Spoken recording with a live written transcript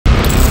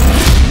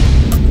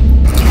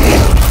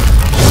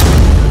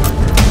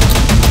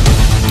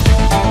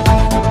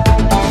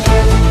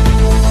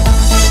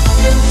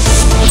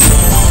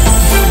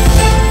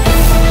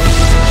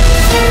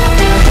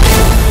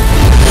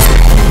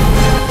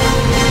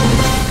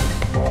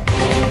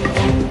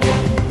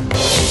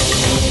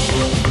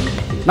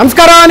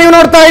ನಮಸ್ಕಾರ, ನೀವು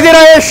ನೋಡ್ತಾ ಇದ್ದೀರಾ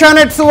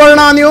ಏಷ್ಯಾನೆಟ್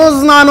ಸುವರ್ಣ ನ್ಯೂಸ್.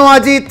 ನಾನು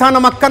ಅಜಿತ್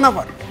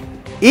ಹನಮಕ್ಕನವರ್.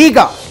 ಈಗ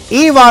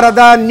ಈ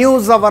ವಾರದ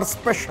news hour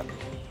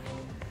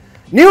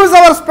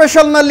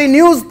ಸ್ಪೆಷಲ್ನಲ್ಲಿ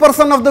news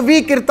person of the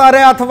weak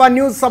ಇರ್ತಾರೆ, ಅಥವಾ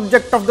news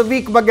subject of the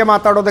weak ಬಗ್ಗೆ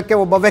ಮಾತಾಡೋದಕ್ಕೆ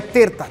ಒಬ್ಬ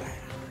ವ್ಯಕ್ತಿ ಇರ್ತಾರೆ.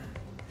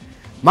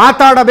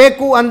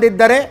 ಮಾತಾಡಬೇಕು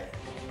ಅಂದಿದ್ದರೆ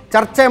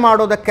ಚರ್ಚೆ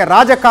ಮಾಡೋದಕ್ಕೆ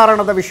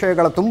ರಾಜಕಾರಣದ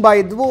ವಿಷಯಗಳು ತುಂಬ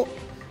ಇದ್ವು,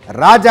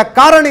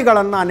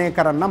 ರಾಜಕಾರಣಿಗಳನ್ನು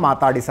ಅನೇಕರನ್ನು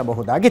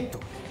ಮಾತಾಡಿಸಬಹುದಾಗಿತ್ತು.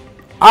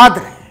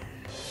 ಆದರೆ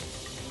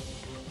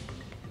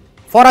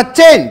ಫಾರ್ ಅ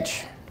ಚೇಂಜ್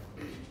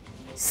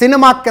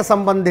ಸಿನಿಮಾಕ್ಕೆ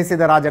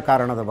ಸಂಬಂಧಿಸಿದ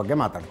ರಾಜಕಾರಣದ ಬಗ್ಗೆ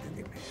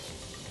ಮಾತಾಡ್ತಿದ್ದೀವಿ.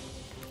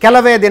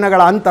 ಕೆಲವೇ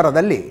ದಿನಗಳ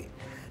ಅಂತರದಲ್ಲಿ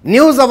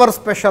ನ್ಯೂಸ್ ಅವರ್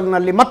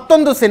ಸ್ಪೆಷಲ್ನಲ್ಲಿ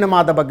ಮತ್ತೊಂದು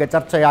ಸಿನಿಮಾದ ಬಗ್ಗೆ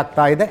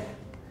ಚರ್ಚೆಯಾಗ್ತಾ ಇದೆ.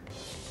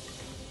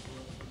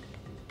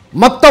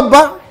 ಮತ್ತೊಬ್ಬ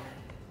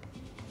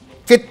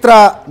ಚಿತ್ರ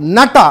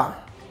ನಟ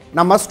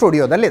ನಮ್ಮ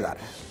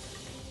ಸ್ಟುಡಿಯೋದಲ್ಲಿದ್ದಾರೆ.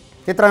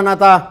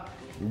 ಚಿತ್ರನಟ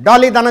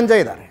ಡಾಲಿ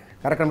ಧನಂಜಯ ಇದ್ದಾರೆ.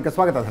 ಕಾರ್ಯಕ್ರಮಕ್ಕೆ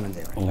ಸ್ವಾಗತ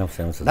ಧನಂಜಯ.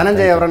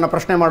 ಧನಂಜಯ ಅವರನ್ನು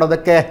ಪ್ರಶ್ನೆ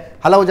ಮಾಡೋದಕ್ಕೆ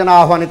ಹಲವು ಜನ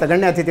ಆಹ್ವಾನಿತ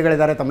ಗಣ್ಯ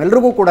ಅತಿಥಿಗಳಿದ್ದಾರೆ.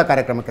 ತಮ್ಮೆಲ್ಲರಿಗೂ ಕೂಡ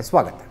ಕಾರ್ಯಕ್ರಮಕ್ಕೆ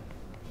ಸ್ವಾಗತ.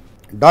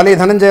 ಡಾಲಿ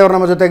ಧನಂಜಯ ಅವರು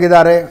ನಮ್ಮ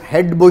ಜೊತೆಗಿದ್ದಾರೆ.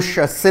 ಹೆಡ್ ಬುಷ್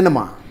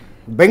ಸಿನಿಮಾ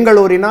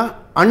ಬೆಂಗಳೂರಿನ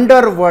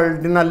ಅಂಡರ್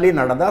ವರ್ಲ್ಡ್ನಲ್ಲಿ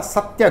ನಡೆದ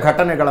ಸತ್ಯ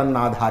ಘಟನೆಗಳನ್ನು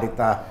ಆಧಾರಿತ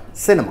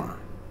ಸಿನಿಮಾ.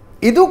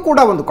 ಇದು ಕೂಡ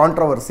ಒಂದು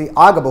ಕಾಂಟ್ರವರ್ಸಿ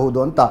ಆಗಬಹುದು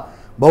ಅಂತ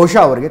ಬಹುಶಃ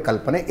ಅವರಿಗೆ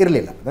ಕಲ್ಪನೆ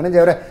ಇರಲಿಲ್ಲ.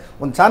 ಧನಂಜಯ ಅವರೇ,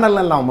 ಒಂದು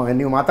ಚಾನಲ್ನಲ್ಲಿ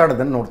ನೀವು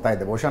ಮಾತಾಡೋದನ್ನು ನೋಡ್ತಾ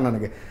ಇದ್ದೆ. ಬಹುಶಃ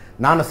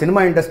ನಾನು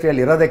ಸಿನಿಮಾ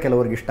ಇಂಡಸ್ಟ್ರಿಯಲ್ಲಿ ಇರೋದೇ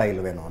ಕೆಲವರಿಗೆ ಇಷ್ಟ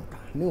ಇಲ್ವೇನೋ ಅಂತ.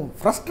 ನೀವು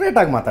ಫ್ರಸ್ಟ್ರೇಟ್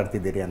ಆಗಿ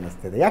ಮಾತಾಡ್ತಿದ್ದೀರಿ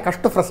ಅನ್ನಿಸ್ತಿದೆ. ಯಾಕೆ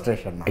ಅಷ್ಟು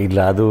ಫ್ರಸ್ಟ್ರೇಷನ್? ಇಲ್ಲ,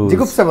 ಅದು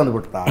ಜಿಗುಪ್ಸೆ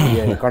ಬಂದ್ಬಿಡ್ತಾ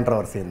ಈ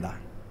ಕಾಂಟ್ರವರ್ಸಿಯಿಂದ?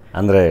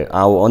 ಅಂದರೆ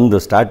ಆ ಒಂದು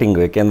ಸ್ಟಾರ್ಟಿಂಗ್,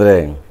 ಏಕೆಂದರೆ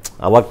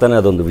ಅವಾಗ ತಾನೇ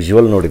ಅದೊಂದು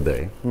ವಿಜುವಲ್ ನೋಡಿದ್ದೆ.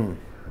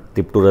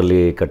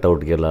 ತಿಪ್ಟೂರಲ್ಲಿ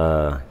ಕಟ್ಔಟ್ಗೆಲ್ಲ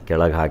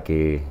ಕೆಳಗೆ ಹಾಕಿ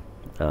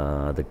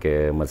ಅದಕ್ಕೆ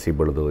ಮಸಿ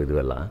ಬಳಿದು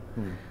ಇದುವೆಲ್ಲ.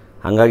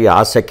 ಹಾಗಾಗಿ ಆ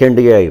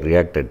ಸೆಕೆಂಡಿಗೆ ಐ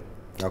ರಿಯಾಕ್ಟೆಡ್.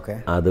 ಓಕೆ,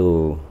 ಅದು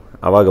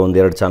ಆವಾಗ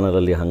ಒಂದೆರಡು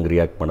ಚಾನಲಲ್ಲಿ ಹಂಗೆ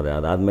ರಿಯಾಕ್ಟ್ ಮಾಡಿದೆ.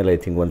 ಅದಾದಮೇಲೆ ಐ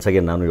ಥಿಂಕ್ ಒನ್ಸ್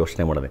ಅಗೇನ್ ನಾನು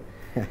ಯೋಚನೆ ಮಾಡಿದೆ,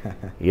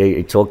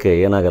 ಇಟ್ಸ್ ಓಕೆ,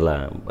 ಏನಾಗಲ್ಲ.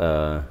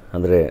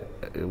 ಅಂದರೆ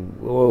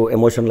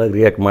ಎಮೋಷನಲಾಗಿ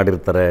ರಿಯಾಕ್ಟ್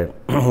ಮಾಡಿರ್ತಾರೆ,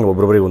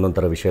 ಒಬ್ರೊಬ್ರಿಗೆ ಒಂದೊಂದು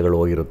ಥರ ವಿಷಯಗಳು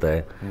ಹೋಗಿರುತ್ತೆ.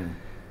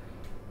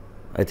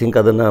 ಐ ಥಿಂಕ್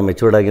ಅದನ್ನು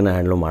ಮೆಚೂರ್ಡಾಗಿನೇ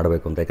ಹ್ಯಾಂಡ್ಲ್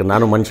ಮಾಡಬೇಕು ಅಂತ. ಯಾಕಂದ್ರೆ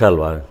ನಾನು ಮನುಷ್ಯ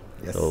ಅಲ್ವಾ,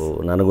 ಸೊ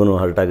ನನಗೂ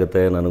ಹರ್ಟ್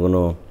ಆಗುತ್ತೆ, ನನಗೂ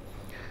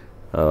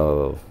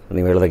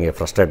ನೀವು ಹೇಳ್ದಂಗೆ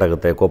ಫ್ರಸ್ಟ್ರೇಟ್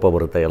ಆಗುತ್ತೆ, ಕೋಪ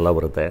ಬರುತ್ತೆ, ಎಲ್ಲ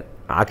ಬರುತ್ತೆ.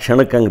 ಆ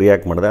ಕ್ಷಣಕ್ಕೆ ಹಂಗೆ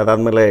ರಿಯಾಕ್ಟ್ ಮಾಡಿದೆ.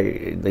 ಅದಾದಮೇಲೆ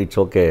ಇಟ್ಸ್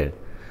ಓಕೆ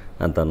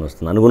ಅಂತ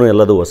ಅನ್ನಿಸ್ತು. ನನಗೂ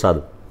ಎಲ್ಲದು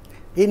ಹೊಸದು.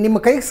 ಈ ನಿಮ್ಮ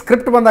ಕೈಗೆ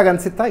ಸ್ಕ್ರಿಪ್ಟ್ ಬಂದಾಗ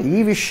ಅನಿಸುತ್ತಾ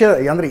ಈ ವಿಷಯ,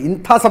 ಅಂದರೆ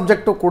ಇಂಥ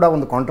ಸಬ್ಜೆಕ್ಟು ಕೂಡ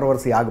ಒಂದು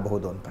ಕಾಂಟ್ರವರ್ಸಿ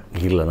ಆಗಬಹುದು ಅಂತ?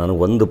 ಇಲ್ಲ, ನನಗೆ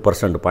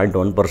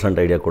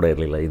 1% ಐಡಿಯಾ ಕೂಡ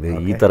ಇರಲಿಲ್ಲ. ಇದು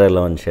ಈ ಥರ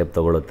ಎಲ್ಲ ಒಂದು ಶೇಪ್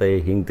ತೊಗೊಳುತ್ತೆ,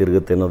 ಹಿಂಗೆ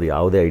ತಿರುಗುತ್ತೆ ಅನ್ನೋದು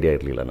ಯಾವುದೇ ಐಡಿಯಾ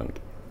ಇರಲಿಲ್ಲ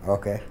ನನಗೆ.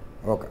 ಓಕೆ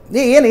ಓಕೆ,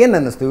 ಏನು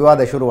ಅನ್ನಿಸ್ತು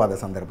ವಿವಾದ ಶುರುವಾದ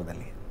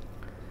ಸಂದರ್ಭದಲ್ಲಿ?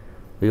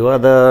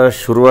 ವಿವಾದ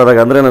ಶುರುವಾದಾಗ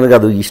ಅಂದರೆ ನನಗೆ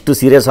ಅದು ಇಷ್ಟು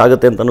ಸೀರಿಯಸ್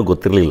ಆಗುತ್ತೆ ಅಂತಲೂ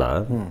ಗೊತ್ತಿರಲಿಲ್ಲ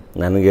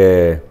ನನಗೆ.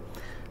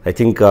 ಐ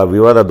ಥಿಂಕ್ ಆ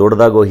ವಿವಾದ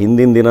ದೊಡ್ಡದಾಗೋ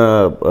ಹಿಂದಿನ ದಿನ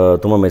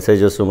ತುಂಬ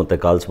ಮೆಸೇಜಸ್ಸು ಮತ್ತು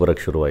ಕಾಲ್ಸ್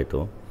ಬರೋಕ್ಕೆ ಶುರುವಾಯಿತು.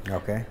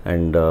 ಓಕೆ.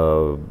 ಆ್ಯಂಡ್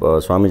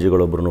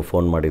ಸ್ವಾಮೀಜಿಗಳೊಬ್ಬರು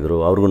ಫೋನ್ ಮಾಡಿದರು.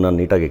 ಅವ್ರಿಗೂ ನಾನು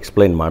ನೀಟಾಗಿ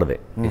ಎಕ್ಸ್ಪ್ಲೈನ್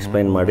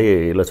ಮಾಡಿ,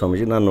 ಇಲ್ಲ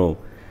ಸ್ವಾಮೀಜಿ, ನಾನು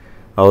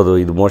ಹೌದು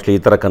ಇದು ಮೋಸ್ಟ್ಲಿ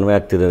ಈ ಥರ ಕನ್ವೆ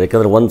ಆಗ್ತಿದೆ.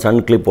 ಯಾಕೆಂದರೆ ಒಂದು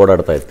ಸಣ್ಣ ಕ್ಲಿಪ್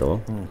ಓಡಾಡ್ತಾ ಇತ್ತು.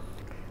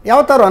 ಯಾವ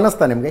ಥರ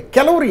ಅನ್ನಿಸ್ತಾ ನಿಮಗೆ?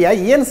 ಕೆಲವರು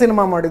ಏನು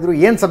ಸಿನಿಮಾ ಮಾಡಿದ್ರು,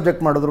 ಏನು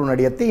ಸಬ್ಜೆಕ್ಟ್ ಮಾಡಿದ್ರು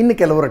ನಡೆಯುತ್ತೆ, ಇನ್ನು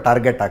ಕೆಲವರು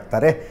ಟಾರ್ಗೆಟ್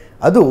ಆಗ್ತಾರೆ.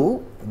 ಅದು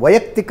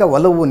ವೈಯಕ್ತಿಕ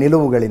ಒಲವು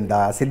ನಿಲುವುಗಳಿಂದ,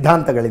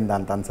 ಸಿದ್ಧಾಂತಗಳಿಂದ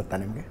ಅಂತ ಅನಿಸುತ್ತಾ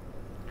ನಿಮಗೆ?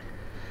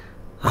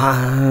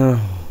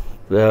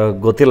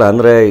 ಗೊತ್ತಿಲ್ಲ.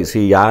 ಅಂದರೆ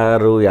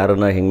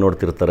ಯಾರನ್ನ ಹೆಂಗೆ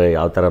ನೋಡ್ತಿರ್ತಾರೆ,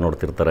 ಯಾವ ಥರ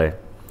ನೋಡ್ತಿರ್ತಾರೆ,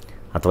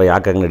 ಅಥವಾ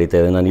ಯಾಕೆ ಹಂಗೆ ನಡೀತಾ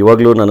ಇದೆ. ನಾನು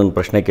ಇವಾಗಲೂ ನನ್ನನ್ನು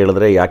ಪ್ರಶ್ನೆ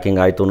ಕೇಳಿದ್ರೆ ಯಾಕೆ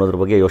ಹಿಂಗೆ ಆಯಿತು ಅನ್ನೋದ್ರ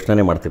ಬಗ್ಗೆ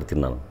ಯೋಚನೆ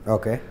ಮಾಡ್ತಿರ್ತೀನಿ ನಾನು.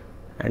 ಓಕೆ.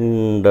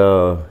 ಆ್ಯಂಡ್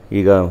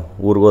ಈಗ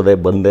ಊರಿಗೋದೆ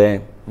ಬಂದೆ.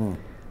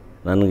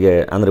 ನನಗೆ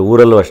ಅಂದರೆ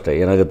ಊರಲ್ಲೂ ಅಷ್ಟೇ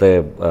ಏನಾಗುತ್ತೆ,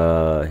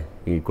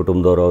 ಈ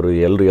ಕುಟುಂಬದವರು ಅವರು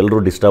ಎಲ್ಲರೂ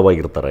ಡಿಸ್ಟರ್ಬ್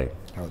ಆಗಿರ್ತಾರೆ.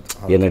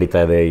 ಏನು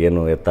ನಡೀತಾ ಇದೆ,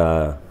 ಏನು ಎತ್ತ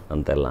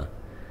ಅಂತೆಲ್ಲ.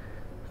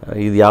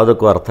 ಇದು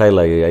ಯಾವುದಕ್ಕೂ ಅರ್ಥ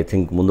ಇಲ್ಲ. ಐ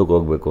ಥಿಂಕ್ ಮುಂದಕ್ಕೆ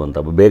ಹೋಗಬೇಕು ಅಂತ.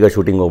 ಬೇಗ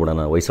ಶೂಟಿಂಗ್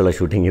ಹೋಗ್ಬಿಡೋಣ, ಹೊಯ್ಸಳ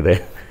ಶೂಟಿಂಗ್ ಇದೆ,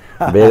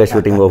 ಬೇಗ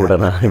ಶೂಟಿಂಗ್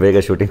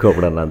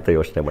ಹೋಗ್ಬಿಡೋಣ ಅಂತ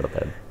ಯೋಚನೆ ಮಾಡ್ತಾ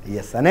ಇದ್ದೆ.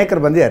 ಎಸ್,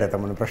 ಅನೇಕರು ಬಂದಿದ್ದಾರೆ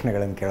ತಮ್ಮನ್ನು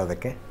ಪ್ರಶ್ನೆಗಳನ್ನು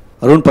ಕೇಳೋದಕ್ಕೆ.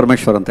 ಅರುಣ್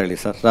ಪರಮೇಶ್ವರ್ ಅಂತ ಹೇಳಿ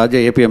ಸರ್, ರಾಜ್ಯ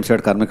APMC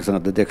ಕಾರ್ಮಿಕ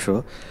ಸಂಘದ ಅಧ್ಯಕ್ಷರು.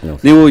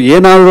 ನೀವು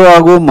ಏನಾದರೂ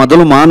ಆಗು,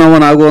 ಮೊದಲು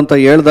ಮಾನವನಾಗು ಅಂತ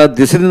ಹೇಳ್ದ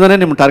ದಿಸದಿಂದನೇ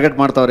ನಿಮ್ಮ ಟಾರ್ಗೆಟ್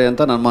ಮಾಡ್ತಾವ್ರೆ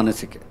ಅಂತ ನಮ್ಮ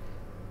ಅನಿಸಿಕೆ.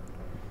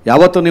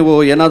 ಯಾವತ್ತು ನೀವು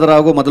ಏನಾದರೂ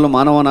ಆಗು, ಮೊದಲು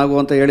ಮಾನವನಾಗು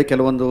ಅಂತ ಹೇಳಿ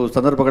ಕೆಲವೊಂದು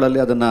ಸಂದರ್ಭಗಳಲ್ಲಿ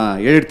ಅದನ್ನು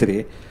ಹೇಳಿರ್ತೀರಿ.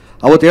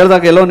 ಅವತ್ತು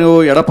ಹೇಳಿದಾಗ ಎಲ್ಲೋ ನೀವು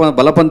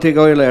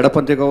ಬಲಪಂಥಿಗೋ ಇಲ್ಲ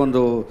ಎಡಪಂಥಿಗೋ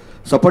ಒಂದು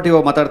ಸಪೋರ್ಟಿವ್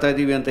ಮಾತಾಡ್ತಾ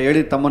ಇದ್ದೀವಿ ಅಂತ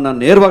ಹೇಳಿ ತಮ್ಮನ್ನು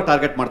ನೇರವಾಗಿ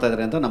ಟಾರ್ಗೆಟ್ ಮಾಡ್ತಾ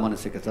ಇದ್ದಾರೆ ಅಂತ ನಮ್ಮ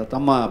ಅನಿಸಿಕೆ ಸರ್.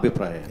 ತಮ್ಮ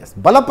ಅಭಿಪ್ರಾಯ?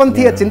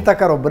 ಬಲಪಂಥೀಯ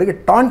ಚಿಂತಕರೊಬ್ಬರಿಗೆ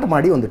ಟಾಂಟ್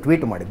ಮಾಡಿ ಒಂದು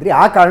ಟ್ವೀಟ್ ಮಾಡಿದ್ರಿ,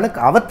 ಆ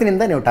ಕಾರಣಕ್ಕೆ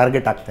ಅವತ್ತಿನಿಂದ ನೀವು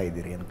ಟಾರ್ಗೆಟ್ ಆಗ್ತಾ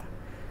ಇದ್ದೀರಿ ಅಂತ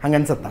ಹಂಗೆ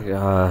ಅನ್ಸುತ್ತಾ?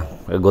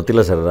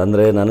 ಗೊತ್ತಿಲ್ಲ ಸರ್.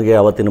 ಅಂದರೆ ನನಗೆ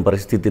ಅವತ್ತಿನ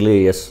ಪರಿಸ್ಥಿತಿಲಿ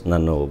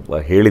ನಾನು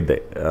ಹೇಳಿದ್ದೆ.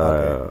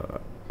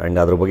 ಆ್ಯಂಡ್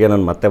ಅದ್ರ ಬಗ್ಗೆ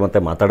ನಾನು ಮತ್ತೆ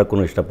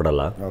ಮಾತಾಡೋಕ್ಕೂ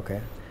ಇಷ್ಟಪಡಲ್ಲ. ಓಕೆ.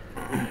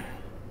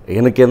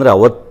 ಏನಕ್ಕೆ ಅಂದರೆ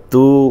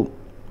ಅವತ್ತು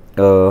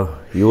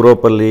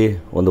ಯುರೋಪಲ್ಲಿ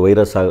ಒಂದು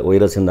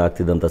ವೈರಸ್ಸಿಂದ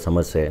ಆಗ್ತಿದ್ದಂಥ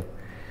ಸಮಸ್ಯೆ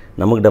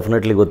ನಮಗೆ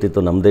ಡೆಫಿನೆಟ್ಲಿ ಗೊತ್ತಿತ್ತು.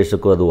 ನಮ್ಮ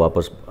ದೇಶಕ್ಕೂ ಅದು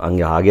ವಾಪಸ್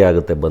ಹಾಗೆ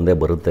ಆಗುತ್ತೆ, ಬಂದೇ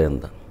ಬರುತ್ತೆ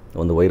ಅಂತ.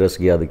 ಒಂದು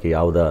ವೈರಸ್ಗೆ ಅದಕ್ಕೆ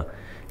ಯಾವುದೇ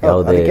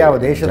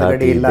ದೇಶ,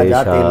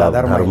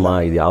 ಧರ್ಮ,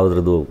 ಇದು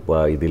ಯಾವುದ್ರದ್ದು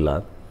ಇದಿಲ್ಲ.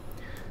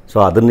 ಸೊ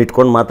ಅದನ್ನ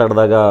ಇಟ್ಕೊಂಡು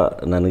ಮಾತಾಡಿದಾಗ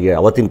ನನಗೆ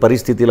ಅವತ್ತಿನ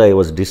ಪರಿಸ್ಥಿತಿಲಿ ಐ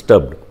ವಾಸ್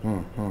ಡಿಸ್ಟರ್ಬ್ಡ್.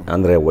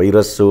 ಅಂದರೆ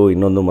ವೈರಸ್ಸು,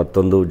 ಇನ್ನೊಂದು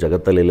ಮತ್ತೊಂದು,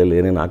 ಜಗತ್ತಲ್ಲಿ ಎಲ್ಲೆಲ್ಲಿ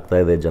ಏನೇನು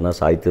ಆಗ್ತಾಯಿದೆ, ಜನ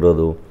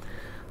ಸಾಯ್ತಿರೋದು,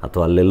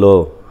 ಅಥವಾ ಅಲ್ಲೆಲ್ಲೋ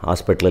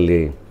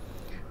ಹಾಸ್ಪಿಟ್ಲಲ್ಲಿ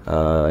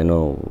ಏನೋ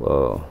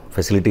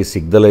ಫೆಸಿಲಿಟೀಸ್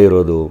ಸಿಗ್ದಲೇ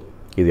ಇರೋದು,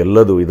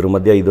 ಇದೆಲ್ಲದು ಇದ್ರ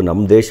ಮಧ್ಯೆ ಇದು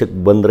ನಮ್ಮ ದೇಶಕ್ಕೆ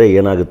ಬಂದರೆ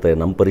ಏನಾಗುತ್ತೆ,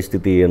 ನಮ್ಮ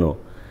ಪರಿಸ್ಥಿತಿ ಏನು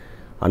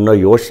ಅನ್ನೋ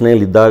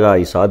ಯೋಚನೆಯಲ್ಲಿದ್ದಾಗ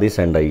I saw this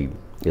and I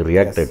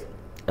reacted.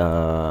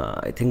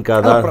 I think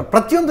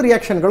ಪ್ರತಿಯೊಂದು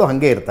ರಿಯಾಕ್ಷನ್ಗಳು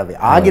ಹಾಗೆ ಇರ್ತವೆ.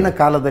 ಆಗಿನ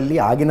ಕಾಲದಲ್ಲಿ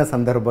ಆಗಿನ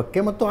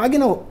ಸಂದರ್ಭಕ್ಕೆ ಮತ್ತು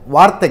ಆಗಿನ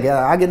ವಾರ್ತೆಗೆ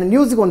ಆಗಿನ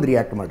ನ್ಯೂಸ್ಗೆ ಒಂದು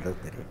ರಿಯಾಕ್ಟ್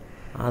ಮಾಡಿರ್ತೀರಿ.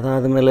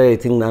 ಅದಾದಮೇಲೆ ಐ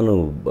ಥಿಂಕ್ ನಾನು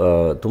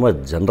ತುಂಬ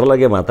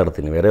ಜನರಲಾಗೇ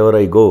ಮಾತಾಡ್ತೀನಿ. ವೆರೆವರ್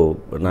ಐ ಗೋ,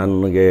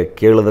 ನನಗೆ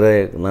ಕೇಳಿದ್ರೆ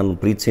ನಾನು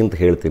ಪ್ರೀತಿಸಿ ಅಂತ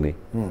ಹೇಳ್ತೀನಿ,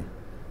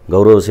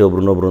 ಗೌರವಿಸಿ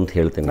ಒಬ್ರನ್ನೊಬ್ರು ಅಂತ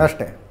ಹೇಳ್ತೀನಿ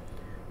ಅಷ್ಟೇ.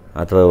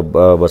 ಅಥವಾ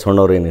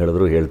ಬಸವಣ್ಣವ್ರು ಏನು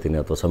ಹೇಳಿದ್ರು ಹೇಳ್ತೀನಿ,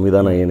 ಅಥವಾ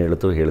ಸಂವಿಧಾನ ಏನು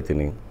ಹೇಳಿದ್ರು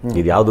ಹೇಳ್ತೀನಿ.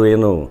 ಇದು ಯಾವುದು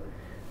ಏನು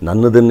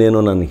ನನ್ನದನ್ನೇನೋ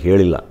ನಾನು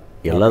ಹೇಳಿಲ್ಲ.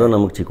 ಎಲ್ಲರೂ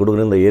ನಮಗೆ ಚಿಕ್ಕ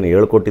ಹುಡುಗರಿಂದ ಏನು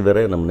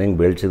ಹೇಳ್ಕೊಟ್ಟಿದ್ದಾರೆ, ನಮ್ಮನ್ನ ಹೆಂಗೆ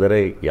ಬೆಳೆಸಿದ್ದಾರೆ,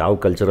 ಯಾವ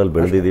ಕಲ್ಚರಲ್ಲಿ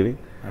ಬೆಳೆದಿದ್ದೀವಿ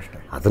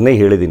ಅದನ್ನೇ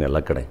ಹೇಳಿದ್ದೀನಿ ಎಲ್ಲ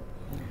ಕಡೆ.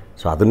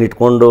 ಸೊ ಅದನ್ನ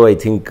ಇಟ್ಕೊಂಡು ಐ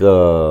ಥಿಂಕ್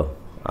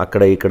ಆ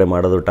ಕಡೆ ಈ ಕಡೆ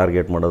ಮಾಡೋದು,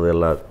 ಟಾರ್ಗೆಟ್ ಮಾಡೋದು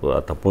ಎಲ್ಲ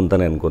ತಪ್ಪು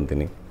ಅಂತಲೇ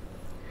ಅನ್ಕೊತೀನಿ.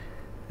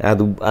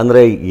 ಅದು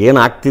ಅಂದರೆ ಏನು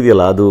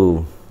ಆಗ್ತಿದೆಯಲ್ಲ ಅದು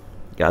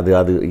ಅದು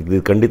ಅದು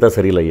ಇದು ಖಂಡಿತ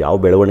ಸರಿ ಇಲ್ಲ. ಯಾವ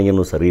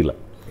ಬೆಳವಣಿಗೆನೂ ಸರಿ ಇಲ್ಲ.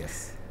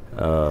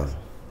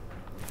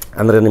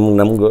 ಅಂದರೆ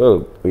ನಮಗೂ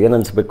ಏನು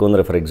ಅನಿಸ್ಬೇಕು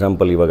ಅಂದರೆ, ಫಾರ್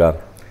ಎಕ್ಸಾಂಪಲ್ ಇವಾಗ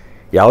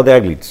ಯಾವುದೇ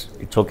ಆಗಲಿ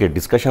ಇಟ್ಸ್ ಓಕೆ,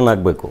 ಡಿಸ್ಕಷನ್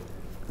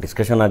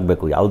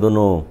ಆಗಬೇಕು. ಯಾವುದೂ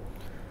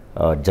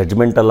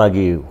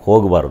ಜಡ್ಜ್ಮೆಂಟಲ್ಲಾಗಿ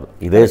ಹೋಗಬಾರ್ದು.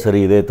 ಇದೇ ಸರಿ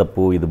ಇದೇ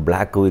ತಪ್ಪು, ಇದು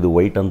ಬ್ಲ್ಯಾಕು ಇದು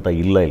ವೈಟ್ ಅಂತ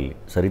ಇಲ್ಲ. ಇಲ್ಲಿ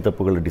ಸರಿ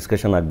ತಪ್ಪುಗಳು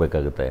ಡಿಸ್ಕಷನ್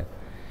ಆಗಬೇಕಾಗುತ್ತೆ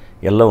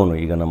ಎಲ್ಲವೂ.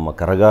 ಈಗ ನಮ್ಮ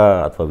ಕರಗ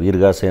ಅಥವಾ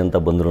ವೀರಗಾಸೆ ಅಂತ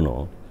ಬಂದ್ರೂ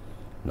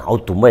ನಾವು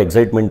ತುಂಬ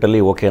ಎಕ್ಸೈಟ್ಮೆಂಟಲ್ಲಿ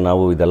ಓಕೆ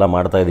ನಾವು ಇದೆಲ್ಲ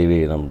ಮಾಡ್ತಾಯಿದ್ದೀವಿ.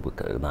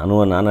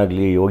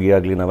 ನಾನಾಗಲಿ ಯೋಗಿ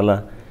ಆಗಲಿ ನಾವೆಲ್ಲ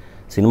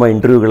ಸಿನಿಮಾ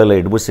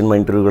ಇಂಟರ್ವ್ಯೂಗಳೆಲ್ಲ ಸಿನಿಮಾ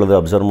ಇಂಟರ್ವ್ಯೂಗಳದ್ದು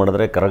ಅಬ್ಸರ್ವ್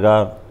ಮಾಡಿದ್ರೆ ಕರಗ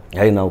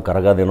ನಾವು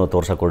ಕರಗದೇನೋ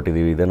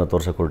ತೋರ್ಸೋಕೊಟ್ಟಿದ್ದೀವಿ, ಇದೇನೋ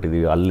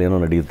ತೋರ್ಸೋಕೊಟ್ಟಿದ್ದೀವಿ, ಅಲ್ಲೇನೋ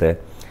ನಡೆಯುತ್ತೆ,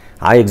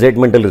 ಆ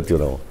ಎಕ್ಸೈಟ್ಮೆಂಟಲ್ಲಿ ಇರ್ತೀವಿ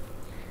ನಾವು.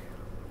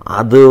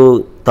 ಅದು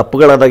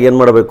ತಪ್ಪುಗಳಾದಾಗ ಏನು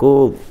ಮಾಡಬೇಕು,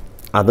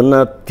 ಅದನ್ನು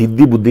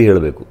ತಿದ್ದಿ ಬುದ್ಧಿ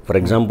ಹೇಳಬೇಕು. ಫಾರ್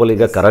ಎಕ್ಸಾಂಪಲ್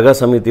ಈಗ ಕರಗ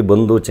ಸಮಿತಿ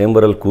ಬಂದು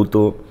ಚೇಂಬರಲ್ಲಿ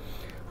ಕೂತು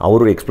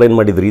ಅವರು ಎಕ್ಸ್ಪ್ಲೈನ್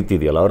ಮಾಡಿದ ರೀತಿ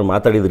ಇದೆಯಲ್ಲ, ಅವ್ರು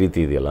ಮಾತಾಡಿದ ರೀತಿ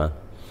ಇದೆಯಲ್ಲ,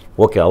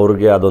 ಓಕೆ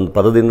ಅವ್ರಿಗೆ ಅದೊಂದು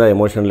ಪದದಿಂದ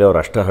ಎಮೋಷನಲಿ ಅವ್ರು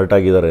ಅಷ್ಟು ಹರ್ಟ್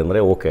ಆಗಿದ್ದಾರೆ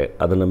ಅಂದರೆ ಓಕೆ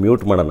ಅದನ್ನು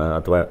ಮ್ಯೂಟ್ ಮಾಡೋಣ.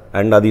 ಅಥವಾ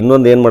ಆ್ಯಂಡ್ ಅದು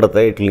ಇನ್ನೊಂದು ಏನು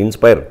ಮಾಡುತ್ತೆ, ಇಟ್ ವಿಲ್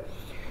ಇನ್ಸ್ಪೈರ್.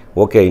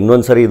 ಓಕೆ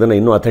ಇನ್ನೊಂದು ಸರಿ ಇದನ್ನು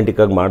ಇನ್ನೂ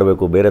ಅಥೆಂಟಿಕ್ಕಾಗಿ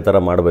ಮಾಡಬೇಕು, ಬೇರೆ ಥರ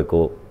ಮಾಡಬೇಕು.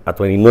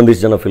 ಅಥವಾ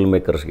ಇನ್ನೊಂದಿಷ್ಟು ಜನ ಫಿಲ್ಮ್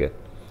ಮೇಕರ್ಸ್ಗೆ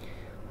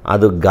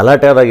ಅದು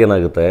ಗಲಾಟೆ ಆದಾಗ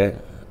ಏನಾಗುತ್ತೆ,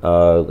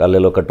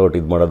 ಅಲ್ಲೆಲ್ಲೋ ಕಟ್ಔಟ್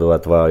ಇದು ಮಾಡೋದು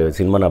ಅಥವಾ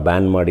ಸಿನಿಮಾನ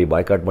ಬ್ಯಾನ್ ಮಾಡಿ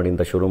ಬಾಯ್ಕಾಟ್ ಮಾಡಿ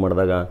ಅಂತ ಶುರು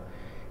ಮಾಡಿದಾಗ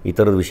ಈ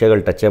ಥರದ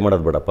ವಿಷಯಗಳು ಟಚ್ಚೇ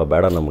ಮಾಡೋದು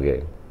ಬೇಡ ನಮಗೆ.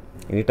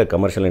 ನೀಟಾಗಿ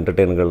ಕಮರ್ಷಿಯಲ್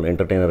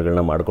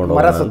ಎಂಟರ್ಟೈನರ್ಗಳನ್ನ ಮಾಡ್ಕೊಂಡು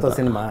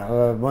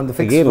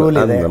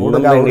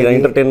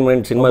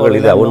ಎಂಟರ್ಟೈನ್ಮೆಂಟ್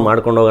ಸಿನಿಮಾಗಳಿದೆ, ಅವನ್ನ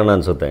ಮಾಡ್ಕೊಂಡು ಹೋಗೋಣ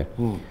ಅನಿಸುತ್ತೆ.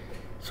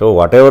 So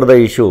what ever the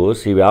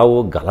issues, ಇವ್ಯಾವು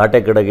ಗಲಾಟೆ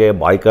ಕಡೆಗೆ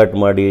ಬಾಯ್ಕಾಟ್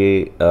ಮಾಡಿ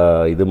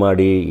ಇದು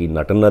ಮಾಡಿ ಈ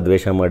ನಟನ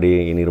ದ್ವೇಷ ಮಾಡಿ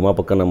ಈ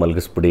ನಿರ್ಮಾಪಕನ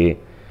ಮಲಗಿಸ್ಬಿಡಿ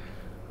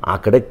ಆ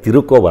ಕಡೆ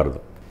ತಿರುಕೋಬಾರ್ದು.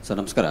 ಸರ್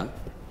ನಮಸ್ಕಾರ,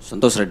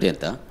 ಸಂತೋಷ್ ರೆಡ್ಡಿ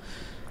ಅಂತ.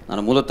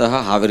 ನಾನು ಮೂಲತಃ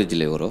ಹಾವೇರಿ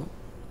ಜಿಲ್ಲೆಯವರು.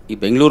 ಈ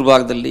ಬೆಂಗಳೂರು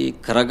ಭಾಗದಲ್ಲಿ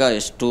ಕರಗ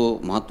ಎಷ್ಟು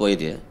ಮಹತ್ವ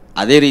ಇದೆ,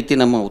 ಅದೇ ರೀತಿ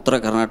ನಮ್ಮ ಉತ್ತರ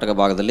ಕರ್ನಾಟಕ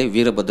ಭಾಗದಲ್ಲಿ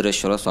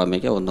ವೀರಭದ್ರೇಶ್ವರ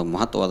ಸ್ವಾಮಿಗೆ ಒಂದು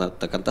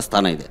ಮಹತ್ವವಾದತಕ್ಕಂಥ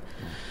ಸ್ಥಾನ ಇದೆ.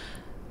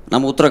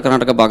 ನಮ್ಮ ಉತ್ತರ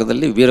ಕರ್ನಾಟಕ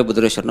ಭಾಗದಲ್ಲಿ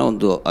ವೀರಭದ್ರೇಶ್ವರನ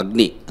ಒಂದು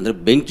ಅಗ್ನಿ ಅಂದರೆ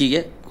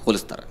ಬೆಂಕಿಗೆ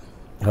ಹೋಲಿಸ್ತಾರೆ.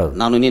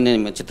 ನಾನು ನಿನ್ನೆ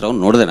ನಿಮ್ಮ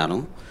ಚಿತ್ರವನ್ನು ನೋಡಿದೆ. ನಾನು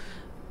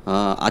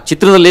ಆ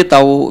ಚಿತ್ರದಲ್ಲಿ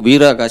ತಾವು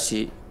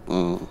ವೀರಗಾಸಿ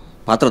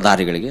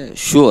ಪಾತ್ರಧಾರಿಗಳಿಗೆ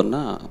ಶೂ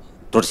ಅನ್ನು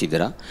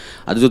ತೋರಿಸಿದ್ದೀರಾ.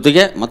 ಅದ್ರ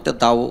ಜೊತೆಗೆ ಮತ್ತು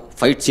ತಾವು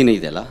ಫೈಟ್ ಸೀನ್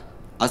ಇದೆಯಲ್ಲ,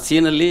 ಆ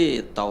ಸೀನಲ್ಲಿ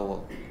ತಾವು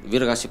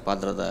ವೀರಗಾಸಿ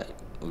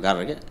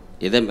ಪಾತ್ರಗಾರರಿಗೆ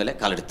ಎದೆ ಮೇಲೆ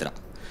ಕಾಲಿಡ್ತೀರ.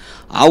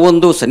 ಆ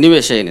ಒಂದು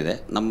ಸನ್ನಿವೇಶ ಏನಿದೆ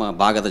ನಮ್ಮ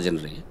ಭಾಗದ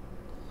ಜನರಿಗೆ,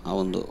 ಆ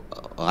ಒಂದು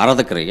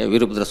ಆರಾಧಕರಿಗೆ,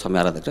 ವೀರಭದ್ರ ಸ್ವಾಮಿ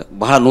ಆರಾಧಕರಿಗೆ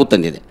ಬಹಳ ನೋವು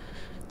ತಂದಿದೆ.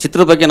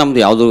 ಚಿತ್ರದ ಬಗ್ಗೆ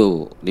ನಮ್ಮದು ಯಾವುದೂ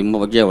ನಿಮ್ಮ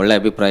ಬಗ್ಗೆ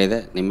ಒಳ್ಳೆಯ ಅಭಿಪ್ರಾಯ ಇದೆ,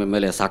 ನಿಮ್ಮ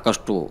ಮೇಲೆ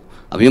ಸಾಕಷ್ಟು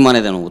ಅಭಿಮಾನ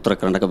ಇದೆ. ನಾವು ಉತ್ತರ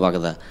ಕರ್ನಾಟಕ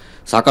ಭಾಗದ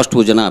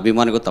ಸಾಕಷ್ಟು ಜನ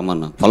ಅಭಿಮಾನಿಗಳು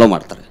ತಮ್ಮನ್ನು ಫಾಲೋ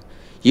ಮಾಡ್ತಾರೆ.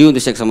 ಈ ಒಂದು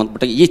ವಿಷಯಕ್ಕೆ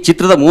ಸಂಬಂಧಪಟ್ಟ ಈ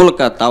ಚಿತ್ರದ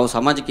ಮೂಲಕ ತಾವು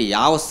ಸಮಾಜಕ್ಕೆ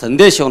ಯಾವ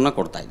ಸಂದೇಶವನ್ನು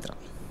ಕೊಡ್ತಾ ಇದ್ದೀರಾ?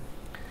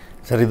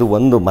 ಸರ್ ಇದು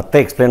ಒಂದು ಮತ್ತೆ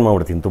ಎಕ್ಸ್ಪ್ಲೇನ್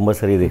ಮಾಡ್ಬಿಡ್ತೀನಿ, ತುಂಬ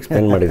ಸರಿ ಇದು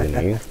ಎಕ್ಸ್ಪ್ಲೇನ್ ಮಾಡಿದ್ದೀನಿ.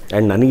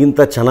 ಆ್ಯಂಡ್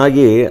ನನಗಿಂತ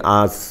ಚೆನ್ನಾಗಿ ಆ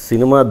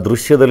ಸಿನಿಮಾ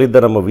ದೃಶ್ಯದಲ್ಲಿದ್ದ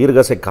ನಮ್ಮ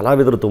ವೀರಗಾಸೆ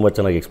ಕಲಾವಿದರು ತುಂಬ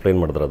ಚೆನ್ನಾಗಿ ಎಕ್ಸ್ಪ್ಲೇನ್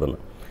ಮಾಡಿದ್ರು ಅದನ್ನು.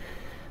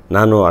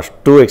 ನಾನು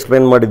ಅಷ್ಟು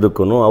ಎಕ್ಸ್ಪ್ಲೇನ್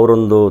ಮಾಡಿದ್ದಕ್ಕೂ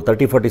ಅವರೊಂದು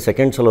 30-40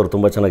 ಸೆಕೆಂಡ್ಸಲ್ಲಿ ಅವ್ರು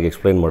ತುಂಬ ಚೆನ್ನಾಗಿ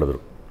ಎಕ್ಸ್ಪ್ಲೇನ್ ಮಾಡಿದ್ರು.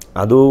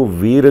 ಅದು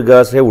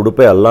ವೀರಗಾಸೆ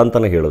ಉಡುಪೆ ಅಲ್ಲ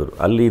ಅಂತಲೇ ಹೇಳಿದ್ರು.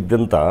 ಅಲ್ಲಿ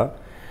ಇದ್ದಂಥ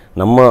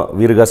ನಮ್ಮ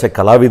ವೀರಗಾಸೆ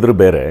ಕಲಾವಿದರು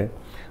ಬೇರೆ,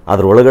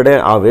 ಅದರೊಳಗಡೆ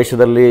ಆ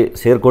ವೇಷದಲ್ಲಿ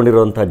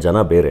ಸೇರ್ಕೊಂಡಿರೋಂಥ ಜನ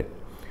ಬೇರೆ.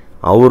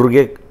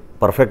 ಅವ್ರಿಗೆ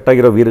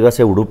ಪರ್ಫೆಕ್ಟಾಗಿರೋ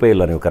ವೀರಗಾಸೆ ಉಡುಪೇ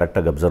ಇಲ್ಲ, ನೀವು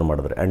ಕರೆಕ್ಟಾಗಿ ಅಬ್ಸರ್ವ್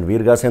ಮಾಡಿದ್ರೆ. ಆ್ಯಂಡ್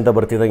ವೀರಗಾಸೆ ಅಂತ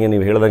ಬರ್ತಿದ್ದಂಗೆ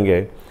ನೀವು ಹೇಳ್ದಂಗೆ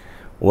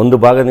ಒಂದು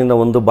ಭಾಗದಿಂದ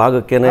ಒಂದು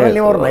ಭಾಗಕ್ಕೇನೆ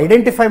ನೀವು ಅವ್ರನ್ನ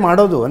ಐಡೆಂಟಿಫೈ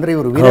ಮಾಡೋದು, ಅಂದರೆ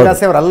ಇವರು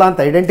ವೀರಗಾಸೆ ಅವರಲ್ಲ ಅಂತ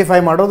ಐಡೆಂಟಿಫೈ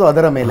ಮಾಡೋದು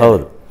ಅದರ ಮೇಲೆ.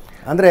 ಹೌದು,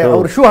 ಅಂದರೆ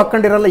ಅವ್ರು ಶೂ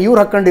ಹಾಕ್ಕೊಂಡಿರಲ್ಲ, ಇವ್ರು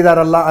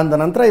ಹಾಕ್ಕೊಂಡಿದಾರಲ್ಲ ಅಂದ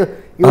ನಂತರ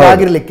ಇವ್ರು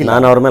ಆಗಿರ್ಲಿಕ್ಕಿಲ್ಲ.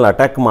 ನಾನು ಅವ್ರ ಮೇಲೆ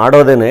ಅಟ್ಯಾಕ್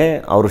ಮಾಡೋದೇನೆ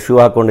ಅವ್ರು ಶೂ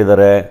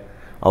ಹಾಕ್ಕೊಂಡಿದ್ದಾರೆ,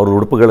 ಅವ್ರ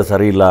ಉಡುಪುಗಳು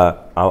ಸರಿ ಇಲ್ಲ,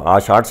 ಆ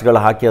ಶಾರ್ಟ್ಸ್ಗಳು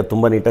ಹಾಕಿ ಅದು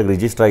ತುಂಬ ನೀಟಾಗಿ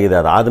ರಿಜಿಸ್ಟರ್ ಆಗಿದೆ,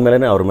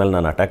 ಅದಾದಮೇಲೆ ಅವ್ರ ಮೇಲೆ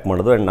ನಾನು ಅಟ್ಯಾಕ್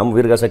ಮಾಡೋದು. ಆ್ಯಂಡ್ ನಮ್ಮ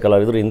ವೀರಗಾಸೆ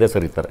ಕಲಾವಿದರು ಹಿಂದೆ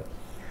ಸರಿತಾರೆ.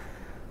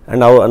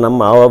 ಆ್ಯಂಡ್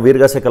ನಮ್ಮ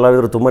ವೀರಗಾಸೆ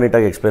ಕಲಾವಿದರು ತುಂಬ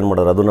ನೀಟಾಗಿ ಎಕ್ಸ್ಪ್ಲೇನ್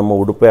ಮಾಡೋರು, ಅದು ನಮ್ಮ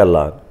ಉಡುಪೇ ಅಲ್ಲ,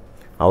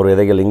 ಅವರು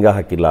ಎದೆಗೆ ಲಿಂಗ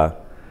ಹಾಕಿಲ್ಲ,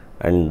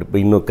 ಆ್ಯಂಡ್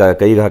ಇನ್ನು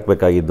ಕೈಗೆ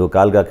ಹಾಕಬೇಕಾಗಿದ್ದು,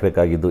 ಕಾಲ್ಗೆ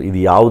ಹಾಕಬೇಕಾಗಿದ್ದು ಇದು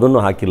ಯಾವುದನ್ನು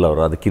ಹಾಕಿಲ್ಲ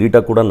ಅವರು. ಅದು ಕಿರೀಟ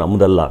ಕೂಡ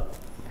ನಮ್ಮದಲ್ಲ,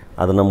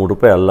 ಅದು ನಮ್ಮ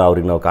ಉಡುಪೇ ಅಲ್ಲ,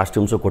 ಅವ್ರಿಗೆ ನಾವು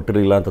ಕಾಸ್ಟ್ಯೂಮ್ಸು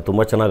ಕೊಟ್ಟಿರಲಿಲ್ಲ ಅಂತ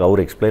ತುಂಬ ಚೆನ್ನಾಗಿ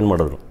ಅವ್ರು ಎಕ್ಸ್ಪ್ಲೇನ್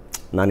ಮಾಡಿದ್ರು.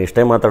 ನಾನು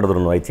ಎಷ್ಟೇ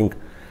ಮಾತಾಡಿದ್ರು ಐ ಥಿಂಕ್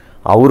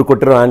ಅವ್ರು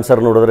ಕೊಟ್ಟಿರೋ ಆನ್ಸರ್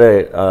ನೋಡಿದ್ರೆ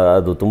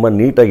ಅದು ತುಂಬ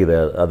ನೀಟಾಗಿದೆ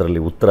ಅದರಲ್ಲಿ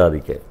ಉತ್ತರ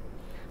ಅದಕ್ಕೆ.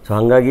 ಸೊ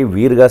ಹಾಗಾಗಿ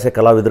ವೀರಗಾಸೆ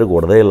ಕಲಾವಿದ್ರಿಗೆ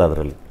ಹೊಡೆದೇ ಇಲ್ಲ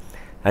ಅದರಲ್ಲಿ.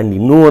 ಆ್ಯಂಡ್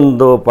ಇನ್ನೂ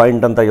ಒಂದು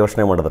ಪಾಯಿಂಟ್ ಅಂತ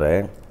ಯೋಚನೆ ಮಾಡಿದ್ರೆ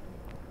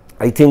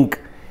ಐ ಥಿಂಕ್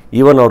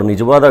ಈವನ್ ಅವ್ರು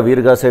ನಿಜವಾದ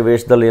ವೀರಗಾಸೆ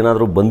ವೇಷದಲ್ಲಿ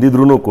ಏನಾದರೂ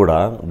ಬಂದಿದ್ರೂ ಕೂಡ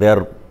ದೇ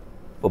ಆರ್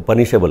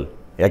ಪನಿಷಬಲ್.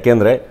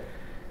 ಯಾಕೆಂದರೆ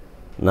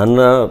ನನ್ನ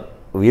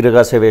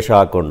ವೀರಗಾಸೆ ವೇಷ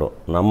ಹಾಕ್ಕೊಂಡು,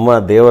 ನಮ್ಮ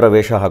ದೇವರ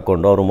ವೇಷ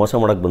ಹಾಕ್ಕೊಂಡು ಅವರು ಮೋಸ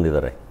ಮಾಡೋಕ್ಕೆ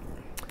ಬಂದಿದ್ದಾರೆ.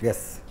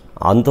 ಎಸ್,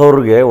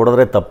 ಅಂಥವ್ರಿಗೆ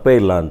ಹೊಡೆದ್ರೆ ತಪ್ಪೇ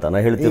ಇಲ್ಲ ಅಂತ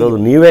ನಾನು ಹೇಳ್ತಿರೋದು.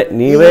 ನೀವೇ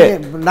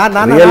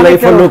ರಿಯಲ್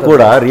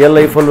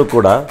ಲೈಫಲ್ಲೂ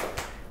ಕೂಡ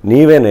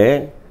ನೀವೇನೇ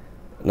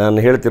ನಾನು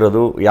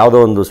ಹೇಳ್ತಿರೋದು ಯಾವುದೋ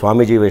ಒಂದು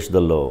ಸ್ವಾಮೀಜಿ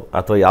ವೇಷದಲ್ಲೋ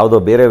ಅಥವಾ ಯಾವುದೋ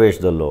ಬೇರೆ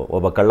ವೇಷದಲ್ಲೋ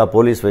ಒಬ್ಬ ಕಳ್ಳ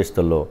ಪೊಲೀಸ್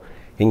ವೇಷದಲ್ಲೋ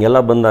ಹೀಗೆಲ್ಲ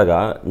ಬಂದಾಗ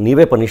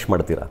ನೀವೇ ಪನಿಷ್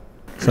ಮಾಡ್ತೀರಾ?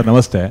 ಸರ್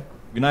ನಮಸ್ತೆ,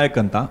 ವಿನಾಯಕ್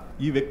ಅಂತ.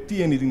 ಈ ವ್ಯಕ್ತಿ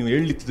ಏನಿದೆ ನೀವು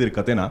ಹೇಳಲಿತ್ತಿದ್ದೀರಿ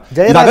ಕಥೆನ,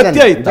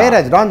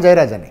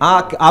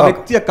 ಆ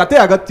ವ್ಯಕ್ತಿಯ ಕತೆ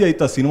ಅಗತ್ಯ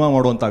ಐತಾ? ಸಿನಿಮಾ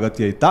ಮಾಡುವಂತ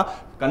ಅಗತ್ಯ ಐತಾ?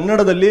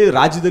 ಕನ್ನಡದಲ್ಲಿ,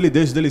 ರಾಜ್ಯದಲ್ಲಿ,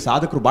 ದೇಶದಲ್ಲಿ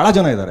ಸಾಧಕರು ಬಹಳ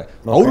ಜನ ಇದ್ದಾರೆ.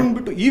 ಅವ್ರನ್ನ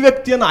ಬಿಟ್ಟು ಈ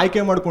ವ್ಯಕ್ತಿಯನ್ನು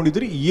ಆಯ್ಕೆ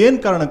ಮಾಡ್ಕೊಂಡಿದ್ರಿ ಏನ್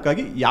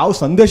ಕಾರಣಕ್ಕಾಗಿ? ಯಾವ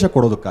ಸಂದೇಶ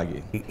ಕೊಡೋದಕ್ಕಾಗಿ?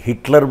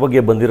 ಹಿಟ್ಲರ್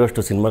ಬಗ್ಗೆ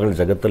ಬಂದಿರೋಷ್ಟು ಸಿನಿಮಾಗಳು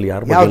ಜಗತ್ತಲ್ಲಿ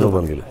ಯಾರ ಬಗ್ಗೆನೂ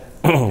ಬಂದಿಲ್ಲ.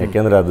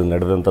 ಯಾಕೆಂದರೆ ಅದು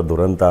ನಡೆದಂಥ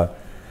ದುರಂತ,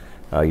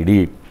 ಇಡೀ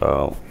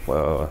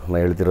ನಾ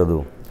ಹೇಳ್ತಿರೋದು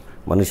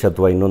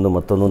ಮನುಷ್ಯತ್ವ ಇನ್ನೊಂದು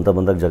ಮತ್ತೊಂದು ಅಂತ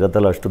ಬಂದಾಗ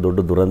ಜಗತ್ತಲ್ಲಿ ಅಷ್ಟು ದೊಡ್ಡ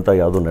ದುರಂತ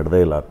ಯಾವುದೂ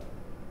ನಡೆದೇ ಇಲ್ಲ.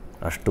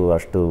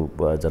 ಅಷ್ಟು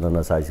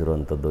ಜನನ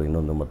ಸಾಯಿಸಿರುವಂಥದ್ದು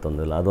ಇನ್ನೊಂದು ಮತ್ತೊಂದು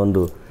ಇಲ್ಲ.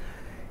 ಅದೊಂದು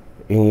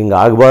ಹಿಂಗೆ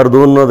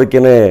ಆಗಬಾರ್ದು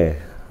ಅನ್ನೋದಕ್ಕೇ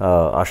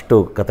ಅಷ್ಟು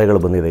ಕತೆಗಳು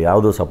ಬಂದಿದೆ.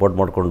 ಯಾವುದು ಸಪೋರ್ಟ್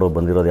ಮಾಡಿಕೊಂಡು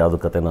ಬಂದಿರೋದು ಯಾವುದು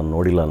ಕತೆ ನಾನು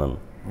ನೋಡಿಲ್ಲ. ನಾನು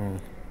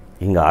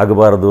ಹಿಂಗೆ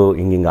ಆಗಬಾರ್ದು,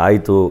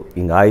 ಹಿಂಗಾಯಿತು,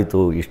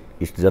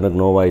 ಇಷ್ಟು ಜನಕ್ಕೆ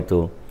ನೋವಾಯಿತು,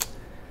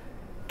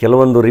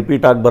 ಕೆಲವೊಂದು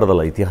ರಿಪೀಟ್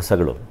ಆಗಬಾರ್ದಲ್ಲ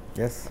ಇತಿಹಾಸಗಳು.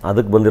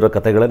 ಅದಕ್ಕೆ ಬಂದಿರೋ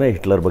ಕತೆಗಳೇ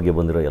ಹಿಟ್ಲರ್ ಬಗ್ಗೆ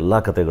ಬಂದಿರೋ ಎಲ್ಲ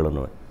ಕತೆಗಳೂ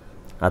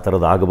ಆ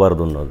ಥರದ್ದು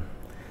ಆಗಬಾರ್ದು ಅನ್ನೋದು.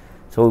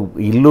 ಸೊ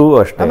ಇಲ್ಲೂ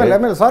ಅಷ್ಟೇ.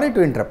 ಆಮೇಲೆ ಸಾರಿ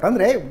ಟು ಇಂಟ್ರಪ್ಟ್,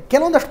 ಅಂದರೆ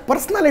ಕೆಲವೊಂದಷ್ಟು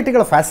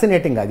ಪರ್ಸ್ನಾಲಿಟಿಗಳು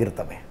ಫ್ಯಾಸಿನೇಟಿಂಗ್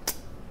ಆಗಿರ್ತವೆ.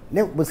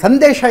 ನೀವು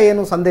ಸಂದೇಶ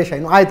ಏನು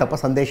ಆಯ್ತಪ್ಪ,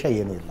 ಸಂದೇಶ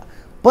ಏನೂ ಇಲ್ಲ.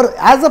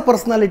 ಆ್ಯಸ್ ಅ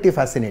ಪರ್ಸ್ನಾಲಿಟಿ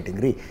ಫ್ಯಾಸಿನೇಟಿಂಗ್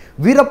ರೀ.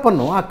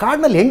 ವೀರಪ್ಪನು ಆ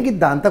ಕಾಡಿನಲ್ಲಿ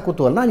ಹೆಂಗಿದ್ದ ಅಂತ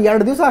ಕುತೂಹಲ. ನಾನು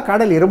 2 ದಿವಸ ಆ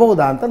ಕಾಡಲ್ಲಿ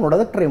ಇರಬಹುದಾ ಅಂತ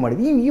ನೋಡೋದಕ್ಕೆ ಟ್ರೈ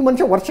ಮಾಡಿದ್ವಿ. ಈ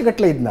ಮನುಷ್ಯ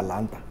ವರ್ಷಗಟ್ಟಲೆ ಇದ್ನಲ್ಲ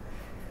ಅಂತ.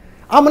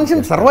 ಆ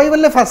ಮನುಷ್ಯನ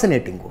ಸರ್ವೈವಲ್ಲೇ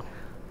ಫ್ಯಾಸಿನೇಟಿಂಗು.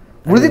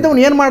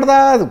 ಉಳಿದಿದ್ದವನು ಏನು ಮಾಡ್ದ,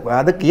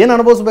 ಅದಕ್ಕೆ ಏನು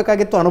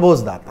ಅನುಭವಿಸ್ಬೇಕಾಗಿತ್ತು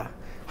ಅನುಭವಿಸ್ದ ಅಂತ.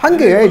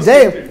 ಹಾಗೆ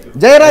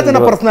ಜಯರಾಜನ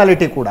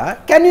ಪರ್ಸ್ನಾಲಿಟಿ ಕೂಡ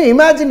ಕ್ಯಾನ್ ಯು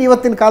ಇಮ್ಯಾಜಿನ್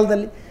ಇವತ್ತಿನ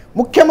ಕಾಲದಲ್ಲಿ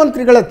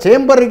ಮುಖ್ಯಮಂತ್ರಿಗಳ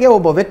ಚೇಂಬರಿಗೆ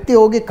ಒಬ್ಬ ವ್ಯಕ್ತಿ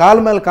ಹೋಗಿ ಕಾಲ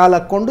ಮೇಲೆ ಕಾಲು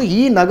ಹಾಕ್ಕೊಂಡು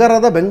ಈ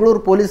ನಗರದ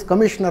ಬೆಂಗಳೂರು ಪೊಲೀಸ್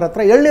ಕಮಿಷನರ್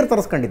ಹತ್ರ ಎಳ್ನೀರು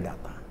ತರಿಸ್ಕೊಂಡಿದ್ದ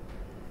ಅಂತ.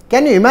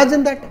 Can you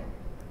imagine that?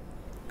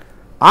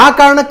 ಆ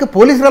ಕಾರಣಕ್ಕೆ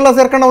ಪೊಲೀಸರೆಲ್ಲ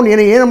ಸೇರ್ಕೊಂಡು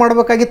ಅವ್ನು ಏನು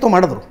ಮಾಡಬೇಕಾಗಿತ್ತು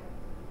ಮಾಡಿದ್ರು.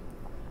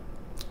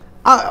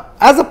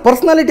 ಆ್ಯಸ್ ಅ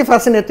ಪರ್ಸ್ನಾಲಿಟಿ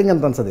ಫ್ಯಾಸಿನೇಟಿಂಗ್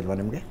ಅಂತ ಅನ್ಸೋದಿಲ್ವಾ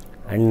ನಿಮಗೆ?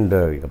 ಆ್ಯಂಡ್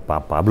ಈಗ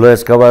ಪಾಬ್ಲೋ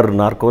ಎಸ್ಕೋಬಾರ್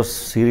ನಾರ್ಕೋಸ್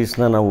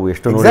ಸೀರೀಸ್ನ ನಾವು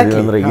ಎಷ್ಟು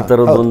ನೋಡಿದ್ವಿ ಅಂದರೆ ಈ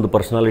ಥರದ್ದೊಂದು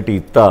ಪರ್ಸ್ನಾಲಿಟಿ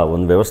ಇತ್ತಾ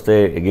ಒಂದು ವ್ಯವಸ್ಥೆ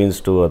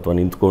ಎಗೇನ್ಸ್ಟು ಅಥವಾ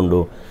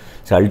ನಿಂತ್ಕೊಂಡು.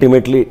 So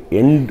ultimately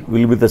end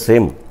will be the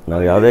same.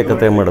 ನಾವು ಯಾವುದೇ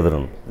ಕತೆ ಮಾಡಿದ್ರು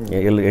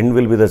end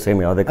will be the same.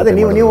 ಯಾವುದೇ ಕತೆ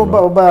ನೀವು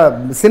ಒಬ್ಬ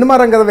ಸಿನಿಮಾ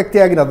ರಂಗದ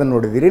ವ್ಯಕ್ತಿಯಾಗಿ ಅದನ್ನು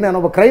ನೋಡಿದ್ದೀರಿ,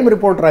 ನಾನೊಬ್ಬ ಕ್ರೈಮ್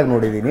ರಿಪೋರ್ಟರ್ ಆಗಿ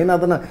ನೋಡಿದ್ದೀನಿ. ನಾನು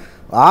ಅದನ್ನು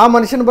ಆ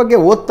ಮನುಷ್ಯನ ಬಗ್ಗೆ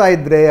ಓದ್ತಾ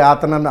ಇದ್ದರೆ,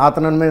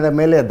 ಆತನ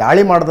ಮೇಲೆ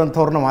ದಾಳಿ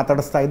ಮಾಡಿದಂಥವ್ರನ್ನ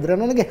ಮಾತಾಡಿಸ್ತಾ ಇದ್ದರೆ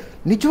ನನಗೆ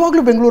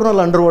ನಿಜವಾಗ್ಲೂ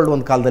ಬೆಂಗಳೂರಿನಲ್ಲಿ ಅಂಡರ್ವರ್ಲ್ಡ್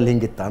ಒಂದು ಕಾಲದಲ್ಲಿ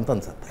ಹೆಂಗಿತ್ತ ಅಂತ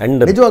ಅನ್ಸುತ್ತೆ.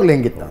 ಆ್ಯಂಡ್ ನಿಜವಾಗ್ಲೂ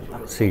ಹೆಂಗಿತ್ತ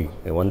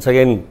ಅಂತ ಒನ್ಸ್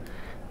ಅಗೇನ್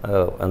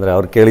ಅಂದರೆ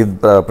ಅವ್ರು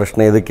ಕೇಳಿದ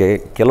ಪ್ರಶ್ನೆ ಇದಕ್ಕೆ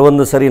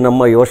ಕೆಲವೊಂದು ಸರಿ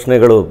ನಮ್ಮ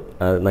ಯೋಚನೆಗಳು,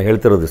 ನಾನು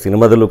ಹೇಳ್ತಿರೋದು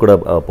ಸಿನಿಮಾದಲ್ಲೂ ಕೂಡ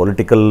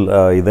ಪೊಲಿಟಿಕಲ್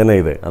ಇದೇನೇ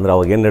ಇದೆ. ಅಂದರೆ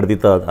ಅವಾಗೇನು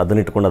ನಡೆದಿತ್ತು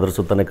ಅದನ್ನಿಟ್ಕೊಂಡು ಅದ್ರ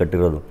ಸುತ್ತನೇ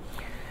ಕಟ್ಟಿರೋದು.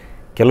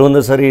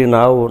 ಕೆಲವೊಂದು ಸರಿ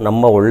ನಾವು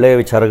ನಮ್ಮ ಒಳ್ಳೆಯ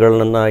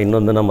ವಿಚಾರಗಳನ್ನ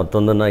ಇನ್ನೊಂದನ್ನು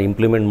ಮತ್ತೊಂದನ್ನು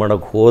ಇಂಪ್ಲಿಮೆಂಟ್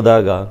ಮಾಡೋಕ್ಕೆ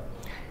ಹೋದಾಗ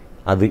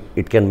ಅದು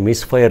it can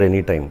miss fire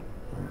any time.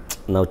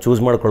 ನಾವು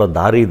ಚೂಸ್ ಮಾಡ್ಕೊಳ್ಳೋ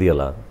ದಾರಿ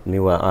ಇದೆಯಲ್ಲ,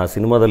 ನೀವು ಆ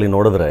ಸಿನಿಮಾದಲ್ಲಿ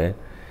ನೋಡಿದ್ರೆ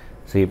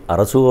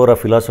ಅರಸು ಅವರ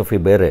ಫಿಲಾಸಫಿ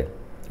ಬೇರೆ.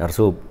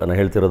 ಅರಸು ನಾನು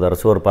ಹೇಳ್ತಿರೋದು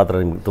ಅರಸು ಅವ್ರ ಪಾತ್ರ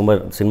ನಿಮ್ಗೆ ತುಂಬ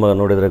ಸಿನಿಮಾ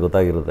ನೋಡಿದರೆ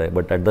ಗೊತ್ತಾಗಿರುತ್ತೆ.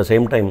 But at the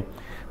same time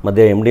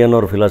ಮಧ್ಯೆ MD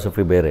ಅನ್ನೋರ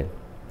ಫಿಲಾಸಫಿ ಬೇರೆ,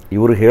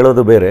 ಇವರು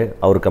ಹೇಳೋದು ಬೇರೆ,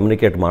 ಅವ್ರು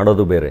ಕಮ್ಯುನಿಕೇಟ್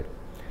ಮಾಡೋದು ಬೇರೆ.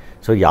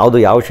 ಸೊ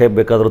ಯಾವ ಶೇಪ್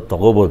ಬೇಕಾದರೂ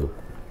ತೊಗೋಬೋದು.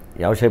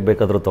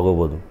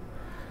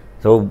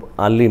 ಸೊ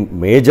ಅಲ್ಲಿ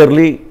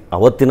ಮೇಜರ್ಲಿ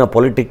ಅವತ್ತಿನ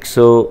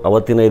ಪೊಲಿಟಿಕ್ಸು,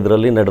 ಅವತ್ತಿನ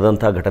ಇದರಲ್ಲಿ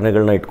ನಡೆದಂಥ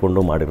ಘಟನೆಗಳನ್ನ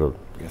ಇಟ್ಕೊಂಡು ಮಾಡಿರೋದು.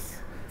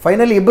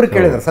 ಫೈನಲಿ ಇಬ್ಬರು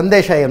ಕೇಳಿದ್ರು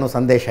ಸಂದೇಶ ಏನು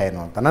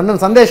ಅಂತ. ನನ್ನ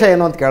ಸಂದೇಶ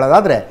ಏನು ಅಂತ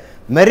ಕೇಳೋದಾದರೆ,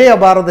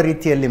 ಮೆರೆಯಬಾರದ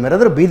ರೀತಿಯಲ್ಲಿ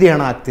ಮೆರೆದ್ರೆ ಬೀದಿ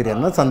ಹಣ ಆಗ್ತೀರಿ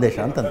ಅನ್ನೋದು ಸಂದೇಶ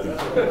ಅಂತ ಅಂತೀವಿ.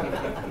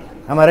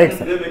 ಆಮೇಲೆ ರೈಟ್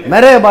ಸರ್,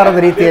 ಮೆರೆಯಬಾರದ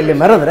ರೀತಿಯಲ್ಲಿ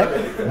ಮೆರೆದ್ರೆ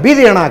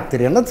ಬೀದಿ ಹಣ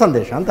ಆಗ್ತೀರಿ ಅನ್ನೋದು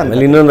ಸಂದೇಶ ಅಂತ.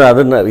 ಆಮೇಲೆ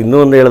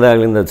ಇನ್ನೊಂದು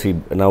ಹೇಳಿದಾಗಲಿಂದ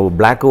ನಾವು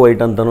ಬ್ಲ್ಯಾಕ್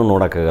ವೈಟ್ ಅಂತಲೂ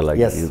ನೋಡೋಕ್ಕಾಗಲ್ಲ.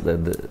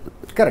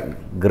 ಕರೆಕ್ಟ್,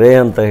 ಗ್ರೇ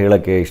ಅಂತ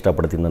ಹೇಳೋಕ್ಕೆ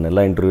ಇಷ್ಟಪಡ್ತೀನಿ. ನಾನು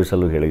ಎಲ್ಲ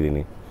ಇಂಟರ್ವ್ಯೂಸಲ್ಲೂ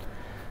ಹೇಳಿದ್ದೀನಿ.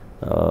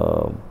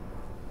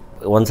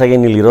 ಒನ್ಸ್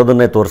ಅಗೇನ್ ಇಲ್ಲಿ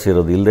ಇರೋದನ್ನೇ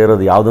ತೋರಿಸಿರೋದು, ಇಲ್ಲದೇ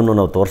ಇರೋದು ಯಾವುದನ್ನು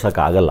ನಾವು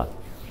ತೋರ್ಸೋಕ್ಕಾಗಲ್ಲ.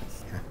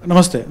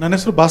 ನಮಸ್ತೆ, ನನ್ನ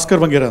ಹೆಸರು ಭಾಸ್ಕರ್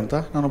ಬಂಗೇರ ಅಂತ.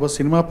 ನಾನೊಬ್ಬ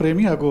ಸಿನಿಮಾ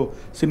ಪ್ರೇಮಿ ಹಾಗೂ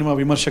ಸಿನಿಮಾ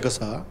ವಿಮರ್ಶಕ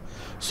ಸಹ.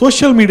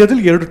 ಸೋಷಿಯಲ್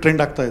ಮೀಡಿಯಾದಲ್ಲಿ 2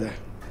 ಟ್ರೆಂಡ್ ಆಗ್ತಾ ಇದೆ.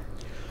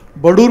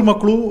 ಬಡವ್ರ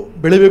ಮಕ್ಕಳು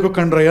ಬೆಳಿಬೇಕು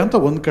ಕಣ್ರಯ್ಯ ಅಂತ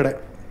ಒಂದು ಕಡೆ,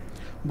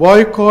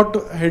 ಬಾಯ್ಕಾಟ್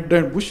ಹೆಡ್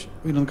ಆ್ಯಂಡ್ ಬುಷ್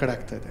ಇನ್ನೊಂದು ಕಡೆ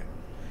ಆಗ್ತಾ ಇದೆ.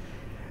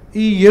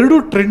 ಈ 2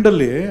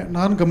 ಟ್ರೆಂಡಲ್ಲಿ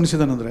ನಾನು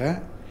ಗಮನಿಸಿದ್ದೇನೆಂದರೆ,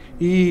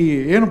 ಈ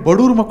ಏನು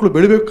ಬಡವ್ರ ಮಕ್ಕಳು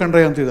ಬೆಳಿಬೇಕು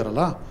ಕಣ್ರಯ್ಯ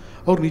ಅಂತಿದ್ದಾರಲ್ಲ,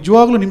 ಅವ್ರು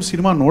ನಿಜವಾಗ್ಲೂ ನಿಮ್ಮ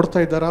ಸಿನಿಮಾ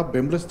ನೋಡ್ತಾ ಇದ್ದಾರಾ,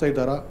 ಬೆಂಬಲಿಸ್ತಾ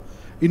ಇದ್ದಾರಾ?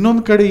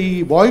 ಇನ್ನೊಂದು ಕಡೆ ಈ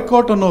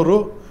ಬಾಯ್ಕಾಟ್ ಅನ್ನೋರು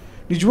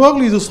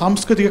ನಿಜವಾಗ್ಲೂ ಇದು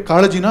ಸಾಂಸ್ಕೃತಿಕ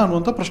ಕಾಳಜಿನ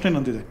ಅನ್ನುವಂಥ ಪ್ರಶ್ನೆ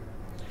ನಂದಿದೆ.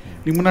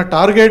 ನಿಮ್ಮನ್ನು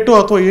ಟಾರ್ಗೆಟು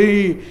ಅಥವಾ ಈ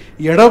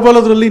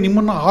ಎಡಬಲದಲ್ಲಿ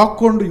ನಿಮ್ಮನ್ನು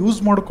ಹಾಕ್ಕೊಂಡು ಯೂಸ್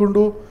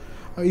ಮಾಡಿಕೊಂಡು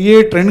ಈ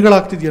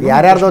ಟ್ರೆಂಡ್ಗಳಾಗ್ತಿದೆಯಲ್ಲ,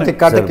 ಯಾರ್ಯಾರ್ದೋ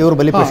ತಿಕ್ಕಾಟಕ್ಕೆ ಇವರು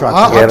ಬಲಿಪಶು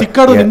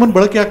ತಿಕ್ಕಾಡು ನಿಮ್ಮನ್ನು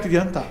ಬಳಕೆ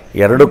ಆಗ್ತಿದೆಯಾ ಅಂತ.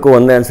 ಎರಡಕ್ಕೂ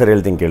ಒಂದೇ ಆನ್ಸರ್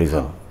ಹೇಳ್ತೀನಿ ಕೇಳಿ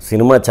ಸರ್.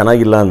 ಸಿನಿಮಾ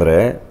ಚೆನ್ನಾಗಿಲ್ಲ ಅಂದರೆ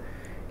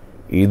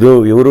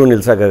ಇವರು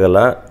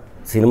ನಿಲ್ಸೋಕ್ಕಾಗಲ್ಲ.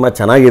 ಸಿನಿಮಾ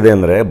ಚೆನ್ನಾಗಿದೆ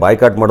ಅಂದರೆ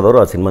ಬಾಯ್ಕಾಟ್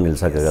ಮಾಡಿದವರು ಆ cinema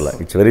ನಿಲ್ಸೋಕ್ಕಾಗಲ್ಲ.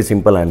 It's very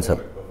simple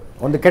answer.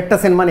 ಒಂದು ಕೆಟ್ಟ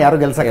ಸಿನಿಮಾನ ಯಾರು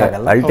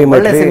ಗೆಲ್ಸಕ್ಕಾಗಲ್ಲ.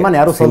 ಅಲ್ಟಿಮೇಟ್ಲಿ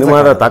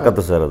ಸಿನಿಮಾದ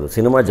ತಾಕತ್ತು ಸರ್ ಅದು.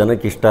 ಸಿನಿಮಾ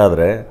ಜನಕ್ಕೆ ಇಷ್ಟ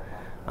ಆದರೆ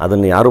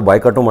ಅದನ್ನು ಯಾರು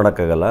ಬಾಯ್ಕಾಟು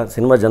ಮಾಡೋಕ್ಕಾಗಲ್ಲ.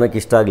 ಸಿನಿಮಾ ಜನಕ್ಕೆ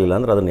ಇಷ್ಟ ಆಗಲಿಲ್ಲ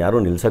ಅಂದರೆ ಅದನ್ನು ಯಾರೂ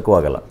ನಿಲ್ಸೋಕ್ಕೂ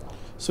ಆಗಲ್ಲ.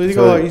 ಸೊ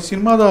ಈಗ ಈ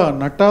ಸಿನಿಮಾದ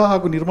ನಟ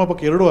ಹಾಗೂ ನಿರ್ಮಾಪಕ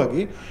ಎರಡೂ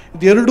ಆಗಿ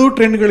ಇದು 2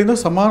 ಟ್ರೆಂಡ್ಗಳಿಂದ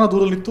ಸಮಾನ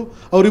ದೂರಲ್ಲಿತ್ತು.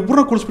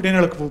 ಅವರಿಬ್ಬರನ್ನ ಕುಳಿಸ್ಬಿಟ್ಟು ಏನು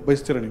ಹೇಳಕ್ಕೆ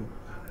ಬಯಸ್ತೀರಾ ನೀವು?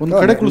 ಒಂದು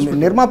ಕಡೆ ಕುಳಿಸ್ಬಿಟ್ಟು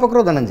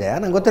ನಿರ್ಮಾಪಕರು ಧನಂಜಯ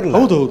ನಂಗೆ ಗೊತ್ತಿರಲಿಲ್ಲ.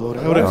 ಹೌದು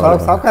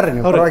ಸಾವುಕಾರ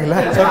ನೀವು ಪರವಾಗಿಲ್ಲ.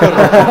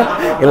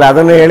 ಇಲ್ಲ,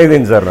 ಅದನ್ನೇ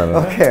ಹೇಳಿದ್ದೀನಿ ಸರ್ ನಾನು.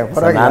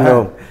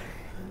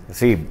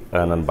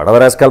 ನಾನು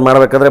ಬಡವರ ಸ್ಕಲ್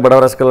ಮಾಡಬೇಕಾದ್ರೆ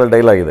ಬಡವರ ಸ್ಕಲ್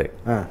ಡೈಲಾಗ್ ಇದೆ.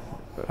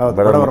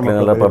 ಬಡವ್ರ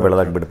ಮಕ್ಕಳನ್ನೆಲ್ಲಪ್ಪ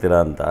ಬೆಳೆದಾಗಿ ಬಿಡ್ತೀರಾ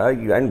ಅಂತ.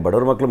 ಆ್ಯಂಡ್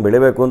ಬಡವ್ರ ಮಕ್ಕಳು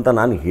ಬೆಳಿಬೇಕು ಅಂತ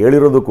ನಾನು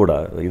ಹೇಳಿರೋದು ಕೂಡ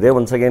ಇದೇ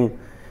ಒನ್ಸ್ ಅಗೇನ್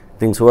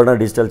ಥಿಂಗ್ ಸುವರ್ಣ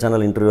ಡಿಜಿಟಲ್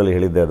ಚಾನಲ್ ಇಂಟರ್ವ್ಯೂಲ್ಲಿ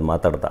ಹೇಳಿದ್ದೆ ಅದು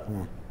ಮಾತಾಡ್ತಾ.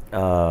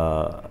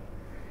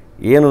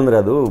 ಏನು ಅಂದರೆ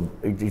ಅದು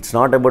it's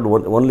not about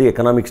only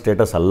economic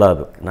status ಅಲ್ಲ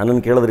ಅದು.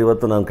 ನನ್ನನ್ನು ಕೇಳಿದ್ರೆ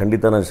ಇವತ್ತು ನಾನು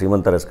ಖಂಡಿತ ನಾನು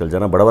ಶ್ರೀಮಂತ ರಾಸ್ಕಲ್,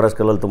 ಜನ ಬಡವರ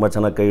ರಾಸ್ಕಲಲ್ಲಿ ತುಂಬ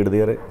ಚೆನ್ನಾಗಿ ಕೈ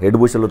ಹಿಡಿದಿದ್ದಾರೆ, ಹೆಡ್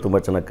ಬುಷಲ್ಲೂ ತುಂಬ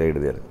ಚೆನ್ನಾಗಿ ಕೈ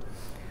ಹಿಡಿದಿದ್ದಾರೆ.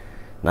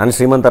 ನಾನು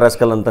ಶ್ರೀಮಂತ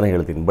ರಾಸ್ಕಲ್ ಅಂತಲೇ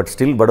ಹೇಳ್ತೀನಿ. ಬಟ್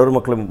ಸ್ಟಿಲ್ ಬಡವ್ರ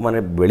ಮಕ್ಕಳು ಮನೆ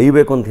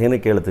ಬೆಳೀಬೇಕು ಅಂತ ಏನೇ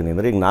ಕೇಳ್ತೀನಿ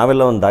ಅಂದರೆ, ಈಗ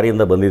ನಾವೆಲ್ಲ ಒಂದು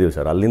ದಾರಿಯಿಂದ ಬಂದಿದ್ದೀವಿ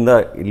ಸರ್, ಅಲ್ಲಿಂದ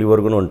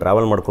ಇಲ್ಲಿವರೆಗೂ ಒಂದು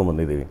ಟ್ರಾವೆಲ್ ಮಾಡ್ಕೊಂಡು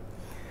ಬಂದಿದ್ದೀವಿ.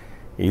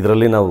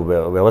 ಇದರಲ್ಲಿ ನಾವು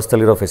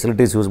ವ್ಯವಸ್ಥೆಯಲ್ಲಿರೋ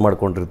ಫೆಸಿಲಿಟೀಸ್ ಯೂಸ್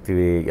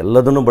ಮಾಡ್ಕೊಂಡಿರ್ತೀವಿ,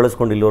 ಎಲ್ಲದನ್ನು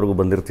ಬಳಸ್ಕೊಂಡು ಇಲ್ಲಿವರೆಗೂ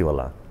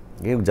ಬಂದಿರ್ತೀವಲ್ಲ.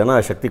 ಈಗ ಜನ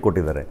ಶಕ್ತಿ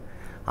ಕೊಟ್ಟಿದ್ದಾರೆ,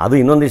 ಅದು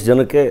ಇನ್ನೊಂದಿಷ್ಟು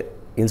ಜನಕ್ಕೆ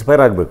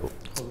ಇನ್ಸ್ಪೈರ್ ಆಗಬೇಕು.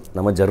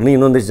 ನಮ್ಮ ಜರ್ನಿ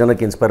ಇನ್ನೊಂದಿಷ್ಟು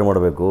ಜನಕ್ಕೆ ಇನ್ಸ್ಪೈರ್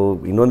ಮಾಡಬೇಕು,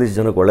 ಇನ್ನೊಂದಿಷ್ಟು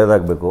ಜನಕ್ಕೆ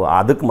ಒಳ್ಳೇದಾಗಬೇಕು.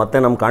 ಅದಕ್ಕೆ ಮತ್ತೆ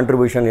ನಮ್ಮ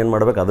ಕಾಂಟ್ರಿಬ್ಯೂಷನ್ ಏನು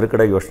ಮಾಡಬೇಕು ಅದ್ರ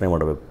ಕಡೆ ಯೋಚನೆ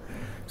ಮಾಡಬೇಕು.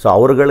 ಸೊ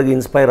ಅವ್ರುಗಳಿಗೆ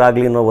ಇನ್ಸ್ಪೈರ್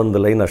ಆಗಲಿ ಅನ್ನೋ ಒಂದು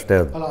ಲೈನ್ ಅಷ್ಟೇ.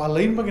 ಅದು ಅಲ್ಲ, ಆ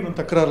ಲೈನ್ ಬಗ್ಗೆ ನಾನು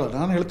ತಕರಾರಲ್ಲ.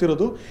 ನಾನು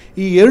ಹೇಳ್ತಿರೋದು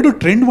ಈ ಎರಡು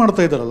ಟ್ರೆಂಡ್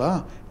ಮಾಡ್ತಾ ಇದ್ದಾರಲ್ಲ,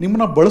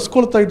 ನಿಮ್ಮನ್ನ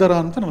ಬಳಸ್ಕೊಳ್ತಾ ಇದ್ದಾರಾ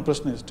ಅಂತ ನನ್ನ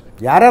ಪ್ರಶ್ನೆ ಅಷ್ಟೇ.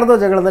 ಯಾರ್ಯಾರ್ದೋ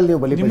ಜಗಳದಲ್ಲಿ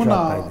ನೀವು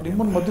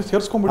ನಿಮ್ಮನ್ನ ಮಧ್ಯೆ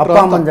ಸೇರಿಸ್ಕೊಂಡ್ಬಿಟ್ರೆ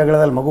ಅಪ್ಪ ಅಮ್ಮನ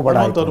ಜಗಳದಲ್ಲಿ ಮಗು ಬಡ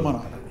ಅಂತ ಅನುಮಾನ.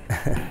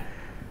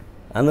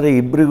 ಅಂದರೆ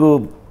ಇಬ್ಬರಿಗೂ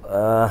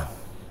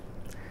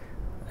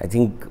ಐ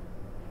ಥಿಂಕ್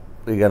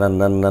ಈಗ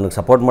ನನಗೆ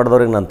ಸಪೋರ್ಟ್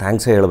ಮಾಡಿದವ್ರಿಗೆ ನಾನು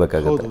ಥ್ಯಾಂಕ್ಸೇ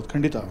ಹೇಳಬೇಕಾಗುತ್ತೆ.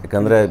 ಖಂಡಿತ.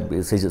 ಯಾಕಂದರೆ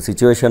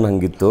ಸಿಚುವೇಶನ್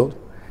ಹಂಗಿತ್ತು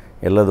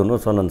ಎಲ್ಲದೂ.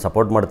 ಸೊ ನಾನು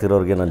ಸಪೋರ್ಟ್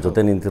ಮಾಡ್ತಿರೋರಿಗೆ, ನನ್ನ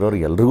ಜೊತೆ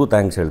ನಿಂತಿರೋರಿಗೆ ಎಲ್ರಿಗೂ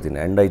ಥ್ಯಾಂಕ್ಸ್ ಹೇಳ್ತೀನಿ.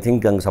 ಆ್ಯಂಡ್ ಐ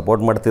ಥಿಂಕ್ ಹಂಗೆ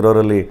ಸಪೋರ್ಟ್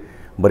ಮಾಡ್ತಿರೋರಲ್ಲಿ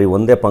ಬರೀ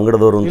ಒಂದೇ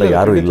ಪಂಗಡದವರು ಅಂತ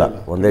ಯಾರೂ ಇಲ್ಲ,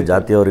 ಒಂದೇ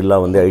ಜಾತಿಯವರಿಲ್ಲ,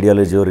 ಒಂದೇ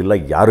ಐಡಿಯಾಲಜಿಯವರಿಲ್ಲ,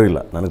 ಯಾರೂ ಇಲ್ಲ.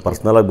 ನನಗೆ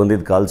ಪರ್ಸ್ನಲಾಗಿ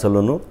ಬಂದಿದ್ದ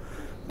ಕಾಲ್ಸಲ್ಲೂ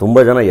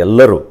ತುಂಬ ಜನ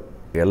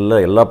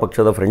ಎಲ್ಲ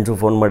ಪಕ್ಷದ ಫ್ರೆಂಡ್ಸು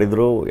ಫೋನ್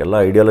ಮಾಡಿದರು, ಎಲ್ಲ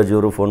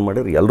ಐಡಿಯಾಲಜಿಯವರು ಫೋನ್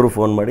ಮಾಡಿದ್ರು, ಎಲ್ಲರೂ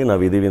ಫೋನ್ ಮಾಡಿ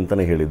ನಾವು ಇದ್ದೀವಿ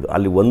ಅಂತಲೇ ಹೇಳಿದ್ದು.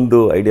 ಅಲ್ಲಿ ಒಂದು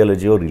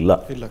ಐಡಿಯಾಲಜಿಯವರು ಇಲ್ಲ,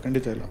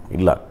 ಖಂಡಿತ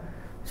ಇಲ್ಲ.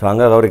 ಸೊ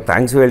ಹಂಗಾಗಿ ಅವ್ರಿಗೆ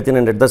ಥ್ಯಾಂಕ್ಸು ಹೇಳ್ತೀನಿ.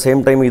 And at the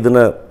same time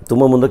ಇದನ್ನು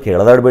ತುಂಬ ಮುಂದಕ್ಕೆ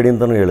ಎಳೆದಾಡಬೇಡಿ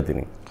ಅಂತಲೂ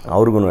ಹೇಳ್ತೀನಿ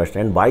ಅವ್ರಿಗೂ ಅಷ್ಟೇ.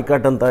 ಆ್ಯಂಡ್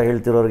ಬಾಯ್ಕಾಟ್ ಅಂತ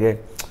ಹೇಳ್ತಿರೋರಿಗೆ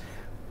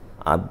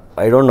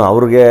ಐ ಡೋಂಟ್ ನೋ,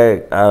 ಅವ್ರಿಗೆ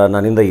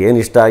ನನ್ನಿಂದ ಏನು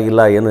ಇಷ್ಟ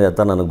ಆಗಿಲ್ಲ ಏನು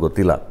ಅಂತ ನನಗೆ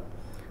ಗೊತ್ತಿಲ್ಲ.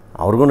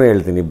 ಅವ್ರಿಗೂ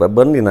ಹೇಳ್ತೀನಿ,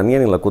 ಬನ್ನಿ,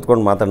 ನನಗೇನಿಲ್ಲ,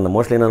 ಕೂತ್ಕೊಂಡು ಮಾತಾಡೋಣ.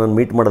 ಮೋಸ್ಟ್ಲಿ ನನ್ನನ್ನು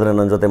ಮೀಟ್ ಮಾಡಿದ್ರೆ,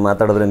 ನನ್ನ ಜೊತೆ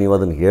ಮಾತಾಡಿದ್ರೆ ನೀವು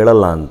ಅದನ್ನು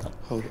ಹೇಳಲ್ಲ ಅಂತ.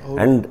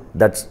 ಆ್ಯಂಡ್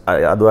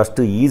ಅದು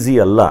ಅಷ್ಟು ಈಸಿ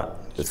ಅಲ್ಲ.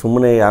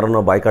 ಸುಮ್ಮನೆ ಯಾರನ್ನೋ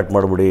ಬಾಯ್ಕಾಟ್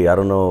ಮಾಡಿಬಿಡಿ,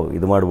 ಯಾರನ್ನೋ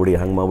ಇದು ಮಾಡಿಬಿಡಿ,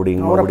 ಹಂಗೆ ಮಾಡಿಬಿಡಿ,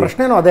 ಹಿಂಗೆ ಮಾಡಿಬಿಡಿ.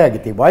 ಪ್ರಶ್ನೆನೂ ಅದೇ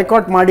ಆಗಿತ್ತು.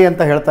 ಬಾಯ್ಕಾಟ್ ಮಾಡಿ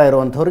ಅಂತ ಹೇಳ್ತಾ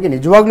ಇರುವಂಥವ್ರಿಗೆ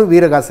ನಿಜವಾಗ್ಲೂ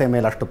ವೀರಗಾಸೆ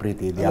ಮೇಲೆ ಅಷ್ಟು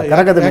ಪ್ರೀತಿ ಇದೆಯಾ,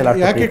 ಕರಗದ ಮೇಲೆ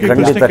ಅಷ್ಟು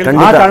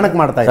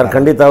ಪ್ರೀತಿ?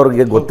 ಖಂಡಿತ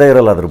ಅವ್ರಿಗೆ ಗೊತ್ತೇ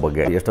ಇರಲ್ಲ ಅದ್ರ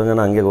ಬಗ್ಗೆ. ಎಷ್ಟೊಂದು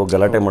ಜನ ಹಂಗೆ ಹೋಗಿ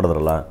ಗಲಾಟೆ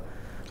ಮಾಡಿದ್ರಲ್ಲ,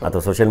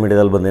 ಅಥವಾ ಸೋಷಿಯಲ್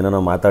ಮೀಡಿಯಾದಲ್ಲಿ ಬಂದು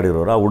ಏನೋ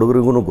ಮಾತಾಡಿರೋರು, ಆ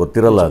ಹುಡುಗರಿಗೂ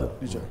ಗೊತ್ತಿರಲ್ಲ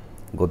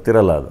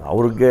ಅದು.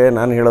 ಅವ್ರಿಗೆ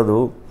ನಾನು ಹೇಳೋದು,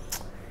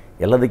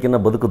 ಎಲ್ಲದಕ್ಕಿಂತ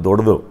ಬದುಕು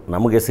ದೊಡ್ಡದು.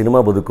 ನಮಗೆ ಸಿನಿಮಾ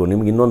ಬದುಕು,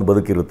 ನಿಮ್ಗೆ ಇನ್ನೊಂದು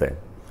ಬದುಕಿರುತ್ತೆ.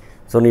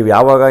 ಸೊ ನೀವು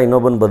ಯಾವಾಗ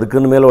ಇನ್ನೊಬ್ಬನ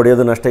ಬದುಕಿನ ಮೇಲೆ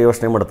ಹೊಡೆಯೋದನ್ನಷ್ಟೇ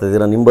ಯೋಚನೆ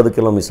ಮಾಡ್ತಾಯಿದ್ದೀರಾ, ನಿಮ್ಮ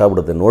ಬದುಕೆಲ್ಲ ಮಿಸ್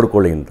ಆಗ್ಬಿಡುತ್ತೆ,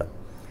 ನೋಡ್ಕೊಳ್ಳಿ ಅಂತ.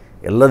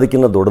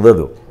 ಎಲ್ಲದಕ್ಕಿಂತ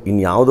ದೊಡ್ಡದು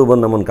ಇನ್ಯಾವುದೂ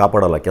ಬಂದು ನಮ್ಮನ್ನು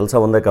ಕಾಪಾಡೋಲ್ಲ. ಕೆಲಸ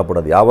ಒಂದೇ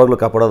ಕಾಪಾಡೋದು, ಯಾವಾಗಲೂ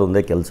ಕಾಪಾಡೋದು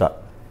ಒಂದೇ ಕೆಲಸ.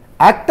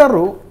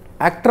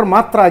 ಆ್ಯಕ್ಟರ್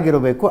ಮಾತ್ರ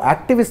ಆಗಿರಬೇಕು,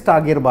 ಆ್ಯಕ್ಟಿವಿಸ್ಟ್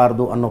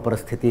ಆಗಿರಬಾರ್ದು ಅನ್ನೋ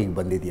ಪರಿಸ್ಥಿತಿ ಈಗ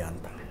ಬಂದಿದೆಯಾ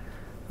ಅಂತ.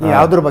 ನೀವು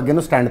ಯಾವುದ್ರ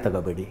ಬಗ್ಗೆನೂ ಸ್ಟ್ಯಾಂಡ್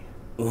ತಗೋಬೇಡಿ,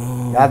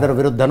 ಯಾವುದರ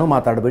ವಿರುದ್ಧನೂ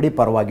ಮಾತಾಡಬೇಡಿ,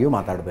 ಪರವಾಗಿಯೂ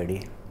ಮಾತಾಡಬೇಡಿ.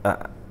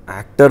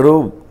 ಆ್ಯಕ್ಟರು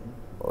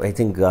ಐ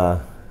ಥಿಂಕ್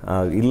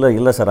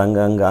ಇಲ್ಲ ಸರ್,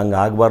 ಹಂಗೆ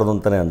ಆಗಬಾರ್ದು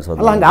ಅಂತಲೇ ಅನ್ಸೋದು.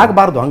 ಅಲ್ಲ, ಹಂಗೆ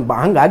ಆಗಬಾರ್ದು,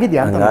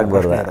 ಹಂಗಾಗಿದೆಯಾ? ಹಂಗೆ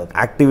ಆಗಬಾರ್ದು.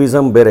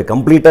 ಆ್ಯಕ್ಟಿವಿಸಮ್ ಬೇರೆ,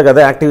 ಕಂಪ್ಲೀಟಾಗಿ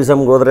ಅದೇ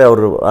ಆ್ಯಕ್ಟಿವಿಸಮ್ಗೆ ಹೋದರೆ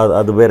ಅವರು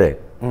ಅದು ಬೇರೆ.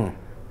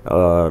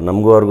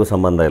 ನಮಗೂ ಅವ್ರಿಗೂ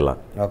ಸಂಬಂಧ ಇಲ್ಲ.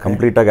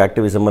 ಕಂಪ್ಲೀಟಾಗಿ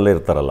ಆ್ಯಕ್ಟಿವಿಸಮಲ್ಲೇ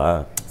ಇರ್ತಾರಲ್ಲ,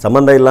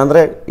 ಸಂಬಂಧ ಇಲ್ಲ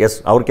ಅಂದರೆ ಎಸ್,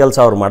 ಅವ್ರ ಕೆಲಸ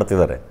ಅವ್ರು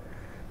ಮಾಡ್ತಿದ್ದಾರೆ.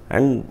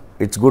 And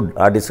it's good.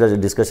 ಆ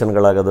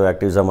ಡಿಸ್ಕಷನ್ಗಳಾಗೋದು,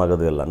 ಆ್ಯಕ್ಟಿವಿಸಮ್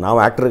ಆಗೋದು ಎಲ್ಲ. ನಾವು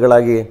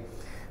ಆ್ಯಕ್ಟರ್ಗಳಾಗಿ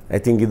ಐ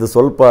ಥಿಂಕ್ ಇದು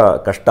ಸ್ವಲ್ಪ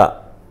ಕಷ್ಟ.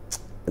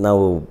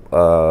 ನಾವು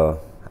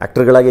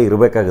ಆ್ಯಕ್ಟರ್ಗಳಾಗೇ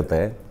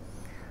ಇರಬೇಕಾಗುತ್ತೆ.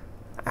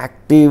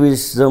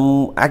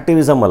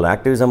 ಆ್ಯಕ್ಟಿವಿಸಮ್ ಅಲ್ಲ,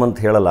 ಆ್ಯಕ್ಟಿವಿಸಮ್ ಅಂತ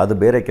ಹೇಳಲ್ಲ, ಅದು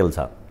ಬೇರೆ ಕೆಲಸ.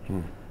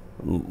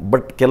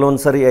 ಬಟ್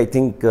ಕೆಲವೊಂದು ಸರಿ ಐ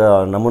ಥಿಂಕ್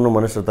ನಮ್ಮನ್ನು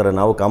ಮನುಷ್ಯರ್ತಾರೆ,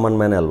 ನಾವು ಕಾಮನ್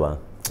ಮ್ಯಾನೇ ಅಲ್ವಾ.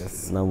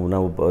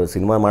 ನಾವು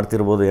ಸಿನಿಮಾ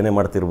ಮಾಡ್ತಿರ್ಬೋದು, ಏನೇ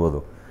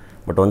ಮಾಡ್ತಿರ್ಬೋದು.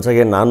 ಬಟ್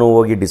ಒಂದ್ಸಗೆ ನಾನು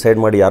ಹೋಗಿ ಡಿಸೈಡ್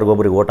ಮಾಡಿ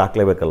ಯಾರಿಗೊಬ್ರಿಗೆ ಓಟ್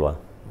ಹಾಕ್ಲೇಬೇಕಲ್ವ.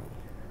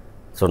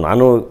 ಸೊ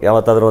ನಾನು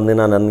ಯಾವತ್ತಾದ್ರೂ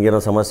ಒಂದಿನ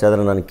ನನಗೇನೋ ಸಮಸ್ಯೆ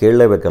ಆದರೆ ನಾನು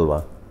ಕೇಳಲೇಬೇಕಲ್ವ.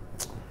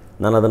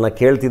 ನಾನು ಅದನ್ನು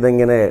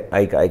ಕೇಳ್ತಿದ್ದಂಗೆ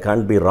ಐ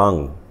ಕಾಂಟ್ ಬಿ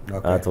ರಾಂಗ್.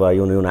 ಅಥವಾ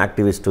ಇವನು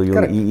ಆ್ಯಕ್ಟಿವಿಸ್ಟು,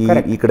 ಇವನು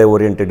ಈ ಕಡೆ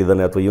ಓರಿಯೆಂಟೆಡ್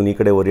ಇದ್ದಾನೆ, ಅಥವಾ ಇವನು ಈ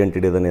ಕಡೆ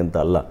ಓರಿಯೆಂಟೆಡ್ ಇದ್ದಾನೆ ಅಂತ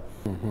ಅಲ್ಲ.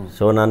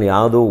 ಸೊ ನಾನು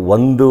ಯಾವುದು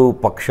ಒಂದು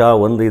ಪಕ್ಷ,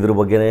 ಒಂದು ಇದ್ರ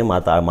ಬಗ್ಗೆನೇ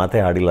ಮಾತೇ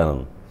ಆಡಿಲ್ಲ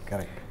ನಾನು.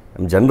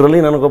 ಜನರಲಿ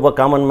ನನಗೊಬ್ಬ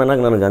ಕಾಮನ್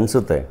ಮ್ಯಾನಾಗಿ ನನಗೆ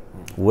ಅನಿಸುತ್ತೆ,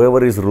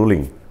 ಹೂಎವರ್ ಈಸ್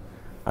ರೂಲಿಂಗ್,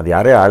 ಅದು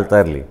ಯಾರೇ ಆಳ್ತಾ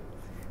ಇರಲಿ,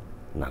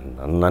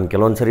 ನಾನು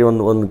ಕೆಲವೊಂದು ಸರಿ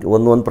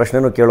ಒಂದು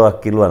ಪ್ರಶ್ನೆನೂ ಕೇಳೋ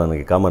ಹಕ್ಕಿಲ್ವ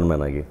ನನಗೆ ಕಾಮನ್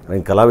ಮ್ಯಾನಾಗಿ.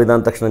 ನನಗೆ ಕಲಾವಿದ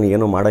ಅಂದ ತಕ್ಷಣ ನನಗೆ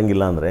ಏನೂ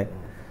ಮಾಡೋಂಗಿಲ್ಲ ಅಂದರೆ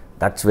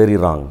ದಟ್ಸ್ ವೆರಿ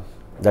ರಾಂಗ್.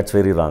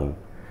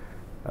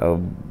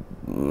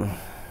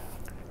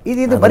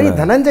 ಇದು ಬರೀ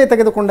ಧನಂಜಯ್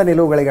ತೆಗೆದುಕೊಂಡ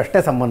ನಿಲುವುಗಳಿಗೆ ಅಷ್ಟೇ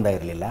ಸಂಬಂಧ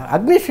ಇರಲಿಲ್ಲ.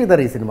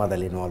 ಅಗ್ನಿಶ್ರೀಧರ್ ಈ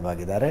ಸಿನಿಮಾದಲ್ಲಿ ಇನ್ವಾಲ್ವ್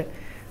ಆಗಿದ್ದಾರೆ.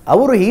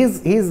 ಅವರು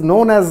is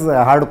known as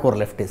hard core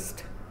leftist.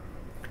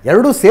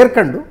 ಎರಡೂ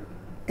ಸೇರ್ಕೊಂಡು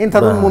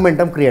ಇಂಥದ್ದೊಂದು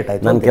ಮೂಮೆಂಟಮ್ ಕ್ರಿಯೇಟ್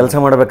ಆಯಿತು. ನಾನು ಕೆಲಸ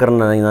ಮಾಡ್ಬೇಕಾದ್ರೆ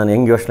ನಾನು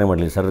ಹೆಂಗೆ ಯೋಚನೆ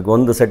ಮಾಡಲಿ ಸರ್,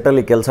 ಒಂದು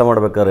ಸೆಟ್ಟಲ್ಲಿ ಕೆಲಸ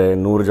ಮಾಡ್ಬೇಕಾದ್ರೆ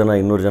 100 ಜನ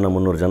 200 ಜನ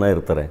 300 ಜನ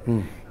ಇರ್ತಾರೆ.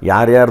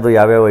 ಯಾರ್ಯಾರ್ದು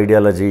ಯಾವ್ಯಾವ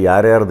ಐಡಿಯಾಲಜಿ,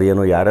 ಯಾರ್ಯಾರ್ದು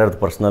ಏನೋ, ಯಾರ್ಯಾರ್ದು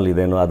ಪರ್ಸ್ನಲ್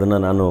ಇದೇನೋ ಅದನ್ನು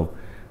ನಾನು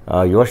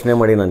ಯೋಚನೆ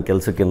ಮಾಡಿ ನನ್ನ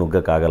ಕೆಲಸಕ್ಕೆ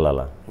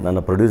ನುಗ್ಗಕ್ಕಾಗಲ್ಲ. ನನ್ನ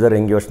ಪ್ರೊಡ್ಯೂಸರ್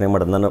ಹೆಂಗೆ ಯೋಚನೆ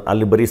ಮಾಡೋದು, ನಾನು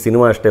ಅಲ್ಲಿ ಬರೀ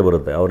ಸಿನಿಮಾ ಅಷ್ಟೇ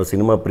ಬರುತ್ತೆ, ಅವರ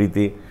ಸಿನಿಮಾ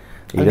ಪ್ರೀತಿ.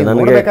 ಈಗ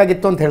ನನಗೆ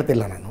ಬೇಕಾಗಿತ್ತು ಅಂತ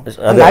ಹೇಳ್ತಿಲ್ಲ ನಾನು,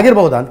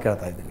 ಅದಾಗಿರ್ಬಹುದಾ ಅಂತ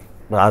ಕೇಳ್ತಾ ಇದ್ದೀನಿ.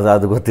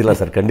 ಅದು ಗೊತ್ತಿಲ್ಲ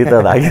ಸರ್, ಖಂಡಿತ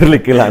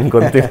ಅದಾಗಿರ್ಲಿಕ್ಕಿಲ್ಲ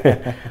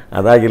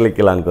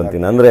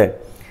ಅನ್ಕೊತೀನಿ. ಅಂದರೆ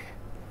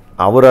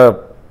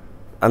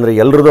ಅಂದರೆ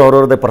ಎಲ್ರದ್ದು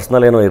ಅವ್ರವ್ರದ್ದೇ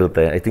ಪರ್ಸ್ನಲ್ ಏನೋ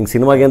ಇರುತ್ತೆ. ಐ ಥಿಂಕ್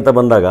ಸಿನಿಮಾಗೆ ಅಂತ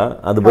ಬಂದಾಗ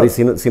ಅದು ಬರೀ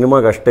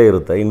ಸಿನಿಮಾಗೆ ಅಷ್ಟೇ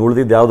ಇರುತ್ತೆ, ಇನ್ನು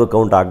ಉಳಿದಿದ್ದು ಯಾವುದು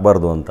ಕೌಂಟ್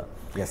ಆಗಬಾರ್ದು ಅಂತ.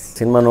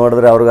 ಸಿನಿಮಾ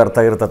ನೋಡಿದ್ರೆ ಅವ್ರಿಗೆ ಅರ್ಥ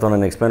ಆಗಿರುತ್ತೆ, ಅಥವಾ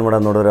ನಾನು ಎಕ್ಸ್ಪ್ಲೇನ್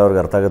ಮಾಡೋದು ನೋಡಿದ್ರೆ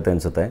ಅವ್ರಿಗೆ ಅರ್ಥ ಆಗುತ್ತೆ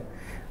ಅನಿಸುತ್ತೆ.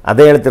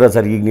 ಅದೇ ಹೇಳ್ತೀರಾ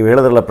ಸರ್, ಈಗ ನೀವು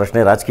ಹೇಳಿದ್ರಲ್ಲ ಪ್ರಶ್ನೆ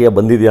ರಾಜಕೀಯ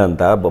ಬಂದಿದೆಯಾ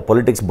ಅಂತ,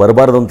 ಪೊಲಿಟಿಕ್ಸ್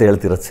ಬರಬಾರ್ದು ಅಂತ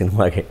ಹೇಳ್ತಿರೋದು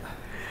ಸಿನಿಮಾಗೆ.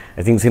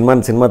 ಐ ಥಿಂಕ್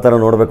ಸಿನಿಮಾ ಥರ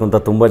ನೋಡಬೇಕು ಅಂತ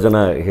ತುಂಬ ಜನ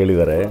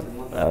ಹೇಳಿದ್ದಾರೆ,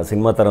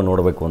 ಸಿನಿಮಾ ಥರ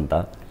ನೋಡಬೇಕು ಅಂತ.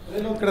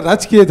 ಕಡೆ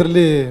ರಾಜಕೀಯ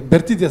ಇದರಲ್ಲಿ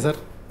ಬೆರ್ತಿದೆಯಾ ಸರ್?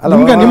 ಅಲ್ಲ,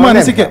 ನಿಮ್ಮ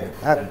ಅನಿಸಿಕೆ?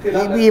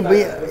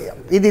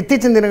 ಇದು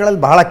ಇತ್ತೀಚಿನ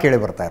ದಿನಗಳಲ್ಲಿ ಬಹಳ ಕೇಳಿ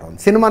ಬರ್ತಾ ಇರೋದು,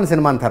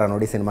 ಸಿನಿಮಾನ್ ಥರ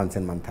ನೋಡಿ, ಸಿನಿಮಾನ್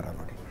ಥರ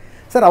ನೋಡಿ.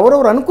 ಸರ್,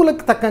 ಅವರವ್ರ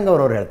ಅನುಕೂಲಕ್ಕೆ ತಕ್ಕಂಗೆ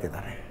ಅವ್ರವ್ರು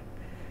ಹೇಳ್ತಿದ್ದಾರೆ.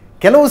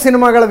 ಕೆಲವು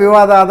ಸಿನಿಮಾಗಳ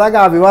ವಿವಾದ ಆದಾಗ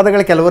ಆ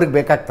ವಿವಾದಗಳು ಕೆಲವರಿಗೆ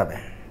ಬೇಕಾಗ್ತವೆ,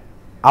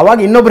 ಆವಾಗ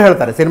ಇನ್ನೊಬ್ರು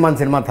ಹೇಳ್ತಾರೆ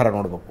ಸಿನಿಮಾ ಥರ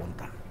ನೋಡಬೇಕು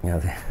ಅಂತ.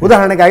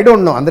 ಉದಾಹರಣೆಗೆ ಐ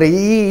ಡೋಂಟ್ ನೋ, ಅಂದರೆ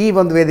ಈ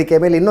ಒಂದು ವೇದಿಕೆ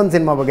ಮೇಲೆ ಇನ್ನೊಂದು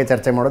ಸಿನಿಮಾ ಬಗ್ಗೆ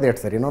ಚರ್ಚೆ ಮಾಡೋದು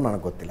ಎಷ್ಟು ಸರಿನೋ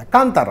ನನಗೆ ಗೊತ್ತಿಲ್ಲ.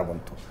 ಕಾಂತಾರ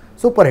ಬಂತು,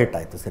 ಸೂಪರ್ ಹಿಟ್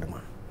ಆಯಿತು ಸಿನಿಮಾ.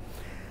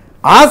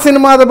 ಆ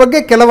ಸಿನಿಮಾದ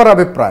ಬಗ್ಗೆ ಕೆಲವರ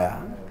ಅಭಿಪ್ರಾಯ,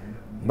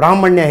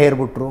 ಬ್ರಾಹ್ಮಣ್ಯ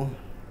ಹೇರಿಬಿಟ್ರು,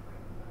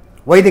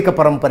 ವೈದಿಕ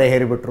ಪರಂಪರೆ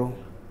ಹೇರಿಬಿಟ್ರು.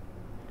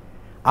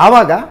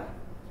 ಆವಾಗ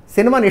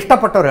ಸಿನಿಮಾನ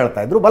ಇಷ್ಟಪಟ್ಟವ್ರು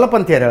ಹೇಳ್ತಾಯಿದ್ರು,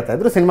 ಬಲಪಂಥೀಯರು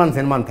ಹೇಳ್ತಾಯಿದ್ರು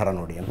ಸಿನಿಮಾನ್ ಥರ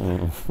ನೋಡಿ ಅಂತ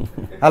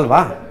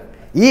ಅಲ್ವಾ.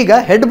 ಈಗ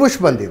ಹೆಡ್ ಬುಷ್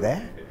ಬಂದಿದೆ,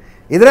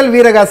 ಇದರಲ್ಲಿ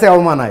ವೀರಗಾಸೆ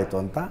ಅವಮಾನ ಆಯಿತು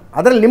ಅಂತ,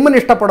 ಅದರಲ್ಲಿ ನಿಮ್ಮನ್ನು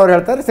ಇಷ್ಟಪಡೋರು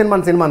ಹೇಳ್ತಾರೆ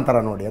ಸಿನಿಮಾನ್ ಥರ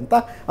ನೋಡಿ ಅಂತ,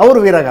 ಅವರು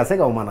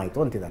ವೀರಗಾಸೆಗೆ ಅವಮಾನ ಆಯಿತು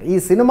ಅಂತಿದ್ದಾರೆ. ಈ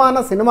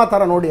ಸಿನಿಮಾ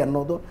ಥರ ನೋಡಿ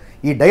ಅನ್ನೋದು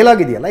ಈ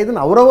ಡೈಲಾಗ್ ಇದೆಯಲ್ಲ,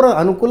 ಇದನ್ನು ಅವರವರ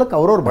ಅನುಕೂಲಕ್ಕೆ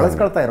ಅವ್ರವ್ರು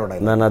ಬಳಸ್ಕೊಳ್ತಾ ಇರೋ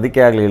ಡೈಲಾಗ್. ನಾನು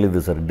ಅದಕ್ಕೆ ಆಗಲಿ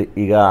ಹೇಳಿದ್ದು ಸರ್,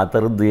 ಈಗ ಆ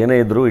ಥರದ್ದು ಏನೇ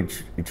ಇದ್ದರೂ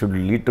it should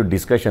lead to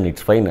discussion,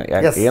 it's fine.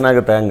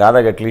 ಏನಾಗುತ್ತೆ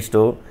ಹಂಗಾದಾಗ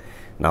ಅಟ್ಲೀಸ್ಟು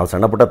ನಾವು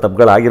ಸಣ್ಣ ಪುಟ್ಟ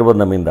ತಪ್ಪುಗಳಾಗಿರ್ಬೋದು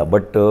ನಮ್ಮಿಂದ,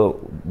 ಬಟ್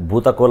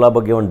ಭೂತಕೋಲ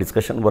ಬಗ್ಗೆ ಒಂದು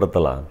ಡಿಸ್ಕಷನ್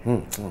ಬರುತ್ತಲ್ಲ,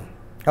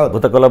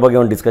 ಭೂತಕೋಲ ಬಗ್ಗೆ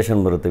ಒಂದು ಡಿಸ್ಕಷನ್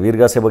ಬರುತ್ತೆ,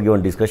 ವೀರಗಾಸೆ ಬಗ್ಗೆ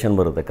ಒಂದು ಡಿಸ್ಕಷನ್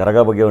ಬರುತ್ತೆ, ಕರಗ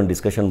ಬಗ್ಗೆ ಒಂದು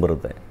ಡಿಸ್ಕಷನ್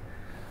ಬರುತ್ತೆ.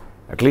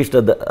 ಅಟ್ಲೀಸ್ಟ್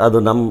ಅದು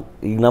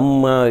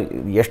ನಮ್ಮ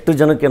ಎಷ್ಟು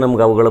ಜನಕ್ಕೆ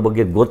ನಮ್ಗೆ ಅವುಗಳ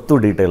ಬಗ್ಗೆ ಗೊತ್ತು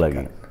ಡೀಟೇಲ್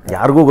ಆಗಿ?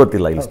 ಯಾರಿಗೂ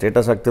ಗೊತ್ತಿಲ್ಲ. ಇಲ್ಲಿ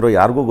ಸ್ಟೇಟಸ್ ಆಗ್ತಿರೋ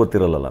ಯಾರಿಗೂ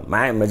ಗೊತ್ತಿರಲ್ಲ,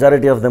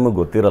 ಮೆಜಾರಿಟಿ ಆಫ್ ದೆಮ್ಗೆ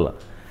ಗೊತ್ತಿರಲ್ಲ.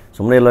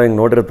 ಸುಮ್ಮನೆ ಎಲ್ಲ ಹಿಂಗೆ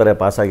ನೋಡಿರ್ತಾರೆ,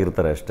 ಪಾಸ್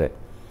ಆಗಿರ್ತಾರೆ ಅಷ್ಟೇ.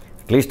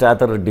 ಅಟ್ಲೀಸ್ಟ್ ಆ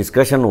ಥರ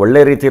ಡಿಸ್ಕಷನ್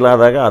ಒಳ್ಳೆ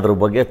ರೀತಿಲಾದಾಗ ಅದ್ರ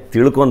ಬಗ್ಗೆ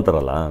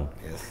ತಿಳ್ಕೊತಾರಲ್ಲ,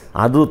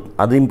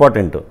 ಅದು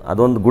ಇಂಪಾರ್ಟೆಂಟು.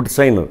 ಅದೊಂದು ಗುಡ್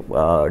ಸೈನು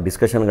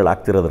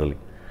ಡಿಸ್ಕಷನ್ಗಳಾಗ್ತಿರೋದ್ರಲ್ಲಿ.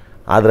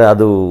 ಆದರೆ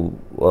ಅದು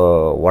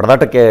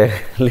ಹೊಡೆದಾಟಕ್ಕೆ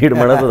ಲೀಡ್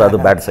ಮಾಡೋದು ಅದು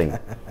ಬ್ಯಾಡ್ ಸೈನ್.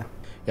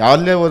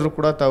 ಯಾವುದೇ ಹೋದರೂ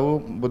ಕೂಡ ತಾವು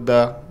ಬುದ್ಧ,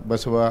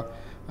 ಬಸವ,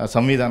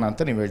 ಸಂವಿಧಾನ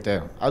ಅಂತ ನೀವು ಹೇಳ್ತಾ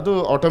ಇರೋ ಅದು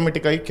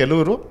ಆಟೋಮೆಟಿಕ್ಕಾಗಿ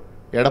ಕೆಲವರು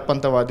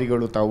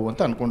ಎಡಪಂಥವಾದಿಗಳು ತಾವು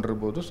ಅಂತ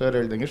ಅಂದ್ಕೊಂಡಿರ್ಬೋದು. ಸರ್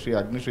ಹೇಳ್ದಂಗೆ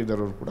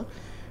ಅಗ್ನಿಶ್ರೀಧರ್ ಅವರು ಕೂಡ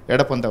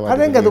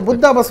ಎಡಪಂಥವಾದಿ. ಅದು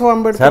ಬುದ್ಧ, ಬಸವ,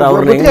 ಅಂಬೇಡ್ಕರ್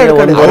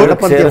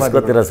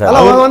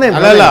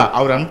ಅಲ್ಲ,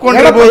 ಅವ್ರು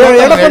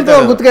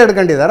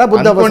ಹಿಡ್ಕೊಂಡಿದ್ದಾರೆ.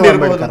 ಬುದ್ಧ,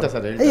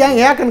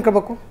 ಯಾಕೆ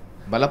ಅನ್ಕೋಬೇಕು?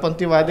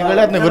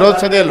 ಬಲಪಂಥೀವಾದಿಗಳೇ ಅದನ್ನ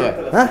ವಿರೋಧಿಸೋದೇ ಅಲ್ವಾ?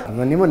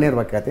 ನಿಮ್ಮ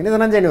ನೇರವಾಗಿ ಹೇಳ್ತೀನಿ,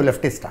 ಧನಂಜಯ ನೀವು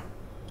ಲೆಫ್ಟಿಸ್ಟಾ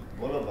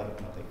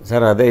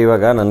ಸರ್? ಅದೇ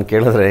ಇವಾಗ ನಾನು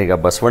ಕೇಳಿದ್ರೆ, ಈಗ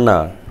ಬಸವಣ್ಣ,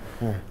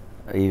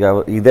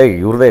 ಈಗ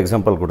ಇವ್ರದೇ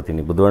ಎಕ್ಸಾಂಪಲ್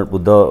ಕೊಡ್ತೀನಿ.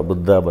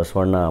 ಬುದ್ಧ,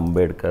 ಬಸವಣ್ಣ,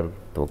 ಅಂಬೇಡ್ಕರ್,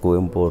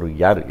 ಕುವೆಂಪು ಅವರು,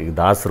 ಯಾರು ಈಗ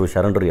ದಾಸರು,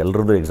 ಶರಣರು,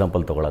 ಎಲ್ಲರದ್ದು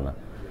ಎಕ್ಸಾಂಪಲ್ ತೊಗೊಳ್ಳೋಣ.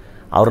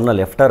 ಅವ್ರನ್ನ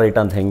ಲೆಫ್ಟ ರೈಟ್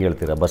ಅಂತ ಹೆಂಗೆ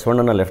ಹೇಳ್ತೀರಾ?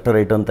 ಬಸವಣ್ಣನ ಲೆಫ್ಟ್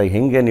ರೈಟ್ ಅಂತ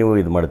ಹೆಂಗೆ ನೀವು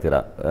ಇದು ಮಾಡ್ತೀರಾ?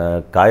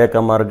 ಕಾಯಕ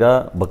ಮಾರ್ಗ,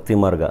 ಭಕ್ತಿ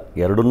ಮಾರ್ಗ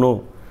ಎರಡನ್ನೂ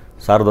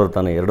ಸಾರದವ್ರು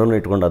ತಾನೆ, ಎರಡನ್ನೂ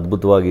ಇಟ್ಕೊಂಡು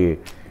ಅದ್ಭುತವಾಗಿ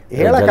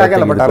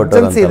ಹೇಳಕ್ಕಾಗಲ್ಲ. ಬಟ್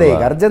ಅರ್ಜೆನ್ಸಿ ಇದೆ,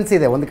 ಈಗ ಅರ್ಜೆನ್ಸಿ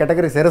ಇದೆ, ಒಂದು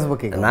ಕ್ಯಾಟಗರಿ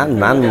ಸೇರಿಸ್ಬೇಕು. ಈಗ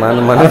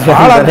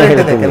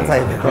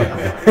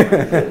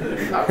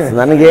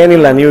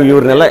ನನಗೇನಿಲ್ಲ, ನೀವು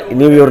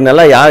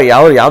ಇವ್ರನ್ನೆಲ್ಲ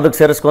ಯಾವ್ದಕ್ಕೆ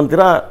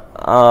ಸೇರಿಸ್ಕೊಂತೀರಾ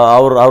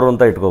ಅವ್ರು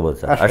ಅಂತ ಇಟ್ಕೋಬೋದು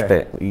ಸರ್, ಅಷ್ಟೇ.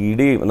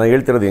 ಇಡೀ ನಾನು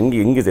ಹೇಳ್ತಿರೋದು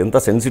ಹೆಂಗಿದೆ ಎಂಥ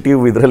ಸೆನ್ಸಿಟಿವ್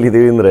ಇದರಲ್ಲಿ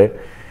ಇದೀವಿ ಅಂದರೆ,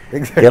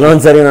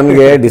 ಕೆಲವೊಂದು ಸರಿ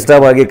ನನಗೆ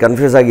ಡಿಸ್ಟರ್ಬ್ ಆಗಿ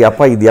ಕನ್ಫ್ಯೂಸ್ ಆಗಿ,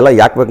 ಅಪ್ಪ ಇದೆಲ್ಲ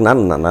ಯಾಕೆ ಬೇಕು,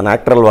 ನಾನು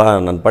ಆ್ಯಕ್ಟರ್ ಅಲ್ವಾ,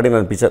 ನನ್ನ ಪಾಡಿ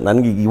ನನ್ನ ಪಿಕ್ಚರ್.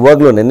 ನನಗೆ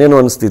ಇವಾಗಲೂ ನೆನ್ನೆನೂ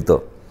ಅನಿಸ್ತಿತ್ತು,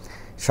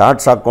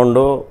 ಶಾರ್ಟ್ಸ್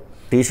ಹಾಕ್ಕೊಂಡು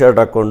ಟೀ ಶರ್ಟ್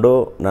ಹಾಕ್ಕೊಂಡು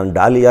ನಾನು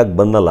ಡಾಲಿಯಾಗಿ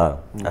ಬಂದಲ್ಲ,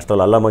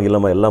 ಅಷ್ಟೊಲ್ಲ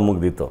ಅಲ್ಲಮ್ಮ ಎಲ್ಲ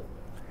ಮುಗ್ದಿತ್ತು.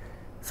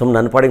 ಸುಮ್ಮನೆ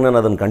ನನ್ನ ಪಾಡಿಗೆ ನಾನು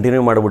ಅದನ್ನು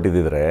ಕಂಟಿನ್ಯೂ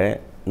ಮಾಡಿಬಿಟ್ಟಿದ್ದಿದ್ರೆ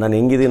ನಾನು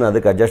ಹೆಂಗಿದ್ದೀನಿ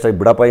ಅದಕ್ಕೆ ಅಡ್ಜಸ್ಟ್ ಆಗಿ,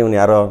 ಬಿಡಪ್ಪ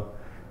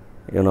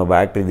ಇವನು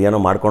ಆ್ಯಕ್ಟ್ ಇದೇನೋ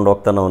ಮಾಡ್ಕೊಂಡು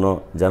ಹೋಗ್ತಾನೆ, ಅವನು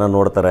ಜನ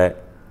ನೋಡ್ತಾರೆ,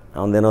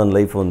 ಅವನದೇನೋ ಒಂದು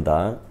ಲೈಫು ಅಂತ.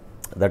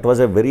 That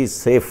was A very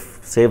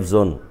safe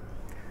zone.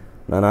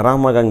 ನಾನು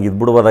ಆರಾಮಾಗಿ ಹಂಗೆ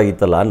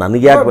ಇದ್ಬಿಡ್ಬೋದಾಗಿತ್ತಲ್ಲ.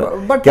 ನನಗೆ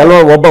ಯಾಕೆ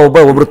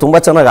ಒಬ್ಬರು ತುಂಬ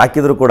ಚೆನ್ನಾಗಿ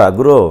ಹಾಕಿದ್ರು ಕೂಡ,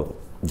 ಗುರು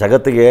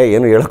ಜಗತ್ತಿಗೆ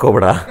ಏನು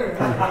ಹೇಳ್ಕೋಬೇಡ,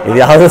 ಇದು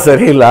ಯಾವುದೂ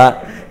ಸರಿ ಇಲ್ಲ,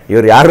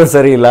 ಇವ್ರು ಯಾರೂ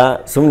ಸರಿ ಇಲ್ಲ,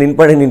 ಸುಮ್ಮನೆ ನಿನ್ನ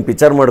ಪಾಡಿ ನೀನು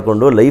ಪಿಕ್ಚರ್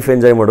ಮಾಡಿಕೊಂಡು ಲೈಫ್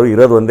ಎಂಜಾಯ್ ಮಾಡು,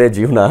 ಇರೋದು ಒಂದೇ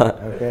ಜೀವನ,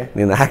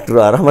 ನೀನು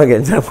ಆ್ಯಕ್ಟ್ರು ಆರಾಮಾಗಿ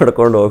ಎಂಜಾಯ್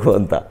ಮಾಡ್ಕೊಂಡು ಹೋಗು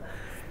ಅಂತ.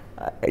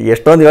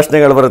 ಎಷ್ಟೊಂದು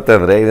ಯೋಚನೆಗಳು ಬರುತ್ತೆ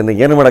ಅಂದರೆ ಇದನ್ನು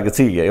ಏನು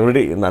ಮಾಡೋಕ್ಕೆ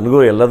ಎವ್ರಿಡಿ ನನಗೂ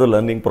ಎಲ್ಲದೂ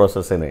ಲರ್ನಿಂಗ್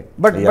ಪ್ರೋಸೆಸ್ಸೇನೆ.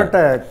 ಬಟ್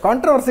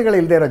ಕಾಂಟ್ರವರ್ಸಿಗಳು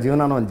ಇಲ್ಲದೆ ಇರೋ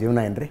ಜೀವನನೂ ಒಂದು ಜೀವನ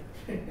ಏನ್ರಿ?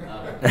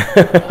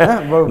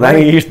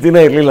 ನನಗೆ ಇಷ್ಟು ದಿನ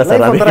ಇರಲಿಲ್ಲ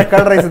ಸರ್,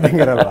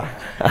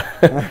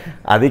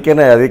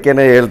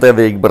 ಅದಕ್ಕೇನೆ ಹೇಳ್ತಾ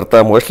ಇದ್ದೆ. ಈಗ ಬರ್ತಾ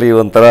ಮೋಸ್ಟ್ಲಿ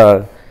ಒಂಥರ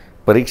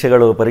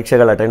ಪರೀಕ್ಷೆಗಳು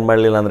ಅಟೆಂಡ್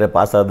ಮಾಡಲಿಲ್ಲ ಅಂದರೆ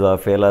ಪಾಸ್ ಆದ್ವಾ,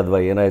 ಫೇಲ್ ಆದ್ವಾ,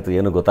 ಏನಾಯಿತು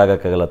ಏನು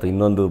ಗೊತ್ತಾಗೋಕ್ಕಾಗಲ್ಲ, ಅಥವಾ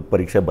ಇನ್ನೊಂದು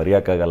ಪರೀಕ್ಷೆ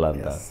ಬರೆಯೋಕ್ಕಾಗಲ್ಲ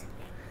ಅಂತ.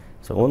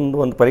 ಸೊ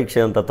ಒಂದು ಪರೀಕ್ಷೆ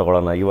ಅಂತ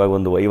ತೊಗೊಳ್ಳೋಣ. ಇವಾಗ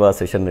ಒಂದು ವೈವಾ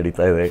ಸೆಷನ್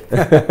ನಡೀತಾ ಇದೆ.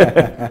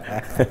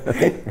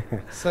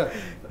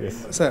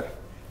 ಸರ್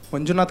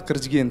ಮಂಜುನಾಥ್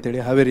ಕರ್ಜ್ಗಿ ಅಂತೇಳಿ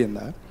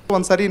ಹಾವೇರಿಯಿಂದ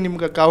ಒಂದು ಸಾರಿ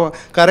ನಿಮ್ಗೆ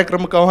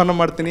ಕಾರ್ಯಕ್ರಮಕ್ಕೆ ಆಹ್ವಾನ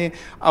ಮಾಡ್ತೀನಿ.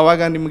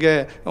 ಆವಾಗ ನಿಮಗೆ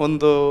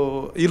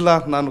ಇಲ್ಲ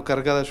ನಾನು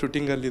ಕರ್ಗದ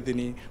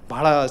ಶೂಟಿಂಗಲ್ಲಿದ್ದೀನಿ,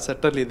 ಭಾಳ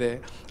ಸೆಟ್ಟಲ್ಲಿದೆ,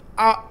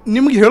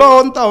 ನಿಮ್ಗೆ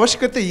ಹೇಳೋವಂಥ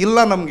ಅವಶ್ಯಕತೆ ಇಲ್ಲ,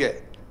 ನಮಗೆ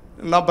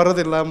ನಾ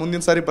ಬರೋದಿಲ್ಲ,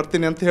 ಮುಂದಿನ ಸಾರಿ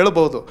ಬರ್ತೀನಿ ಅಂತ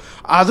ಹೇಳ್ಬೋದು.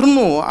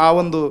 ಆದ್ರೂ ಆ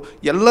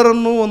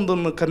ಎಲ್ಲರನ್ನೂ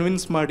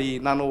ಕನ್ವಿನ್ಸ್ ಮಾಡಿ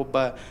ನಾನು ಒಬ್ಬ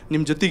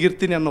ನಿಮ್ಮ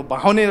ಜೊತೆಗಿರ್ತೀನಿ ಅನ್ನೋ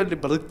ಭಾವನೆಯಲ್ಲಿ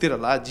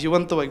ಬದುಕ್ತಿರಲ್ಲ,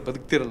 ಜೀವಂತವಾಗಿ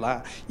ಬದುಕ್ತಿರಲ್ಲ,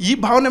 ಈ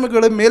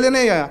ಭಾವನೆಗಳ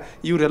ಮೇಲೇ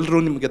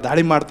ಇವರೆಲ್ಲರೂ ನಿಮಗೆ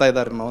ದಾಳಿ ಮಾಡ್ತಾ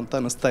ಇದ್ದಾರೇನೋ ಅಂತ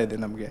ಅನ್ನಿಸ್ತಾ ಇದೆ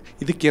ನಮಗೆ.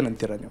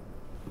 ಇದಕ್ಕೇನಂತೀರ ನೀವು?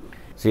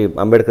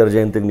 ಅಂಬೇಡ್ಕರ್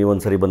ಜಯಂತಿಗೆ ನೀವು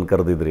ಒಂದು ಸರಿ ಬಂದು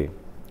ಕರೆದಿದ್ರಿ.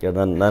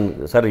 ನಾನು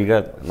ಸರ್, ಈಗ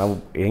ನಾವು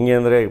ಹೆಂಗೆ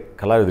ಅಂದರೆ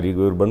ಕಲಾವಿದ್ರು, ಈಗ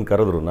ಇವ್ರು ಬಂದು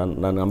ಕರೆದ್ರು,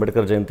 ನಾನು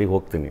ಅಂಬೇಡ್ಕರ್ ಜಯಂತಿಗೆ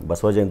ಹೋಗ್ತೀನಿ,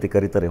 ಬಸವ ಜಯಂತಿ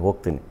ಕರೀತಾರೆ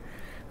ಹೋಗ್ತೀನಿ,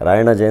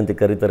 ರಾಯಣ್ಣ ಜಯಂತಿ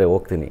ಕರೀತಾರೆ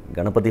ಹೋಗ್ತೀನಿ,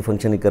 ಗಣಪತಿ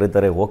ಫಂಕ್ಷನಿಗೆ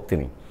ಕರೀತಾರೆ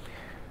ಹೋಗ್ತೀನಿ.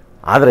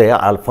 ಆದರೆ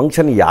ಆ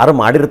ಫಂಕ್ಷನ್ ಯಾರು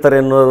ಮಾಡಿರ್ತಾರೆ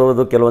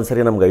ಅನ್ನೋದು ಕೆಲವೊಂದು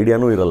ಸರಿ ನಮ್ಗೆ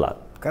ಐಡಿಯಾನೂ ಇರಲ್ಲ.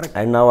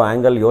 ಆ್ಯಂಡ್ ನಾವು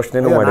ಆ್ಯಂಗಲ್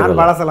ಯೋಚನೆನೂ ಮಾಡಿರಲ್ಲ.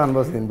 ಭಾಳ ಸಲ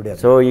ಅನುಭವಿಸ್ತೀನಿ ಬಿಡಿ.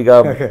 ಸೊ ಈಗ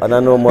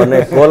ನಾನು ಮೊನ್ನೆ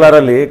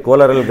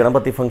ಕೋಲಾರಲ್ಲಿ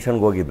ಗಣಪತಿ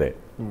ಫಂಕ್ಷನ್ಗೆ ಹೋಗಿದ್ದೆ.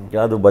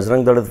 ಅದು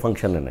ಬಜರಂಗ್ ದಳದ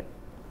ಫಂಕ್ಷನ್ನೇ.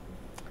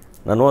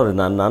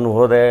 ನಾನು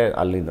ಹೋದೆ,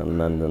 ಅಲ್ಲಿ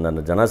ನನ್ನ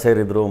ಜನ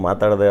ಸೇರಿದ್ರು,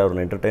 ಮಾತಾಡಿದೆ,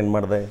 ಅವ್ರನ್ನ ಎಂಟರ್ಟೈನ್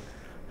ಮಾಡಿದೆ.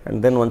 ಆ್ಯಂಡ್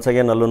ದೆನ್ ಒನ್ಸ್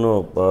ಅಗೇನ್ ಅಲ್ಲೂ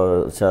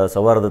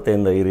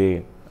ಸೌಹಾರ್ದತೆಯಿಂದ ಇರಿ,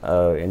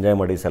 ಎಂಜಾಯ್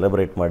ಮಾಡಿ,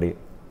 ಸೆಲೆಬ್ರೇಟ್ ಮಾಡಿ,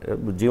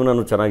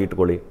 ಜೀವನನೂ ಚೆನ್ನಾಗಿ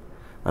ಇಟ್ಕೊಳ್ಳಿ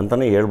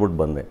ಅಂತಲೇ ಹೇಳ್ಬಿಟ್ಟು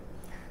ಬಂದೆ.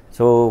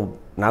 ಸೊ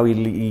ನಾವು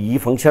ಇಲ್ಲಿ ಈ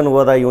ಫಂಕ್ಷನ್ಗೆ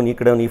ಹೋದ ಇವನು ಈ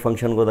ಕಡೆಯವನು, ಈ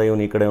ಫಂಕ್ಷನ್ಗೆ ಹೋದ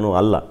ಇವನು ಈ ಕಡೆಯವನು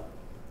ಅಲ್ಲ.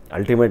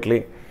 ಅಲ್ಟಿಮೇಟ್ಲಿ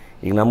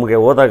ಈಗ ನಮಗೆ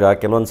ಹೋದಾಗ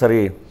ಕೆಲವೊಂದು ಸರಿ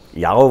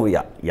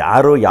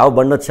ಯಾರು ಯಾವ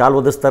ಬಣ್ಣದ ಶಾಲ್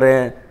ಒದಿಸ್ತಾರೆ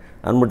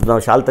ಅಂದ್ಬಿಟ್ಟು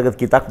ನಾವು ಶಾಲ್ ತೆಗೆದು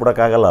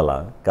ಕಿತ್ತಾಕ್ಬಿಡೋಕ್ಕಾಗಲ್ಲ.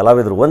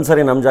 ಕಲಾವಿದರು ಒಂದು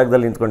ಸರಿ ನಮ್ಮ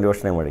ಜಾಗದಲ್ಲಿ ನಿಂತ್ಕೊಂಡು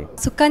ಯೋಚನೆ ಮಾಡಿ.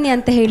 ಸುಕನ್ಯಾ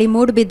ಅಂತ ಹೇಳಿ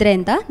ಮೂಡುಬಿದ್ರೆ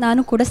ಅಂತ,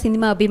 ನಾನು ಕೂಡ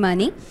ಸಿನಿಮಾ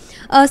ಅಭಿಮಾನಿ.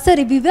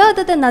 ಸರ್,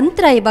 ವಿವಾದದ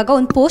ನಂತರ ಇವಾಗ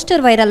ಒಂದು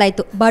ಪೋಸ್ಟರ್ ವೈರಲ್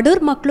ಆಯಿತು,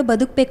 ಬಡವ್ರ ಮಕ್ಕಳು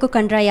ಬದುಕಬೇಕು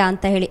ಕಣ್ರಯ್ಯ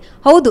ಅಂತ ಹೇಳಿ.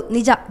 ಹೌದು,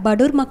 ನಿಜ,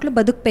 ಬಡವ್ರ ಮಕ್ಕಳು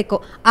ಬದುಕಬೇಕು.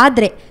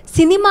 ಆದರೆ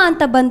ಸಿನಿಮಾ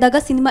ಅಂತ ಬಂದಾಗ,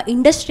 ಸಿನಿಮಾ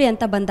ಇಂಡಸ್ಟ್ರಿ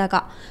ಅಂತ ಬಂದಾಗ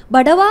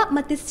ಬಡವ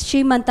ಮತ್ತು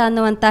ಶ್ರೀಮಂತ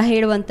ಅನ್ನುವಂಥ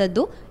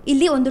ಹೇಳುವಂಥದ್ದು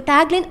ಇಲ್ಲಿ ಒಂದು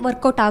ಟ್ಯಾಗ್ಲೈನ್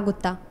ವರ್ಕೌಟ್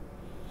ಆಗುತ್ತಾ?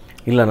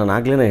 ಇಲ್ಲ, ನಾನು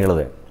ಆಗಲೇ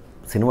ಹೇಳಿದೆ,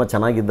 ಸಿನಿಮಾ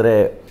ಚೆನ್ನಾಗಿದ್ದರೆ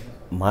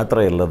ಮಾತ್ರ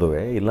ಎಲ್ಲದೂ,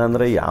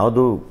 ಇಲ್ಲಾಂದರೆ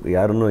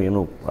ಯಾರನ್ನೂ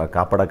ಏನು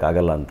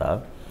ಕಾಪಾಡೋಕ್ಕಾಗಲ್ಲ ಅಂತ.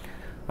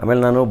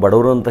 ಆಮೇಲೆ ನಾನು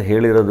ಬಡವರು ಅಂತ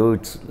ಹೇಳಿರೋದು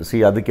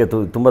ಅದಕ್ಕೆ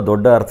ತುಂಬ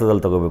ದೊಡ್ಡ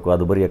ಅರ್ಥದಲ್ಲಿ ತಗೋಬೇಕು.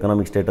 ಅದು ಬರೀ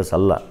ಎಕನಾಮಿಕ್ ಸ್ಟೇಟಸ್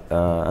ಅಲ್ಲ.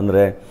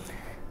 ಅಂದರೆ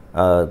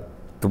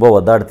ತುಂಬ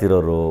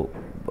ಒದ್ದಾಡ್ತಿರೋರು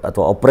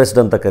ಅಥವಾ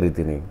ಅಪ್ರೆಸ್ಡ್ ಅಂತ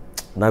ಕರಿತೀನಿ.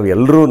 ನಾವು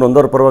ಎಲ್ಲರೂ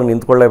ನೊಂದೋರ ಪರವಾಗಿ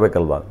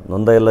ನಿಂತ್ಕೊಳ್ಳೇಬೇಕಲ್ವ.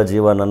 ನೊಂದ ಎಲ್ಲ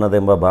ಜೀವ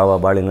ನನ್ನದೆಂಬ ಭಾವ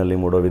ಬಾಳಿನಲ್ಲಿ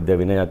ಮೂಡೋ ವಿದ್ಯೆ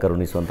ವಿನಯ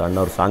ಕರುಣಿಸು ಅಂತ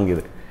ಅಣ್ಣವ್ರ ಸಾಂಗ್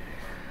ಇದೆ.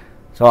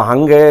 ಸೊ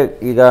ಹಾಗೆ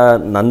ಈಗ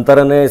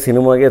ನಂತರನೇ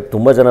ಸಿನಿಮಾಗೆ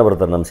ತುಂಬ ಜನ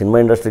ಬರ್ತಾರೆ, ನಮ್ಮ ಸಿನಿಮಾ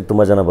ಇಂಡಸ್ಟ್ರಿಗೆ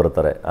ತುಂಬ ಜನ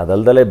ಬರ್ತಾರೆ.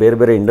 ಅದಲ್ಲದೆ ಬೇರೆ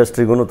ಬೇರೆ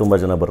ಇಂಡಸ್ಟ್ರಿಗೂ ತುಂಬ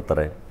ಜನ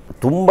ಬರ್ತಾರೆ.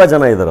 ತುಂಬ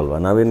ಜನ ಇದ್ದಾರಲ್ವ.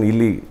 ನಾವೇನು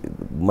ಇಲ್ಲಿ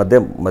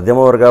ಮಧ್ಯಮ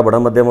ವರ್ಗ, ಬಡ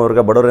ಮಧ್ಯಮ ವರ್ಗ,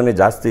 ಬಡವರೇನೇ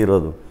ಜಾಸ್ತಿ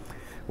ಇರೋದು.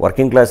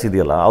 ವರ್ಕಿಂಗ್ ಕ್ಲಾಸ್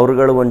ಇದೆಯಲ್ಲ,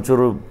 ಅವ್ರುಗಳು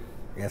ಒಂಚೂರು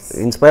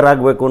ಇನ್ಸ್ಪೈರ್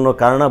ಆಗಬೇಕು ಅನ್ನೋ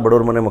ಕಾರಣ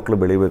ಬಡವ್ರ ಮನೆ ಮಕ್ಕಳು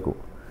ಬೆಳಿಬೇಕು.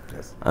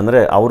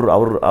 ಅಂದರೆ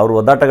ಅವ್ರ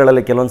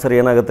ಒದ್ದಾಟಗಳಲ್ಲಿ ಕೆಲವೊಂದು ಸರಿ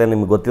ಏನಾಗುತ್ತೆ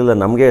ನಿಮ್ಗೆ ಗೊತ್ತಿಲ್ಲದೆ,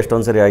 ನಮಗೆ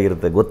ಎಷ್ಟೊಂದು ಸರಿ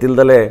ಆಗಿರುತ್ತೆ,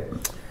 ಗೊತ್ತಿಲ್ಲದಲೇ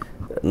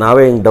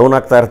ನಾವೇ ಹಿಂಗೆ ಡೌನ್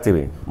ಆಗ್ತಾ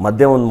ಇರ್ತೀವಿ.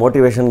 ಮಧ್ಯೆ ಒಂದು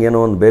ಮೋಟಿವೇಶನ್ಗೆ ಏನೋ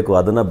ಒಂದು ಬೇಕು,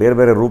 ಅದನ್ನು ಬೇರೆ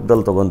ಬೇರೆ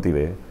ರೂಪದಲ್ಲಿ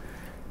ತೊಗೊತೀವಿ.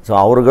 ಸೊ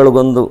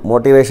ಅವ್ರುಗಳಿಗೊಂದು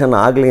ಮೋಟಿವೇಶನ್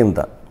ಆಗಲಿ ಅಂತ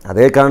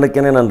ಅದೇ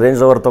ಕಾರಣಕ್ಕೇ ನಾನು ರೇಂಜ್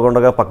ರೋವರ್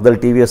ತೊಗೊಂಡಾಗ ಪಕ್ಕದಲ್ಲಿ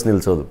TVS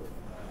ನಿಲ್ಲಿಸೋದು.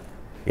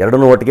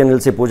 ಎರಡನ್ನೂ ಒಟ್ಟಿಗೆ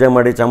ನಿಲ್ಲಿಸಿ ಪೂಜೆ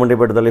ಮಾಡಿ ಚಾಮುಂಡಿ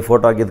ಬೆಟ್ಟದಲ್ಲಿ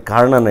ಫೋಟೋ ಆಗಿದ್ದ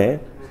ಕಾರಣನೇ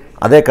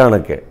ಅದೇ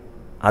ಕಾರಣಕ್ಕೆ.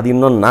 ಅದು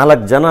ಇನ್ನೊಂದು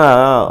 4 ಜನ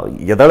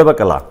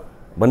ಎದಳಬೇಕಲ್ಲ,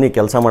 ಬನ್ನಿ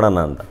ಕೆಲಸ ಮಾಡೋಣ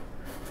ಅಂತ.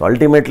 ಸೊ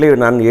ಅಲ್ಟಿಮೇಟ್ಲಿ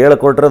ನಾನು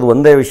ಹೇಳಿಕೊಟ್ಟಿರೋದು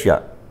ಒಂದೇ ವಿಷಯ,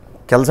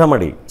 ಕೆಲಸ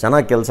ಮಾಡಿ,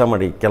 ಚೆನ್ನಾಗಿ ಕೆಲಸ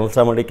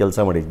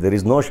ಮಾಡಿ. There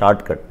is no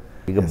short cut.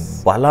 ಈಗ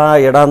ಬಲ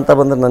ಎಡ ಅಂತ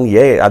ಬಂದರೆ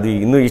ನನಗೆ ಅದು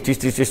ಇನ್ನೂ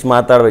ಇಷ್ಟಿಷ್ಟು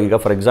ಮಾತಾಡ್ಬೇಕು. ಈಗ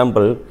ಫಾರ್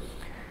ಎಕ್ಸಾಂಪಲ್,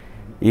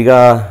 ಈಗ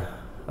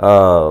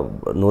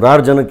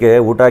 100 ಜನಕ್ಕೆ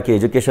ಊಟ ಹಾಕಿ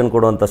ಎಜುಕೇಷನ್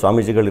ಕೊಡುವಂಥ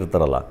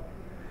ಸ್ವಾಮೀಜಿಗಳಿರ್ತಾರಲ್ಲ,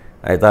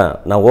 ಆಯಿತಾ,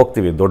 ನಾವು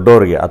ಹೋಗ್ತೀವಿ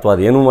ದೊಡ್ಡವ್ರಿಗೆ, ಅಥವಾ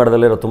ಅದೇನೂ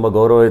ಮಾಡ್ದಲ್ಲಿರೋ ತುಂಬ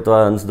ಗೌರವಯುತ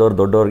ಅನಿಸಿದವ್ರು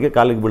ದೊಡ್ಡವ್ರಿಗೆ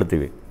ಕಾಲಿಗೆ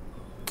ಬೀಳ್ತೀವಿ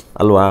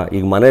ಅಲ್ವಾ.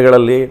 ಈಗ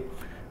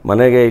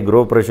ಮನೆಗೆ ಈ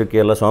ಗೃಹ ಪ್ರವೇಶಕ್ಕೆ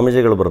ಎಲ್ಲ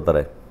ಸ್ವಾಮೀಜಿಗಳು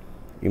ಬರ್ತಾರೆ.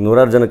 ಈ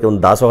 100 ಜನಕ್ಕೆ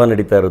ಒಂದು ದಾಸೋಹ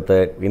ನಡೀತಾ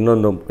ಇರುತ್ತೆ,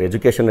 ಇನ್ನೊಂದು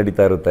ಎಜುಕೇಷನ್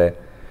ನಡೀತಾ ಇರುತ್ತೆ.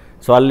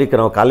 ಸೊ ಅಲ್ಲಿ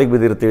ನಾವು ಕಾಲಿಗೆ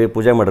ಬಿದ್ದಿರ್ತೀವಿ,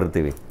 ಪೂಜೆ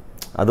ಮಾಡಿರ್ತೀವಿ.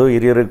 ಅದು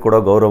ಹಿರಿಯರಿಗೆ ಕೊಡೋ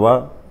ಗೌರವ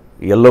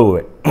ಎಲ್ಲವೂ.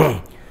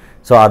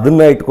 ಸೊ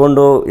ಅದನ್ನು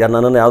ಇಟ್ಕೊಂಡು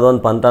ನನ್ನನ್ನು ಯಾವುದೋ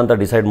ಒಂದು ಪಂಥ ಅಂತ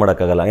ಡಿಸೈಡ್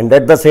ಮಾಡೋಕ್ಕಾಗಲ್ಲ. And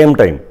at the same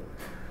time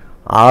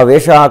ಆ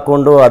ವೇಷ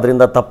ಹಾಕ್ಕೊಂಡು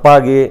ಅದರಿಂದ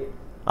ತಪ್ಪಾಗಿ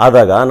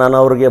ಆದಾಗ ನಾನು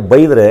ಅವ್ರಿಗೆ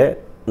ಬೈದರೆ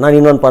ನಾನು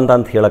ಇನ್ನೊಂದು ಪಂಥ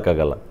ಅಂತ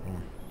ಹೇಳೋಕ್ಕಾಗಲ್ಲ.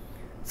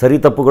 ಸರಿ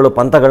ತಪ್ಪುಗಳು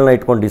ಪಂಥಗಳನ್ನ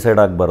ಇಟ್ಕೊಂಡು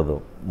ಡಿಸೈಡ್ ಆಗಬಾರ್ದು.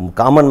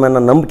 ಕಾಮನ್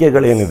ಮ್ಯಾನ್ನ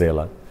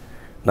ನಂಬಿಕೆಗಳೇನಿದೆಯಲ್ಲ,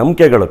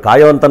 ನಂಬಿಕೆಗಳು,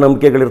 ಕಾಯೋವಂಥ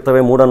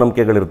ನಂಬಿಕೆಗಳಿರ್ತವೆ,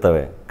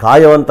 ಮೂಢನಂಬಿಕೆಗಳಿರ್ತವೆ.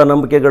 ಕಾಯೋವಂಥ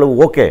ನಂಬಿಕೆಗಳು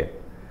ಓಕೆ,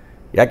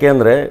 ಯಾಕೆ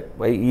ಅಂದರೆ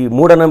ಈ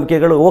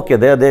ಮೂಢನಂಬಿಕೆಗಳು okay,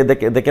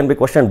 they can be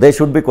question, they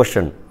should be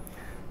question.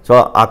 So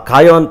ಆ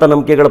ಕಾಯೋವಂಥ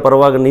ನಂಬಿಕೆಗಳ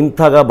ಪರವಾಗಿ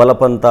ನಿಂತಾಗ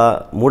ಬಲಪಂಥ,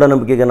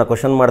 ಮೂಢನಂಬಿಕೆಗೆ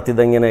ಕ್ವಶನ್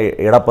ಮಾಡ್ತಿದ್ದಂಗೆ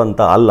ಎಡಪಂಥ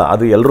ಅಲ್ಲ.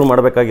 ಅದು ಎಲ್ಲರೂ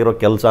ಮಾಡಬೇಕಾಗಿರೋ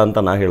ಕೆಲಸ ಅಂತ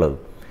ನಾ ಹೇಳೋದು.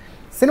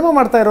 ಸಿನಿಮಾ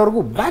ಮಾಡ್ತಾ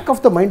ಇರೋರ್ಗೂ ಬ್ಯಾಕ್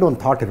ಆಫ್ ದ ಮೈಂಡ್ ಒಂದು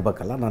ಥಾಟ್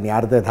ಇರಬೇಕಲ್ಲ. ನಾನು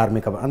ಯಾರದೇ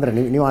ಧಾರ್ಮಿಕ ಅಂದರೆ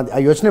ನೀವು ಆ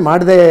ಯೋಚನೆ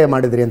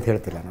ಮಾಡಿದ್ರಿ ಅಂತ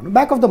ಹೇಳ್ತಿಲ್ಲ ನಾನು.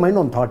 ಬ್ಯಾಕ್ ಆಫ್ ದ ಮೈಂಡ್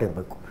ಒಂದು ಥಾಟ್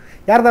ಇರಬೇಕು,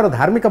 ಯಾರ್ದಾರು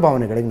ಧಾರ್ಮಿಕ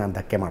ಭಾವನೆಗಳಿಗೆ ನಾನು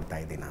ಧಕ್ಕೆ ಮಾಡ್ತಾ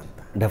ಇದ್ದೀನ ಅಂತ.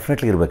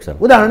 ಡೆಫಿನೆಟ್ಲಿ ಇರ್ಬೇಕು ಸರ್.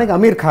 ಉದಾಹರಣೆಗೆ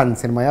ಅಮೀರ್ ಖಾನ್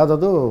ಸಿನಿಮಾ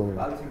ಯಾವುದದು,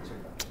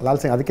 ಲಾಲ್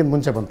ಸಿಂಗ್, ಅದಕ್ಕಿಂತ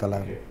ಮುಂಚೆ ಬಂತಲ್ಲ,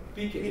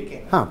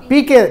 ಹಾಂ,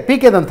 ಪಿ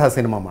ಕೆದಂಥ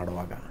ಸಿನಿಮಾ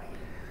ಮಾಡುವಾಗ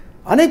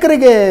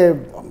ಅನೇಕರಿಗೆ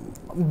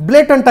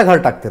ಬ್ಲೇಟೆಂಟಾಗಿ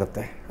ಹರ್ಟ್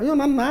ಆಗ್ತಿರುತ್ತೆ. ಅಯ್ಯೋ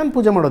ನಾನು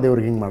ಪೂಜೆ ಮಾಡೋ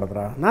ದೇವ್ರಿಗೆ ಹಿಂಗೆ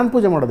ಮಾಡಿದ್ರ, ನಾನು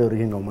ಪೂಜೆ ಮಾಡೋ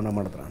ದೇವ್ರಿಗೆ ಹಿಂಗೆ ಅವಮಾನ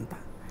ಮಾಡಿದ್ರ ಅಂತ.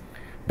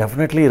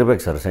 ಡೆಫಿನೆಟ್ಲಿ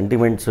ಇರಬೇಕು ಸರ್.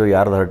 ಸೆಂಟಿಮೆಂಟ್ಸು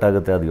ಯಾರ್ದು ಹರ್ಟ್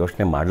ಆಗುತ್ತೆ ಅದು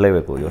ಯೋಚನೆ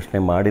ಮಾಡಲೇಬೇಕು, ಯೋಚನೆ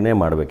ಮಾಡಿನೇ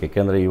ಮಾಡಬೇಕು.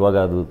 ಯಾಕೆಂದರೆ ಇವಾಗ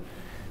ಅದು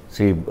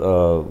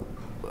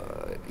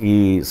ಈ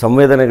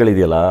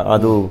ಸಂವೇದನೆಗಳಿದೆಯಲ್ಲ,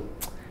 ಅದು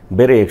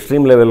ಬೇರೆ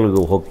ಎಕ್ಸ್ಟ್ರೀಮ್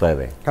ಲೆವೆಲ್ಗೂ ಹೋಗ್ತಾ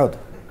ಇದೆ. ಹೌದು,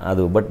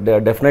 ಅದು ಬಟ್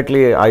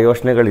ಡೆಫಿನೆಟ್ಲಿ ಆ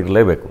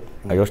ಯೋಚನೆಗಳಿರಲೇಬೇಕು,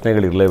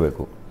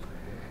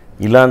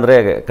 ಇಲ್ಲಾಂದರೆ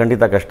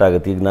ಖಂಡಿತ ಕಷ್ಟ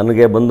ಆಗುತ್ತೆ. ಈಗ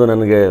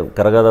ನನಗೆ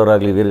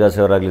ಕರಗದವರಾಗಲಿ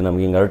ವೀರಗಾಸೆಯವರಾಗಲಿ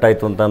ನಮ್ಗೆ ಹಿಂಗೆ ಹರ್ಟ್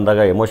ಆಯಿತು ಅಂತ ಅಂದಾಗ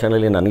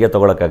ಎಮೋಷನಲಿ ನನಗೆ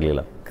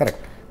ತೊಗೊಳಕ್ಕಾಗಲಿಲ್ಲ.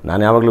 ಕರೆಕ್ಟ್.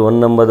 ನಾನು ಯಾವಾಗಲೂ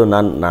ನಂಬೋದು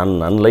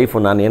ನನ್ನ ಲೈಫು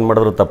ನಾನು ಏನು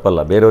ಮಾಡಿದ್ರೂ ತಪ್ಪಲ್ಲ.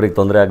 ಬೇರೆಯವ್ರಿಗೆ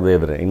ತೊಂದರೆ ಆಗದೇ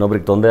ಇದ್ದರೆ,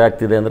 ಇನ್ನೊಬ್ರಿಗೆ ತೊಂದರೆ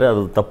ಆಗ್ತಿದೆ ಅಂದರೆ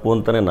ಅದು ತಪ್ಪು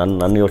ಅಂತಲೇ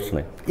ನನ್ನ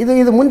ಯೋಚನೆ.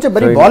 ಇದು ಮುಂಚೆ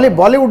ಬರೀ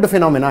Bollywood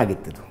phenomena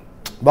ಆಗಿತ್ತಿದು.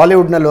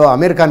 ಬಾಲಿವುಡ್ನಲ್ಲೂ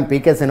Amir Khan P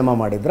K cinema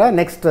ಮಾಡಿದ್ರೆ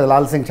ನೆಕ್ಸ್ಟ್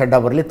ಲಾಲ್ ಸಿಂಗ್ ಚಡ್ಡಾ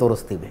ಬರಲಿ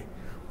ತೋರಿಸ್ತೀವಿ,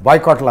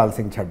 ಬಾಯ್ಕಾಟ್ ಲಾಲ್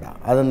ಸಿಂಗ್ ಚಡ್ಡಾ,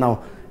 ಅದನ್ನು ನಾವು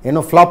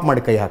ಏನೋ ಫ್ಲಾಪ್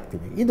ಮಾಡಿ ಕೈ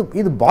ಹಾಕ್ತೀವಿ.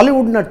 ಇದು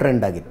ಬಾಲಿವುಡ್ನ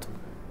ಟ್ರೆಂಡ್ ಆಗಿತ್ತು.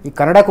 ಈ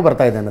ಕನ್ನಡಕ್ಕೂ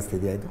ಬರ್ತಾ ಇದೆ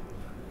ಅನ್ನಿಸ್ತಿದೆಯಾ ಇದು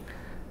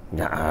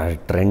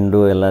ಟ್ರೆಂಡು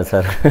ಎಲ್ಲ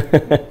ಸರ್?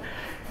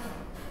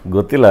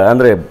 ಗೊತ್ತಿಲ್ಲ.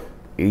 ಅಂದರೆ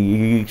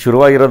ಈಗ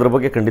ಶುರುವಾಗಿರೋದ್ರ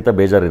ಬಗ್ಗೆ ಖಂಡಿತ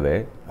ಬೇಜಾರಿದೆ.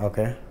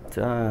 Okay.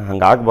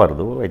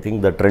 ಹಂಗಾಗಬಾರ್ದು. I think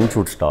the trend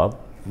should stop.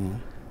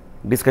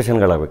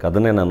 ಡಿಸ್ಕಷನ್ಗಳಾಗಬೇಕು,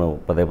 ಅದನ್ನೇ ನಾನು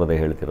ಪದೇ ಪದೇ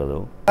ಹೇಳ್ತಿರೋದು.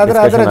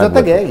 ಅದರ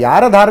ಜೊತೆಗೆ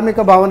ಯಾರ ಧಾರ್ಮಿಕ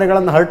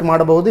ಭಾವನೆಗಳನ್ನು ಹರ್ಟ್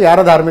ಮಾಡಬಹುದು, ಯಾರ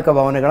ಧಾರ್ಮಿಕ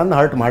ಭಾವನೆಗಳನ್ನು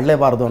ಹರ್ಟ್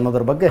ಮಾಡಲೇಬಾರದು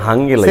ಅನ್ನೋದ್ರ ಬಗ್ಗೆ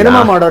ಹಂಗಿಲ್ಲ.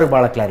 ಸಿನಿಮಾ ಮಾಡೋರಿಗೆ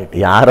ಬಹಳ ಕ್ಲಾರಿಟಿ.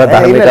 ಯಾರ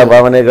ಧಾರ್ಮಿಕ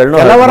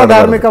ಭಾವನೆಗಳನ್ನ ಕೆಲವರ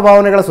ಧಾರ್ಮಿಕ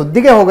ಭಾವನೆಗಳ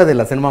ಸುದ್ದಿಗೆ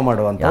ಹೋಗೋದಿಲ್ಲ ಸಿನಿಮಾ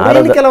ಮಾಡುವಂತ.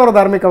 ಕೆಲವರ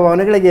ಧಾರ್ಮಿಕ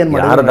ಭಾವನೆಗಳಿಗೆ ಏನು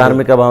ಮಾಡಿ, ಯಾರ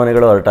ಧಾರ್ಮಿಕ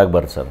ಭಾವನೆಗಳು ಹರ್ಟ್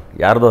ಆಗಬಾರ್ದು ಸರ್,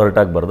 ಯಾರ್ದು ಹರ್ಟ್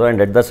ಆಗಬಾರ್ದು.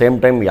 And at the same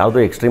time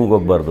ಯಾವುದೂ ಎಕ್ಸ್ಟ್ರೀಮ್ಗೆ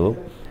ಹೋಗಬಾರ್ದು.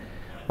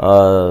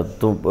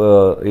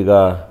 ಈಗ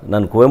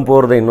ನಾನು ಕುವೆಂಪು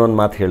ಅವ್ರದ್ದೇ ಇನ್ನೊಂದು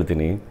ಮಾತು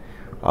ಹೇಳ್ತೀನಿ.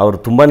 ಅವ್ರು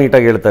ತುಂಬ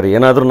ನೀಟಾಗಿ ಹೇಳ್ತಾರೆ,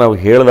 ಏನಾದರೂ ನಾವು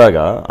ಹೇಳಿದಾಗ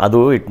ಅದು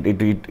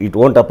it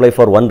won't apply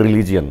for one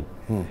religion.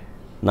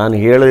 ನಾನು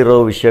ಹೇಳಿರೋ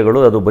ವಿಷಯಗಳು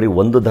ಅದು ಬರೀ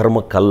ಒಂದು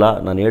ಧರ್ಮಕ್ಕಲ್ಲ,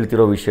 ನಾನು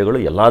ಹೇಳ್ತಿರೋ ವಿಷಯಗಳು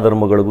ಎಲ್ಲ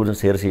ಧರ್ಮಗಳಿಗೂ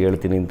ಸೇರಿಸಿ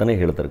ಹೇಳ್ತೀನಿ ಅಂತಲೇ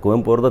ಹೇಳ್ತಾರೆ.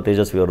 ಕುವೆಂಪು ಅವ್ರದ್ದು,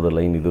 ತೇಜಸ್ವಿ ಅವ್ರದ್ದು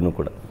ಲೈನ್ ಇದೂ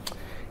ಕೂಡ,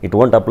 it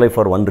won't apply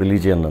for one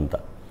religion ಅಂತ.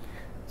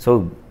 ಸೊ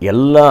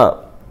ಎಲ್ಲ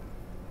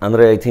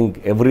ಅಂದರೆ I think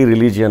every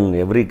religion,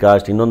 every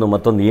cost, ಇನ್ನೊಂದು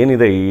ಮತ್ತೊಂದು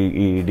ಏನಿದೆ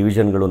ಈ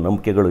ಡಿವಿಷನ್ಗಳು,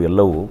 ನಂಬಿಕೆಗಳು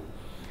ಎಲ್ಲವೂ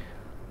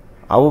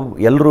ಅವು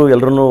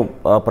ಎಲ್ಲರೂ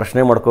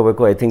ಪ್ರಶ್ನೆ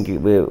ಮಾಡ್ಕೋಬೇಕು. I think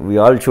we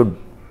all should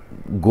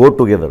go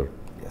together.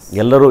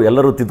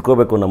 ಎಲ್ಲರೂ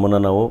ತಿದ್ಕೋಬೇಕು ನಮ್ಮನ್ನು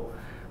ನಾವು.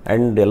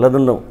 ಆ್ಯಂಡ್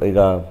ಎಲ್ಲದನ್ನು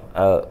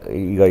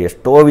ಈಗ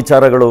ಎಷ್ಟೋ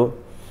ವಿಚಾರಗಳು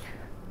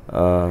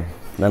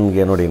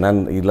ನನಗೆ ನೋಡಿ,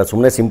 ನಾನು ಇಲ್ಲ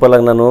ಸುಮ್ಮನೆ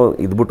ಸಿಂಪಲಾಗಿ ನಾನು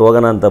ಇದ್ಬಿಟ್ಟು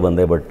ಹೋಗೋಣ ಅಂತ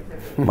ಬಂದೆ, ಬಟ್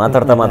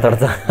ಮಾತಾಡ್ತಾ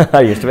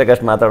ಎಷ್ಟು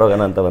ಬೇಕಷ್ಟು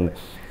ಮಾತಾಡೋಗೋಣ ಅಂತ ಬಂದೆ.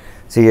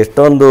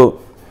 ಎಷ್ಟೊಂದು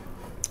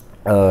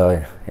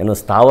ಏನು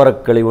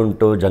ಸ್ಥಾವರಕ್ಕೆ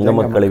ಕಳಿವುಂಟು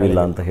ಜಂಗಮಕ್ಕೆ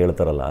ಕಳಿವಿಲ್ಲ ಅಂತ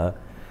ಹೇಳ್ತಾರಲ್ಲ,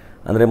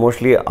 ಅಂದರೆ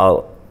ಮೋಸ್ಟ್ಲಿ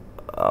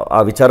ಆ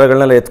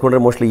ವಿಚಾರಗಳನ್ನೆಲ್ಲ ಎತ್ಕೊಂಡ್ರೆ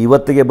ಮೋಸ್ಟ್ಲಿ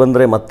ಇವತ್ತಿಗೆ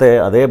ಬಂದರೆ ಮತ್ತೆ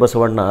ಅದೇ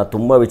ಬಸವಣ್ಣ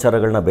ತುಂಬ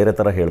ವಿಚಾರಗಳನ್ನ ಬೇರೆ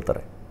ಥರ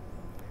ಹೇಳ್ತಾರೆ.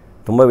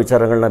 ತುಂಬ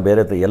ವಿಚಾರಗಳನ್ನ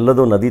ಬೇರೆ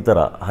ಎಲ್ಲದೂ ನದಿ ಥರ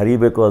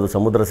ಹರಿಬೇಕು, ಅದು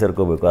ಸಮುದ್ರ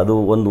ಸೇರ್ಕೋಬೇಕು, ಅದು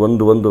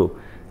ಒಂದು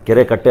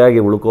ಕೆರೆ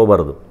ಕಟ್ಟೆಯಾಗಿ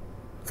ಉಳ್ಕೋಬಾರ್ದು,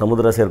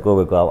 ಸಮುದ್ರ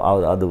ಸೇರ್ಕೋಬೇಕು.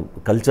 ಅದು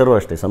ಕಲ್ಚರು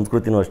ಅಷ್ಟೇ,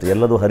 ಸಂಸ್ಕೃತಿನೂ ಅಷ್ಟೇ,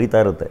 ಎಲ್ಲದೂ ಹರಿತಾ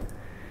ಇರುತ್ತೆ.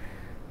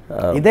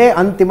 ಇದೇ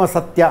ಅಂತಿಮ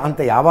ಸತ್ಯ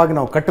ಅಂತ ಯಾವಾಗ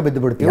ನಾವು ಕಟ್ಟು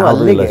ಬಿದ್ದು ಬಿಡ್ತೀವಿ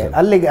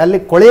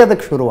ಅಲ್ಲಿ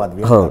ಕೊಳೆಯೋದಕ್ಕೆ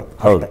ಶುರುವಾದ್ವಿ.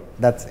 ಹೌದು.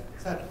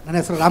 ಸರ್, ನನ್ನ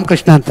ಹೆಸರು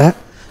ರಾಮಕೃಷ್ಣ ಅಂತ,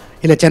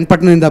 ಇಲ್ಲೇ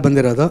ಚನ್ನಪಟ್ಟಣದಿಂದ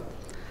ಬಂದಿರೋದು.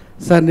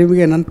 ಸರ್,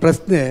 ನಿಮಗೆ ನನ್ನ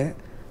ಪ್ರಶ್ನೆ,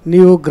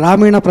 ನೀವು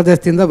ಗ್ರಾಮೀಣ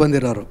ಪ್ರದೇಶದಿಂದ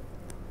ಬಂದಿರೋರು,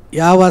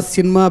 ಯಾವ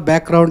ಸಿನಿಮಾ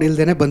ಬ್ಯಾಕ್ಗ್ರೌಂಡ್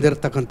ಇಲ್ಲದೇ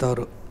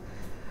ಬಂದಿರತಕ್ಕಂಥವ್ರು,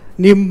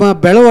 ನಿಮ್ಮ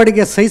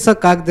ಬೆಳವಣಿಗೆ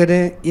ಸಹಿಸೋಕ್ಕಾಗ್ದೇ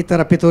ಈ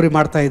ಥರ ಪಿತೂರಿ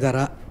ಮಾಡ್ತಾ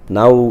ಇದ್ದಾರಾ?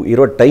 ನಾವು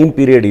ಇರೋ ಟೈಮ್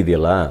ಪೀರಿಯಡ್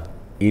ಇದೆಯಲ್ಲ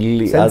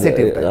ಇಲ್ಲಿ,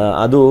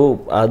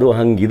 ಅದು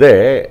ಹಂಗಿದೆ.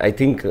 ಐ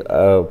ಥಿಂಕ್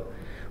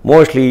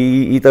ಮೋಸ್ಟ್ಲಿ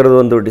ಈ ಥರದ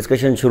ಒಂದು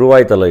ಡಿಸ್ಕಷನ್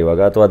ಶುರುವಾಯ್ತಲ್ಲ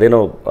ಇವಾಗ, ಅಥವಾ ಅದೇನೋ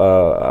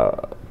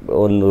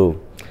ಒಂದು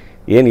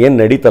ಏನು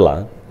ನಡೀತಲ್ಲ,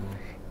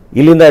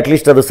 ಇಲ್ಲಿಂದ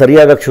ಅಟ್ಲೀಸ್ಟ್ ಅದು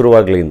ಸರಿಯಾಗಕ್ಕೆ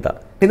ಶುರುವಾಗಲಿ ಅಂತ.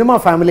 ಸಿನಿಮಾ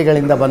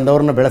ಫ್ಯಾಮಿಲಿಗಳಿಂದ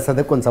ಬಂದವ್ರನ್ನ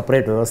ಬೆಳೆಸೋದಕ್ಕೆ ಒಂದು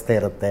ಸಪ್ರೇಟ್ ವ್ಯವಸ್ಥೆ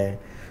ಇರುತ್ತೆ.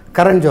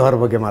 ಕರಣ್ ಜೋಹರ್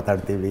ಬಗ್ಗೆ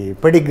ಮಾತಾಡ್ತೀವಿ,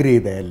 ಪೆಡಿಗ್ರಿ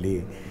ಇದೆ ಅಲ್ಲಿ.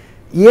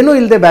 ಏನೂ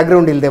ಇಲ್ಲದೆ,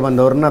 ಬ್ಯಾಕ್ಗ್ರೌಂಡ್ ಇಲ್ಲದೆ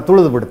ಬಂದವ್ರನ್ನ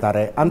ತುಳಿದು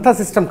ಬಿಡ್ತಾರೆ. ಅಂಥ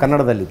ಸಿಸ್ಟಮ್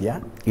ಕನ್ನಡದಲ್ಲಿದೆಯಾ?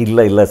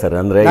 ಇಲ್ಲ ಸರ್.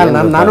 ಅಂದರೆ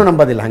ನಾನು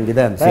ನಂಬೋದಿಲ್ಲ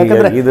ಹಂಗಿದೆ ಅಂತ.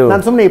 ಯಾಕಂದರೆ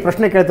ನಾನು ಸುಮ್ಮನೆ ಈ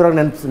ಪ್ರಶ್ನೆ ಕೇಳ್ತಿರೋವಾಗ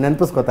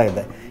ನೆನಪಿಸ್ಕೋತಾ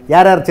ಇದ್ದೆ,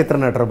 ಯಾರ್ಯಾರು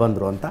ಚಿತ್ರನಟರು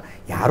ಬಂದರು ಅಂತ.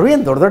 ಯಾರೂ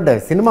ಏನು ದೊಡ್ಡ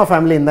ಸಿನಿಮಾ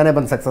ಫ್ಯಾಮಿಲಿಯಿಂದನೇ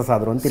ಬಂದು ಸಕ್ಸಸ್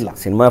ಆದರು ಅಂತಿಲ್ಲ.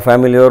 ಸಿನಿಮಾ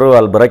ಫ್ಯಾಮಿಲಿಯವರು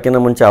ಅಲ್ಲಿ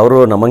ಬರೋಕ್ಕಿಂತ ಮುಂಚೆ ಅವರು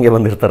ನಮಗೆ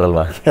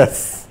ಬಂದಿರ್ತಾರಲ್ವ.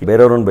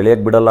 ಬೇರೆಯವ್ರನ್ನ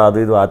ಬೆಳೆಯೋಕ್ಕೆ ಬಿಡಲ್ಲ, ಅದು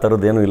ಇದು ಆ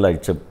ಥರದ್ದೇನೂ ಇಲ್ಲ.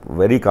 It's A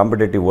very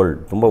competitive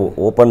world. ತುಂಬ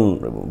ಓಪನ್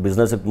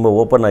ಬಿಸ್ನೆಸ್ಸಿಗೆ ತುಂಬ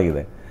ಓಪನ್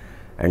ಆಗಿದೆ.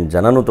 ಆ್ಯಂಡ್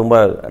ಜನನೂ ತುಂಬ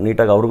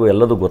ನೀಟಾಗಿ ಅವ್ರಿಗೂ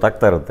ಎಲ್ಲದೂ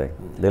ಗೊತ್ತಾಗ್ತಾ ಇರುತ್ತೆ.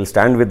 They will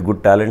stand with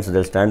good talents, they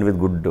will stand with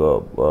good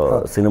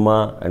cinema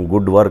and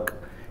good work,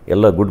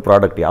 ಎಲ್ಲ ಗುಡ್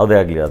ಪ್ರಾಡಕ್ಟ್ ಯಾವುದೇ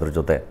ಆಗಲಿ ಅದ್ರ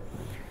ಜೊತೆ.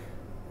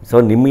 ಸೊ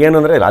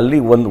ನಿಮ್ಗೇನಂದರೆ ಅಲ್ಲಿ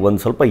ಒಂದು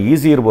ಸ್ವಲ್ಪ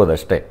ಈಸಿ ಇರ್ಬೋದು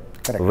ಅಷ್ಟೇ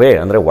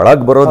ಅಂದರೆ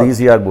ಒಳಗೆ ಬರೋದು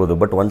ಈಸಿ ಆಗ್ಬೋದು.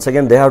 But once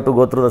again they have to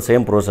go through the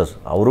same process.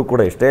 ಅವರು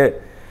ಕೂಡ ಎಷ್ಟೇ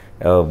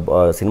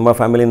ಸಿನಿಮಾ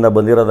ಫ್ಯಾಮಿಲಿಯಿಂದ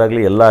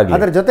ಬಂದಿರೋದಾಗಲಿ ಎಲ್ಲ ಆಗಲಿ,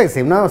 ಅದರ ಜೊತೆಗೆ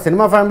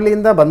ಸಿನಿಮಾ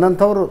ಫ್ಯಾಮಿಲಿಯಿಂದ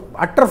ಬಂದಂಥವ್ರು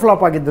ಅಟ್ಟರ್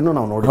ಫ್ಲಾಪ್ ಆಗಿದ್ದನ್ನು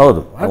ನಾವು ನೋಡಿ.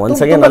 ಹೌದು,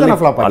 ಒನ್ಸ್ ಅಗೇನ್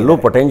ಅಲ್ಲೂ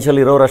ಪೊಟೆನ್ಷಿಯಲ್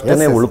ಇರೋರು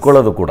ಅಷ್ಟೇ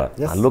ಉಳ್ಕೊಳ್ಳೋದು ಕೂಡ.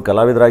 ಅಲ್ಲೂ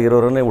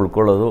ಕಲಾವಿದರಾಗಿರೋರೇ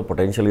ಉಳ್ಕೊಳ್ಳೋದು,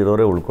 ಪೊಟೆನ್ಷಿಯಲ್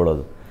ಇರೋರೇ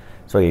ಉಳ್ಕೊಳ್ಳೋದು.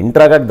 ಸೊ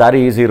ಎಂಟ್ರಾಗಕ್ಕೆ ದಾರಿ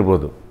ಈಸಿ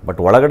ಇರ್ಬೋದು,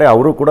 ಬಟ್ ಒಳಗಡೆ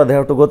ಅವರು ಕೂಡ they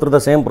have to go through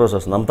the same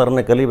process. ನಮ್ಮ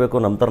ಥರನೇ ಕಲಿಬೇಕು,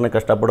 ನಮ್ಮ ಥರನೇ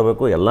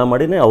ಕಷ್ಟಪಡಬೇಕು, ಎಲ್ಲ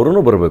ಮಾಡಿನೇ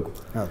ಅವರೂ ಬರಬೇಕು.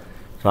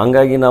 ಸೊ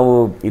ಹಂಗಾಗಿ ನಾವು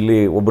ಇಲ್ಲಿ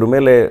ಒಬ್ಬರ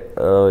ಮೇಲೆ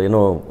ಏನೋ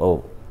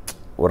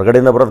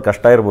ಹೊರಗಡೆಯಿಂದ ಬರೋದು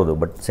ಕಷ್ಟ ಇರ್ಬೋದು,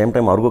 ಬಟ್ ಸೇಮ್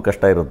ಟೈಮ್ ಅವ್ರಿಗೂ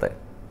ಕಷ್ಟ ಇರುತ್ತೆ.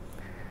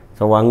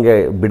 ಸೊ ಹಂಗೆ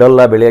ಬಿಡಲ್ಲ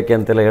ಬೆಳೆಯೋಕ್ಕೆ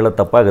ಅಂತೆಲ್ಲ ಹೇಳೋದು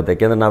ತಪ್ಪಾಗುತ್ತೆ.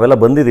 ಯಾಕೆಂದರೆ ನಾವೆಲ್ಲ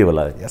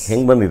ಬಂದಿದ್ದೀವಲ್ಲ,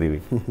 ಹೆಂಗೆ ಬಂದಿದ್ದೀವಿ.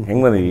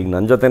 ಈಗ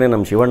ನನ್ನ ಜೊತೆನೇ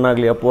ನಮ್ಮ ಶಿವಣ್ಣ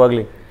ಆಗಲಿ ಅಪ್ಪು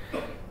ಆಗಲಿ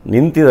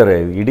ನಿಂತಿದ್ದಾರೆ,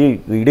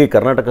 ಇಡೀ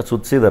ಕರ್ನಾಟಕ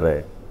ಸುತ್ತಿಸಿದ್ದಾರೆ,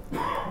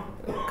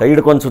 ಕೈ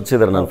ಹಿಡ್ಕೊಂಡು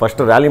ಸುತ್ತಿಸಿದ್ದಾರೆ. ನಾನು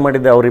ಫಸ್ಟ್ ರ್ಯಾಲಿ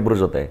ಮಾಡಿದ್ದೆ ಅವರಿಬ್ಬರ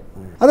ಜೊತೆ.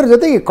 ಅದ್ರ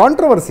ಜೊತೆಗೆ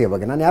ಕಾಂಟ್ರವರ್ಸಿಯ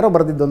ಬಗ್ಗೆ ನಾನು ಯಾರೋ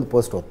ಬರೆದಿದ್ದೊಂದು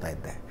ಪೋಸ್ಟ್ ಓದ್ತಾ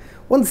ಇದ್ದೆ.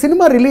 ಒಂದು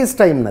ಸಿನಿಮಾ ರಿಲೀಸ್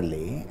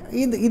ಟೈಮ್ನಲ್ಲಿ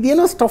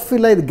ಇದೇನೋ ಸ್ಟಫ್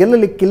ಇಲ್ಲ, ಇದು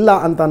ಗೆಲ್ಲಲಿಕ್ಕಿಲ್ಲ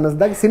ಅಂತ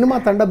ಅನ್ನಿಸಿದಾಗ ಸಿನಿಮಾ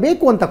ತಂಡ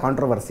ಬೇಕು ಅಂತ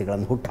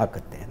ಕಾಂಟ್ರವರ್ಸಿಗಳನ್ನು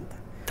ಹುಟ್ಟಾಕುತ್ತೆ ಅಂತ.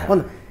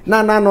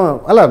 ನಾನು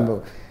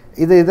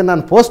ಇದು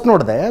ನಾನು ಪೋಸ್ಟ್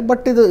ನೋಡಿದೆ,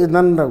 ಬಟ್ ಇದು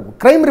ನನ್ನ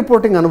ಕ್ರೈಮ್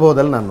ರಿಪೋರ್ಟಿಂಗ್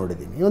ಅನುಭವದಲ್ಲಿ ನಾನು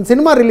ನೋಡಿದ್ದೀನಿ. ಒಂದು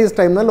ಸಿನಿಮಾ ರಿಲೀಸ್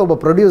ಟೈಮ್ನಲ್ಲಿ ಒಬ್ಬ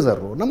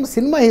ಪ್ರೊಡ್ಯೂಸರು ನಮ್ಮ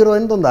ಸಿನಿಮಾ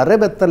ಹೀರೋಯಿನ್ದು ಒಂದು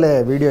ಅರೆಬೆತ್ತಲೆ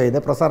ವೀಡಿಯೋ ಇದೆ,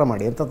 ಪ್ರಸಾರ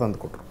ಮಾಡಿ ಅಂತ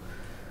ತಂದುಕೊಟ್ರು.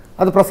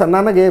 ಅದು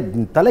ನನಗೆ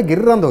ತಲೆ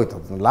ಗಿರ್ರಂದು ಹೋಯ್ತು.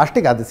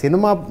 ಲಾಸ್ಟಿಗೆ ಅದು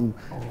ಸಿನಿಮಾ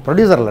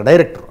ಪ್ರೊಡ್ಯೂಸರ್ ಅಲ್ಲ,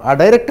 ಡೈರೆಕ್ಟ್ರು. ಆ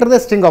ಡೈರೆಕ್ಟರ್ದೇ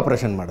ಸ್ಟಿಂಗ್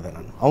ಆಪ್ರೇಷನ್ ಮಾಡಿದೆ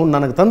ನಾನು. ಅವ್ನು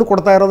ನನಗೆ ತಂದು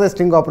ಕೊಡ್ತಾ ಇರೋದೇ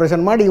ಸ್ಟಿಂಗ್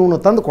ಆಪ್ರೇಷನ್ ಮಾಡಿ ಇವನು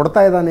ತಂದು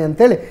ಕೊಡ್ತಾ ಇದ್ದಾನೆ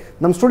ಅಂತೇಳಿ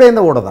ನಮ್ಮ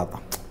ಸ್ಟುಡಿಯೋಯಿಂದ ಓಡೋದಾತ,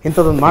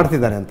 ಇಂಥದ್ದೊಂದು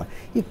ಮಾಡ್ತಿದ್ದಾನೆ ಅಂತ.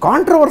 ಈ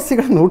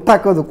ಕಾಂಟ್ರವರ್ಸಿಗಳನ್ನು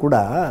ಹುಟ್ಟಾಕೋದು ಕೂಡ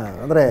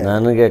ಅಂದರೆ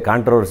ನನಗೆ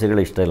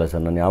ಕಾಂಟ್ರವರ್ಸಿಗಳು ಇಷ್ಟ ಇಲ್ಲ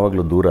ಸರ್. ನಾನು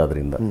ಯಾವಾಗಲೂ ದೂರ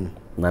ಅದರಿಂದ.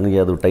 ನನಗೆ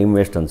ಅದು ಟೈಮ್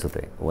ವೇಸ್ಟ್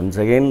ಅನಿಸುತ್ತೆ. Once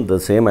again the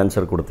same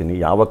answer ಕೊಡ್ತೀನಿ.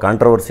 ಯಾವ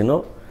ಕಾಂಟ್ರವರ್ಸಿನೂ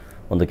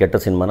ಒಂದು ಕೆಟ್ಟ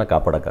ಸಿನಿಮಾನ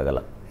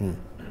ಕಾಪಾಡೋಕ್ಕಾಗಲ್ಲ.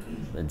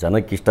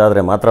 ಜನಕ್ಕೆ ಇಷ್ಟ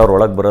ಆದರೆ ಮಾತ್ರ ಅವ್ರು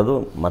ಒಳಗೆ ಬರೋದು,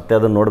 ಮತ್ತೆ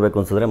ಅದನ್ನು ನೋಡಬೇಕು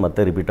ಅನ್ಸಿದ್ರೆ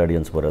ಮತ್ತೆ ರಿಪೀಟ್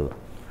ಆಡಿಯನ್ಸ್ ಬರೋದು.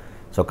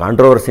 ಸೊ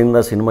ಕಾಂಟ್ರವರ್ಸಿಯಿಂದ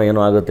ಸಿನಿಮಾ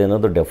ಏನೋ ಆಗುತ್ತೆ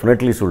ಅನ್ನೋದು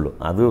ಡೆಫಿನೆಟ್ಲಿ ಸುಳ್ಳು.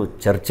 ಅದು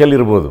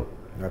ಚರ್ಚೆಲ್ಲಿರ್ಬೋದು,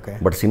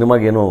 ಬಟ್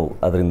ಸಿನಿಮಾಗೇನು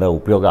ಅದರಿಂದ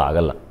ಉಪಯೋಗ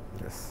ಆಗಲ್ಲ.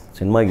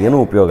 ಸಿನಿಮಾಗೇನೂ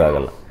ಉಪಯೋಗ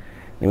ಆಗಲ್ಲ.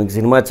 ನಿಮಗೆ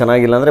ಸಿನಿಮಾ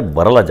ಚೆನ್ನಾಗಿಲ್ಲ ಅಂದರೆ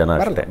ಬರಲ್ಲ ಜನ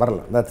ಅಷ್ಟೇ.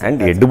 ಆ್ಯಂಡ್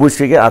ಎಡ್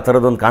ಬುಷ್ಗೆ ಆ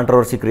ಥರದೊಂದು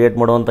ಕಾಂಟ್ರವರ್ಸಿ ಕ್ರಿಯೇಟ್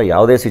ಮಾಡುವಂಥ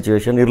ಯಾವುದೇ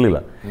ಸಿಚುವೇಶನ್ ಇರಲಿಲ್ಲ.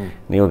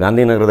 ನೀವು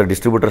ಗಾಂಧಿನಗರದ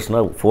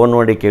ಡಿಸ್ಟ್ರಿಬ್ಯೂಟರ್ಸ್ನ ಫೋನ್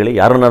ಮಾಡಿ ಕೇಳಿ,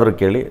 ಯಾರನ್ನಾದರೂ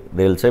ಕೇಳಿ,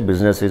 they will say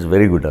business is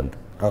very good ಅಂತ.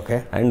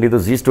 ಆ್ಯಂಡ್ ಇದು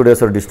ಜಿ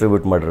ಸ್ಟುಡಿಯೋಸ್ ಅವ್ರು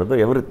ಡಿಸ್ಟ್ರಿಬ್ಯೂಟ್ ಮಾಡಿರೋದು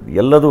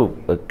ಎಲ್ಲದೂ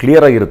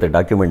ಕ್ಲಿಯರ್ ಆಗಿರುತ್ತೆ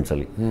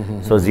ಡಾಕ್ಯುಮೆಂಟ್ಸಲ್ಲಿ.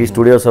 ಸೊ ಜಿ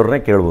ಸ್ಟುಡಿಯೋಸ್ ಅವ್ರನ್ನೇ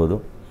ಕೇಳ್ಬೋದು.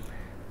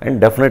 ಆ್ಯಂಡ್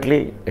ಡೆಫಿನೆಟ್ಲಿ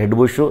ಹೆಡ್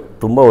ಬುಷು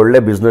ತುಂಬ ಒಳ್ಳೆ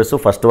ಬಿಸ್ನೆಸ್ಸು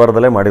ಫಸ್ಟ್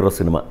ವಾರದಲ್ಲೇ ಮಾಡಿರೋ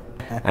ಸಿನಿಮಾ.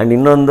 ಆ್ಯಂಡ್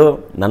ಇನ್ನೊಂದು,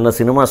 ನನ್ನ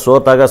ಸಿನಿಮಾ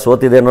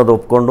ಸೋತಿದೆ ಅನ್ನೋದು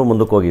ಒಪ್ಕೊಂಡು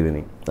ಮುಂದಕ್ಕೆ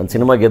ಹೋಗಿದ್ದೀನಿ. ನನ್ನ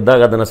ಸಿನಿಮಾ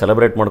ಗೆದ್ದಾಗ ಅದನ್ನು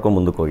ಸೆಲೆಬ್ರೇಟ್ ಮಾಡ್ಕೊಂಡು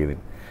ಮುಂದಕ್ಕೆ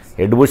ಹೋಗಿದ್ದೀನಿ.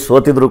 ಹೆಡ್ ಬುಷ್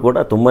ಸೋತಿದ್ರು ಕೂಡ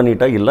ತುಂಬ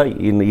ನೀಟಾಗಿ ಇಲ್ಲ,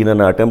 ಈ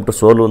ನನ್ನ ಅಟೆಂಪ್ಟ್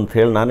ಸೋಲು ಅಂತ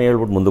ಹೇಳಿ ನಾನೇ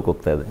ಹೇಳ್ಬಿಟ್ಟು ಮುಂದಕ್ಕೆ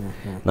ಹೋಗ್ತಾ ಇದ್ದೆ.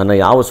 ನನ್ನ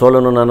ಯಾವ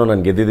ಸೋಲನ್ನು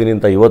ನಾನು ಗೆದ್ದಿದ್ದೀನಿ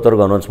ಅಂತ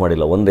ಇವತ್ತರೆಗೂ ಅನೌನ್ಸ್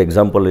ಮಾಡಿಲ್ಲ. ಒಂದು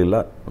ಎಕ್ಸಾಂಪಲ್ ಇಲ್ಲ,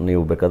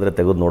 ನೀವು ಬೇಕಾದರೆ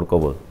ತೆಗೆದು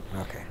ನೋಡ್ಕೋಬೋದು.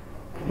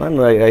 ನಾನು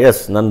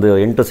ನಂದು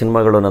 8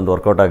 ಸಿನಿಮಾಗಳು ನಂದು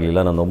ವರ್ಕೌಟ್ ಆಗಲಿಲ್ಲ,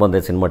 ನಾನು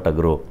 9 ಸಿನಿಮಾ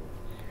ಟಗರು.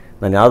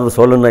 ನಾನು ಯಾವುದು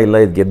ಸೋಲನ್ನ ಇಲ್ಲ,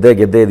 ಇದು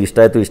ಗೆದ್ದೆ ಇದು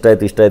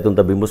ಇಷ್ಟಾಯಿತು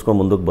ಅಂತ ಬಿಂಬಿಸ್ಕೊಂಡು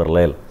ಮುಂದಕ್ಕೆ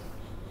ಬರಲೇ ಇಲ್ಲ.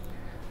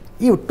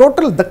 ಈ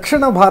ಟೋಟಲ್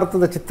ದಕ್ಷಿಣ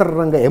ಭಾರತದ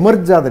ಚಿತ್ರರಂಗ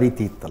ಎಮರ್ಜ್ ಆದ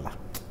ರೀತಿ ಇತ್ತಲ್ಲ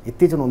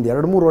ಇತ್ತೀಚಿನ ಒಂದು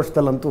 2-3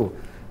 ವರ್ಷದಲ್ಲಂತೂ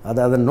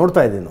ಅದನ್ನು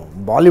ನೋಡ್ತಾ ಇದ್ದೀವಿ ನಾವು.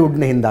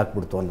 ಬಾಲಿವುಡ್ನೇ ಹಿಂದೆ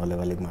ಹಾಕ್ಬಿಡ್ತು ಅನ್ನೋ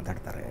ಲೆವೆಲಿಗೆ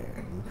ಮಾತಾಡ್ತಾರೆ.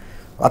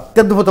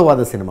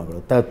 ಅತ್ಯದ್ಭುತವಾದ ಸಿನಿಮಾಗಳು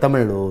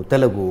ತಮಿಳು,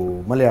 ತೆಲುಗು,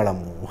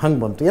 ಮಲಯಾಳಮು ಹಂಗೆ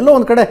ಬಂತು. ಎಲ್ಲೋ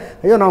ಒಂದು ಕಡೆ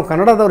ಅಯ್ಯೋ ನಾವು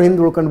ಕನ್ನಡದವ್ರು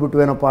ಹಿಂದೆ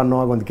ಉಳ್ಕೊಂಡ್ಬಿಟ್ಟು ಏನಪ್ಪ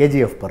ಅನ್ನೋವಾಗ ಒಂದು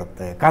KGF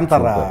ಬರುತ್ತೆ,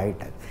 ಕಾಂತಾರ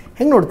ಐಟ.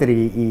 ಹೆಂಗೆ ನೋಡ್ತೀರಿ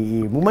ಈ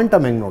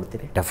ಮೊಮೆಂಟಮ್, ಹೆಂಗೆ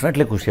ನೋಡ್ತೀರಿ?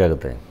 ಡೆಫಿನೆಟ್ಲಿ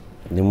ಖುಷಿಯಾಗುತ್ತೆ.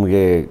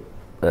 ನಿಮಗೆ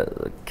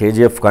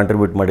KGF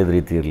ಕಾಂಟ್ರಿಬ್ಯೂಟ್ ಮಾಡಿದ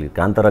ರೀತಿ ಇರಲಿ,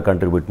 ಕಾಂತಾರ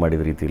ಕಾಂಟ್ರಿಬ್ಯೂಟ್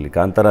ಮಾಡಿದ ರೀತಿ ಇರಲಿ,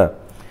 ಕಾಂತಾರ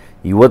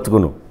ಇವತ್ತಿಗೂ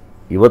ನೀವು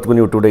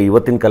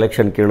ಇವತ್ತಿನ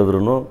ಕಲೆಕ್ಷನ್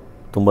ಕೇಳಿದ್ರೂ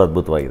ತುಂಬ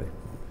ಅದ್ಭುತವಾಗಿದೆ.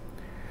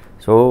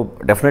 ಸೊ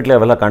ಡೆಫಿನೆಟ್ಲಿ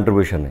ಅವೆಲ್ಲ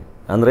ಕಾಂಟ್ರಿಬ್ಯೂಷನ್ನೇ.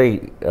 ಅಂದರೆ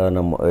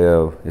ನಮ್ಮ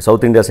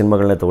ಸೌತ್ ಇಂಡಿಯಾ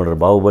ಸಿನಿಮಾಗಳನ್ನೇ ತೊಗೊಂಡ್ರೆ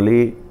ಬಾಹುಬಲಿ,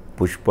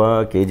 ಪುಷ್ಪ,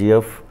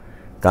 KGF,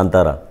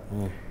 ಕಾಂತಾರ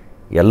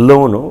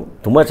ಎಲ್ಲವೂ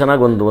ತುಂಬ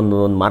ಚೆನ್ನಾಗಿ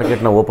ಒಂದು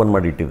ಮಾರ್ಕೆಟ್ನ ಓಪನ್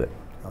ಮಾಡಿಟ್ಟಿದೆ.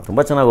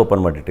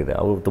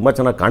 ಅವರು ತುಂಬ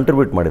ಚೆನ್ನಾಗಿ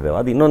ಕಾಂಟ್ರಿಬ್ಯೂಟ್ ಮಾಡಿದ್ದೇವೆ.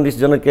 ಅದು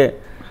ಇನ್ನೊಂದಿಷ್ಟು ಜನಕ್ಕೆ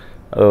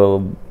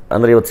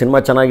ಅಂದರೆ ಇವತ್ತು ಸಿನಿಮಾ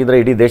ಚೆನ್ನಾಗಿದ್ದರೆ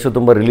ಇಡೀ ದೇಶ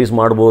ತುಂಬ ರಿಲೀಸ್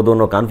ಮಾಡ್ಬೋದು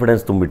ಅನ್ನೋ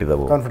ಕಾನ್ಫಿಡೆನ್ಸ್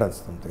ತುಂಬಿಟ್ಟಿದ್ದಾವೆ.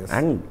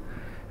 ಆ್ಯಂಡ್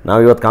ನಾವು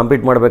ಇವತ್ತು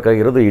ಕಾಂಪೀಟ್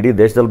ಮಾಡಬೇಕಾಗಿರೋದು ಇಡೀ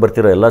ದೇಶದಲ್ಲಿ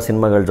ಬರ್ತಿರೋ ಎಲ್ಲ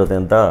ಸಿನಿಮಾಗಳ ಜೊತೆ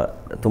ಅಂತ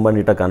ತುಂಬ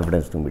ನೀಟಾಗಿ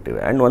confidence ತುಂಬಿಟ್ಟಿವೆ.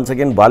 And once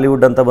again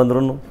Bollywood ಅಂತ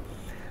ಬಂದ್ರೂ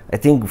ಐ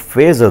ಥಿಂಕ್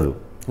ಫೇಸ್ ಅದು.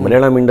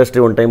 ಮಲಯಾಳಂ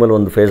ಇಂಡಸ್ಟ್ರಿ ಒಂದು ಟೈಮಲ್ಲಿ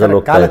ಒಂದು ಫೇಸಲ್ಲಿ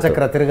ಹೋಗ್ತಾ ಇತ್ತು,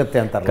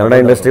 ಕನ್ನಡ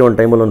ಇಂಡಸ್ಟ್ರಿ ಒಂದು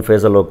ಟೈಮಲ್ಲಿ ಒಂದು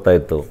ಫೇಸಲ್ಲಿ ಹೋಗ್ತಾ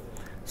ಇತ್ತು.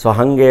 ಸೊ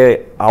ಹಾಗೆ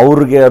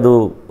ಅವ್ರಿಗೆ ಅದು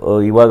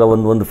ಇವಾಗ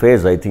ಒಂದು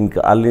ಫೇಸ್ ಐ ಥಿಂಕ್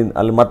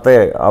ಅಲ್ಲಿ ಮತ್ತೆ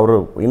ಅವರು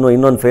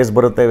ಇನ್ನೊಂದು ಫೇಸ್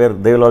ಬರುತ್ತೆ, where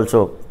they will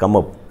also come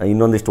up,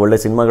 ಇನ್ನೊಂದಿಷ್ಟು ಒಳ್ಳೆ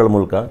ಸಿನಿಮಾಗಳ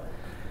ಮೂಲಕ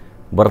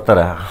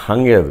ಬರ್ತಾರೆ.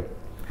 ಹಾಗೆ ಅದು.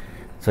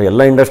 ಸೊ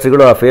ಎಲ್ಲ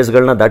ಇಂಡಸ್ಟ್ರಿಗಳು ಆ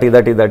ಫೇಸ್ಗಳನ್ನ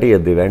ದಾಟಿ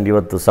ಎದ್ದಿವೆ. ಆ್ಯಂಡ್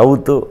ಇವತ್ತು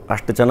ಸೌತು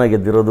ಅಷ್ಟು ಚೆನ್ನಾಗಿ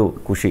ಎದ್ದಿರೋದು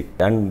ಖುಷಿ.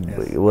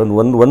 ಆ್ಯಂಡ್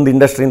ಒಂದು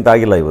ಇಂಡಸ್ಟ್ರಿ ಅಂತ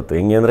ಆಗಿಲ್ಲ ಇವತ್ತು.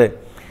 ಹೆಂಗೆ ಅಂದರೆ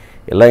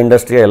ಎಲ್ಲ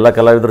ಇಂಡಸ್ಟ್ರಿಯ ಎಲ್ಲ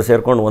ಕಲಾವಿದರು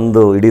ಸೇರ್ಕೊಂಡು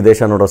ಒಂದು ಇಡೀ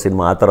ದೇಶ ನೋಡೋ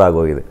ಸಿನಿಮಾ ಆ ಥರ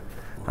ಆಗೋಗಿದೆ.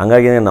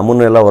 ಹಾಗಾಗಿ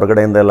ನಮ್ಮನ್ನು ಎಲ್ಲ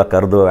ಹೊರಗಡೆಯಿಂದ ಎಲ್ಲ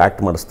ಕರೆದು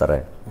ಆ್ಯಕ್ಟ್ ಮಾಡಿಸ್ತಾರೆ.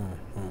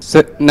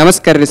 ಸರ್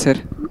ನಮಸ್ಕಾರ ರೀ ಸರ್,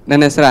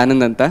 ನನ್ನ ಹೆಸರು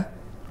ಆನಂದ್ ಅಂತ.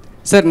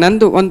 ಸರ್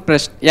ನಂದು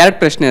ಎರಡು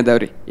ಪ್ರಶ್ನೆ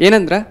ಅದಾವ್ರಿ.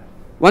 ಏನಂದ್ರೆ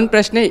ಒಂದು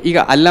ಪ್ರಶ್ನೆ, ಈಗ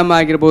ಅಲ್ಲಮ್ಮ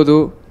ಆಗಿರ್ಬೋದು,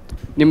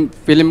 ನಿಮ್ಮ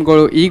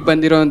ಫಿಲ್ಮ್ಗಳು ಈಗ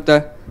ಬಂದಿರೋವಂಥ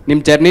ನಿಮ್ಮ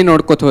ಜರ್ನಿ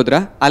ನೋಡ್ಕೊತ ಹೋದ್ರೆ,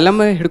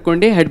 ಅಲ್ಲಮ್ಮ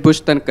ಹಿಡ್ಕೊಂಡು ಹೆಡ್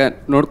ಬುಷ್ ತನಕ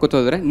ನೋಡ್ಕೊತ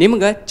ಹೋದ್ರೆ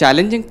ನಿಮ್ಗೆ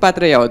ಚಾಲೆಂಜಿಂಗ್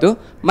ಪಾತ್ರ ಯಾವುದು?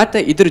 ಮತ್ತು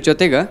ಇದ್ರ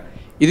ಜೊತೆಗೆ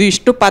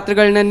ಇಷ್ಟು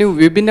ಪಾತ್ರಗಳನ್ನ ನೀವು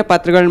ವಿಭಿನ್ನ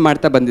ಪಾತ್ರಗಳನ್ನ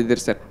ಮಾಡ್ತಾ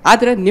ಬಂದಿದ್ದೀರಿ ಸರ್.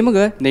 ಆದರೆ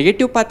ನಿಮ್ಗೆ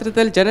ನೆಗೆಟಿವ್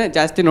ಪಾತ್ರದಲ್ಲಿ ಜನ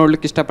ಜಾಸ್ತಿ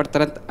ನೋಡ್ಲಿಕ್ಕೆ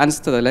ಇಷ್ಟಪಡ್ತಾರಂತ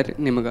ಅನಿಸ್ತದಲ್ಲ ರೀ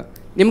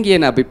ನಿಮ್ಗೆ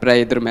ಏನು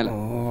ಅಭಿಪ್ರಾಯ ಇದ್ರ ಮೇಲೆ?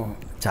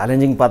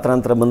 ಚಾಲೆಂಜಿಂಗ್ ಪಾತ್ರ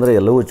ಅಂತ ಬಂದರೆ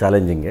ಎಲ್ಲವೂ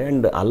ಚಾಲೆಂಜಿಂಗೆ.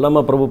 ಆ್ಯಂಡ್ ಅಲ್ಲಮ್ಮ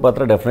ಪ್ರಭು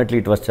ಪಾತ್ರ definitely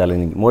it was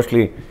challenging.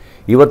 Mostly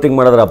ಇವತ್ತಿಗೆ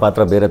ಮಾಡಿದ್ರೆ ಆ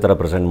ಪಾತ್ರ ಬೇರೆ ಥರ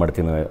ಪ್ರೆಸೆಂಟ್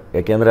ಮಾಡ್ತೀನಿ.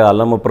 ಯಾಕೆಂದರೆ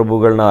ಅಲ್ಲಮ್ಮ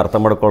ಪ್ರಭುಗಳನ್ನ ಅರ್ಥ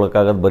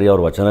ಮಾಡ್ಕೊಳ್ಳೋಕ್ಕಾಗೋದು ಬರೀ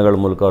ಅವ್ರ ವಚನಗಳ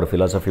ಮೂಲಕ, ಅವ್ರ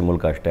ಫಿಲಾಸಫಿ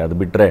ಮೂಲಕ ಅಷ್ಟೇ. ಅದು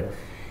ಬಿಟ್ಟರೆ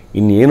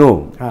ಇನ್ನೇನು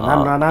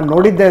ನಾನು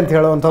ನೋಡಿದ್ದೆ ಅಂತ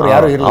ಹೇಳುವಂಥವ್ರು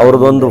ಯಾರು ಇಲ್ಲ.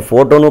 ಅವ್ರದ್ದೊಂದು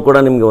ಫೋಟೋನು ಕೂಡ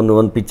ನಿಮಗೆ ಒಂದು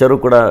ಪಿಕ್ಚರು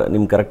ಕೂಡ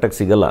ನಿಮ್ಗೆ ಕರೆಕ್ಟಾಗಿ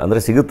ಸಿಗಲ್ಲ.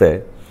 ಅಂದರೆ ಸಿಗುತ್ತೆ,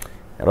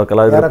 ಯಾರೋ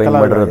ಕಲಾವಿದರು ಪೇಂಟ್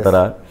ಮಾಡಿರೋ ಥರ,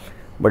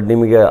 ಬಟ್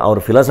ನಿಮಗೆ ಅವ್ರ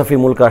ಫಿಲಾಸಫಿ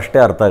ಮೂಲಕ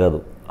ಅಷ್ಟೇ ಅರ್ಥ ಆಗೋದು.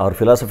 ಅವ್ರ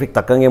ಫಿಲಾಸಫಿಗೆ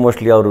ತಕ್ಕಂಗೆ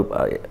ಮೋಸ್ಟ್ಲಿ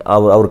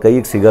ಅವ್ರ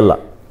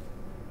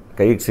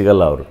ಕೈಗೆ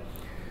ಸಿಗಲ್ಲ ಅವರು.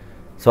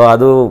 ಸೊ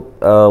ಅದು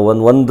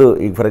ಒಂದು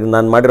ಈಗ ಫಾರ್ ಎಕ್ಸಾಂಪಲ್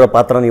ನಾನು ಮಾಡಿರೋ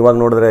ಪಾತ್ರನ ಇವಾಗ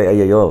ನೋಡಿದ್ರೆ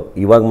ಅಯ್ಯಯ್ಯೋ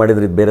ಇವಾಗ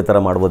ಮಾಡಿದ್ರೆ ಇದು ಬೇರೆ ಥರ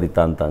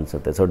ಮಾಡ್ಬೋದಿತ್ತಾ ಅಂತ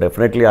ಅನಿಸುತ್ತೆ. ಸೊ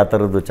ಡೆಫಿನೆಟ್ಲಿ ಆ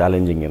ಥರದ್ದು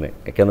ಚಾಲೆಂಜಿಂಗೇ.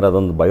 ಯಾಕೆಂದರೆ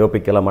ಅದೊಂದು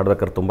ಬಯೋಪಿಕ್ ಎಲ್ಲ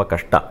ಮಾಡ್ಬೇಕಾದ್ರೆ ತುಂಬ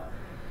ಕಷ್ಟ.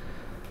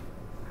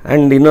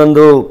 ಆ್ಯಂಡ್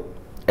ಇನ್ನೊಂದು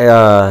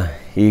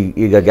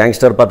ಈಗ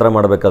ಗ್ಯಾಂಗ್ಸ್ಟರ್ ಪಾತ್ರ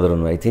ಮಾಡಬೇಕಾದ್ರೂ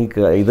ಐ ಥಿಂಕ್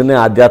ಇದನ್ನೇ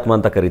ಆಧ್ಯಾತ್ಮ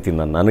ಅಂತ ಕರಿತೀನಿ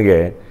ನಾನು. ನನಗೆ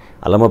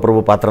ಅಲ್ಲಮ್ಮ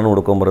ಪ್ರಭು ಪಾತ್ರನೂ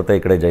ಹುಡ್ಕೊಂಬರುತ್ತೆ,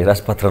 ಈ ಕಡೆ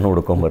ಜಯರಾಜ್ ಪಾತ್ರನೂ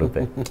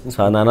ಹುಡ್ಕೊಂಬರುತ್ತೆ.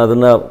 ಸೊ ನಾನು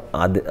ಅದನ್ನು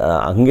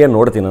ಹಂಗೆ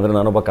ನೋಡ್ತೀನಿ. ಅಂದರೆ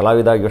ನಾನೊಬ್ಬ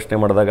ಕಲಾವಿದಾಗಿ ಯೋಚನೆ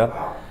ಮಾಡಿದಾಗ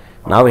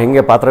ನಾವು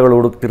ಹೆಂಗೆ ಪಾತ್ರಗಳು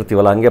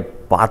ಹುಡುಕ್ತಿರ್ತೀವಲ್ಲ ಹಂಗೆ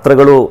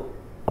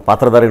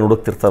ಪಾತ್ರಧಾರಿನ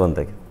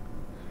ಹುಡುಕ್ತಿರ್ತಾರಂತೆ,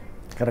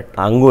 ಕರೆಕ್ಟ್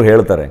ಹಂಗೂ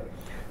ಹೇಳ್ತಾರೆ.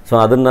 ಸೊ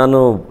ಅದನ್ನು ನಾನು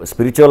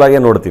ಸ್ಪಿರಿಚುವಲ್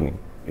ಆಗೇ ನೋಡ್ತೀನಿ.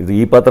 ಇದು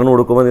ಈ ಪಾತ್ರನೂ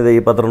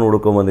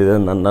ಹುಡ್ಕೊಂಬಂದಿದೆ,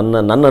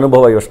 ನನ್ನ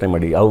ಅನುಭವ ಯೋಚನೆ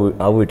ಮಾಡಿ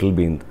ಹೌ ಇಟ್ ವಿಲ್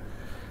ಬಿ ಅಂತ.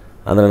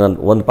 ಅಂದರೆ ನಾನು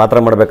ಒಂದು ಪಾತ್ರ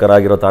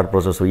ಮಾಡ್ಬೇಕಾಗಿರೋ ಥಾಟ್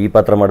ಪ್ರೊಸೆಸ್ಸು, ಈ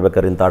ಪಾತ್ರ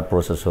ಮಾಡ್ಬೇಕಾದ್ರೆ ಥಾಟ್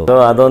ಪ್ರೊಸೆಸ್ಸು, ಸೊ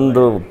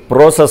ಅದೊಂದು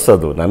ಪ್ರೋಸೆಸ್.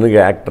 ಅದು ನನಗೆ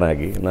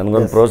ಆ್ಯಕ್ಟ್ರಾಗಿ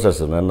ನನಗೊಂದು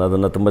ಪ್ರೋಸೆಸ್ಸು. ನಾನು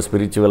ಅದನ್ನು ತುಂಬ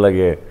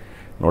ಸ್ಪಿರಿಚುವಲಾಗಿ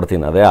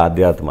ನೋಡ್ತೀನಿ. ಅದೇ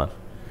ಆಧ್ಯಾತ್ಮ.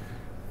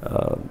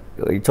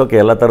 ಇಟ್ಸ್ ಓಕೆ,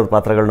 ಎಲ್ಲ ಥರದ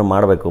ಪಾತ್ರಗಳನ್ನ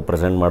ಮಾಡಬೇಕು,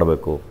 ಪ್ರೆಸೆಂಟ್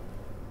ಮಾಡಬೇಕು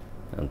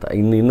ಅಂತ.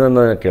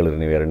 ಇನ್ನೊಂದು ಕೇಳಿದ್ರಿ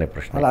ನೀವು ಎರಡನೇ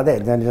ಪ್ರಶ್ನೆ. ಅಲ್ಲ ಅದೇ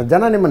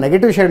ಜನ ನಿಮ್ಮ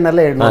ನೆಗೆಟಿವ್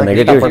ಶೇಡ್ನಲ್ಲೇ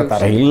ನೆಗೆಟಿವ್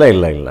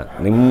ಇಲ್ಲ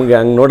ನಿಮಗೆ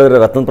ಹಂಗೆ ನೋಡಿದ್ರೆ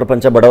ರತ್ನ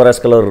ಪ್ರಪಂಚ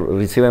ಬಡವರಾಸ್ಕಲ್ ಅವ್ರು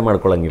ರಿಸೀವೇ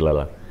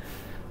ಮಾಡ್ಕೊಳಂಗಿಲ್ಲಲ್ಲ.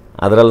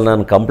 ಅದರಲ್ಲಿ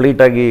ನಾನು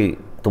ಕಂಪ್ಲೀಟಾಗಿ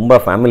ತುಂಬ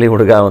ಫ್ಯಾಮಿಲಿ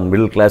ಹುಡುಗ, ಒಂದು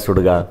ಮಿಡಲ್ ಕ್ಲಾಸ್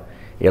ಹುಡುಗ,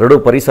 ಎರಡೂ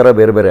ಪರಿಸರ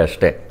ಬೇರೆ ಬೇರೆ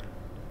ಅಷ್ಟೇ.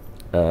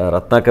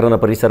 ರತ್ನಾಕರನ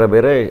ಪರಿಸರ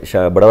ಬೇರೆ,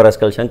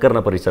 ಬಡವರಾಸ್ಕಲ್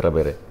ಶಂಕರ್ನ ಪರಿಸರ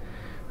ಬೇರೆ.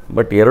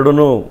 ಬಟ್ ಎರಡೂ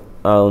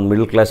ಒಂದು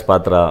ಮಿಡಲ್ ಕ್ಲಾಸ್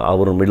ಪಾತ್ರ,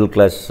 ಅವರು ಮಿಡಲ್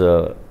ಕ್ಲಾಸ್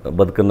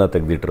ಬದುಕನ್ನು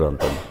ತೆಗೆದಿಟ್ಟಿರೋ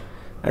ಅಂಥದ್ದು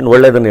ಆ್ಯಂಡ್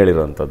ಒಳ್ಳೆಯದನ್ನು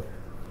ಹೇಳಿರೋ ಅಂಥದ್ದು.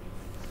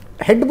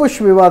 ಹೆಡ್ ಬುಷ್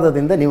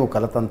ವಿವಾದದಿಂದ ನೀವು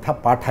ಕಲಿತಂಥ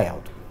ಪಾಠ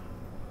ಯಾವುದು?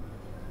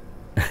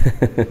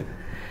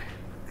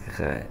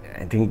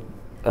 ಐ ಥಿಂಕ್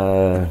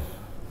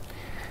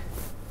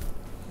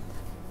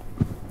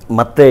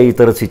ಮತ್ತೆ ಈ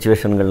ಥರ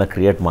ಸಿಚುವೇಶನ್ಗಳನ್ನ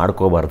ಕ್ರಿಯೇಟ್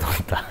ಮಾಡ್ಕೋಬಾರ್ದು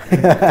ಅಂತ.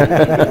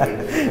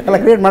 ಅಲ್ಲ,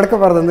 ಕ್ರಿಯೇಟ್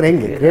ಮಾಡ್ಕೋಬಾರ್ದು ಅಂದರೆ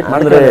ಹೆಂಗೆ ಕ್ರಿಯೇಟ್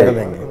ಮಾಡಿದ್ರೆ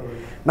ಹೆಂಗೆ?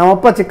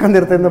 ನಮ್ಮಪ್ಪ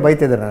ಚಿಕ್ಕಂದಿರ್ತಿಂದ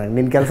ಬೈತಿದ್ದಾರೆ ನನಗೆ,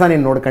 ನಿನ್ನ ಕೆಲಸ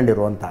ನೀನು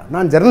ನೋಡ್ಕೊಂಡಿರು ಅಂತ.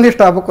 ನಾನು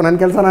ಜರ್ನಲಿಸ್ಟ್ ಆಗಬೇಕು, ನನ್ನ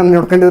ಕೆಲಸ ನಾನು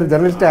ನೋಡ್ಕೊಂಡಿದ್ರೆ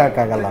ಜರ್ನಲಿಸ್ಟೇ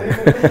ಆಗೋಕ್ಕಾಗಲ್ಲ.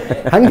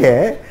 ಹಾಗೆ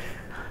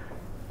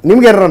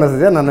ನಿಮ್ಗೆ ಯಾರು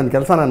ಅನ್ನಿಸಿದೆ ನನ್ನ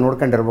ಕೆಲಸ ನಾನು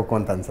ನೋಡ್ಕೊಂಡಿರ್ಬೇಕು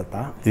ಅಂತ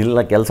ಅನ್ಸುತ್ತಾ?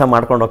 ಇಲ್ಲ, ಕೆಲಸ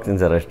ಮಾಡ್ಕೊಂಡು ಹೋಗ್ತೀನಿ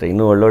ಸರ್ ಅಷ್ಟೇ.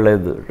 ಇನ್ನೂ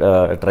ಒಳ್ಳೊಳ್ಳೇದು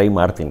ಟ್ರೈ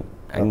ಮಾಡ್ತೀನಿ.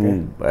 ಆ್ಯಂಡ್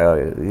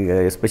ಈಗ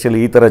ಎಸ್ಪೆಷಲಿ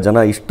ಈ ಥರ ಜನ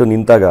ಇಷ್ಟು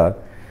ನಿಂತಾಗ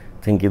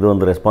ಥಿಂಕ್ ಇದು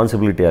ಒಂದು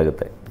ರೆಸ್ಪಾನ್ಸಿಬಿಲಿಟಿ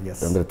ಆಗುತ್ತೆ.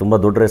 ಅಂದರೆ ತುಂಬ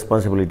ದೊಡ್ಡ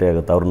ರೆಸ್ಪಾನ್ಸಿಬಿಲಿಟಿ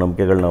ಆಗುತ್ತೆ ಅವ್ರ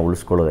ನಂಬಿಕೆಗಳನ್ನ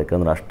ಉಳಿಸ್ಕೊಳ್ಳೋದು.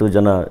 ಯಾಕಂದರೆ ಅಷ್ಟು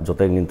ಜನ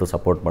ಜೊತೆಗೆ ನಿಂತು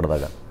ಸಪೋರ್ಟ್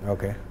ಮಾಡಿದಾಗ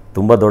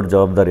ತುಂಬ ದೊಡ್ಡ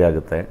ಜವಾಬ್ದಾರಿ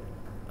ಆಗುತ್ತೆ.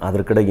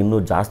 ಅದ್ರ ಕಡೆಗೆ ಇನ್ನೂ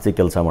ಜಾಸ್ತಿ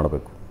ಕೆಲಸ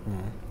ಮಾಡಬೇಕು.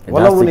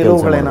 ಒಲವು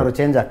ನಿಲುವುಗಳೇನಾದ್ರು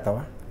ಚೇಂಜ್ ಆಗ್ತಾವ?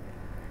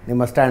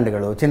 ನಿಮ್ಮ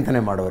ಸ್ಟ್ಯಾಂಡ್ಗಳು,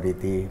 ಚಿಂತನೆ ಮಾಡೋ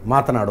ರೀತಿ,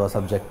 ಮಾತನಾಡುವ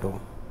ಸಬ್ಜೆಕ್ಟು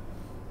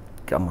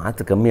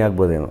ಮಾತು ಕಮ್ಮಿ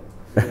ಆಗ್ಬೋದೇನೋ.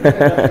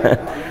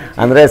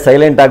 ಅಂದರೆ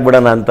ಸೈಲೆಂಟ್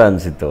ಆಗಿಬಿಡೋಣ ಅಂತ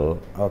ಅನಿಸಿತ್ತು.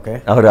 ಓಕೆ,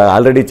 ಅವ್ರು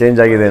ಆಲ್ರೆಡಿ ಚೇಂಜ್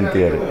ಆಗಿದೆ ಅಂತ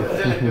ಹೇಳಿ.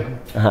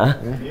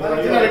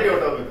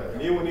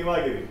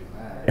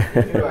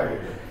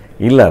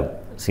 ಇಲ್ಲ,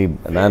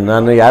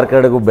 ನಾನು ಯಾರ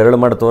ಕಡೆಗೂ ಬೆರಳು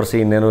ಮಾಡಿ ತೋರಿಸಿ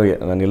ಇನ್ನೇನು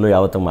ನಾನೆಲ್ಲೂ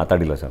ಯಾವತ್ತೂ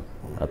ಮಾತಾಡಿಲ್ಲ ಸರ್,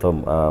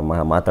 ಅಥವಾ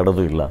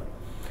ಮಾತಾಡೋದು ಇಲ್ಲ.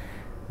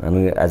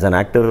 ನನಗೆ as an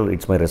actor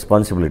it's my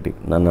responsibility.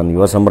 ನಾನು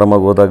ಯುವ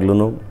ಸಂಭ್ರಮಕ್ಕೆ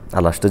ಹೋದಾಗ್ಲೂ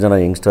ಅಲ್ಲಿ ಅಷ್ಟು ಜನ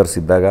ಯಂಗ್ಸ್ಟರ್ಸ್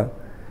ಇದ್ದಾಗ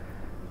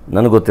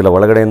ನನಗೆ ಗೊತ್ತಿಲ್ಲ,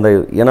 ಒಳಗಡೆಯಿಂದ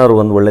ಏನಾದ್ರು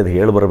ಒಂದು ಒಳ್ಳೇದು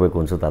ಹೇಳಿ ಬರಬೇಕು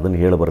ಅನ್ಸುತ್ತೆ, ಅದನ್ನು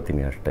ಹೇಳಿ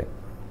ಬರ್ತೀನಿ ಅಷ್ಟೇ.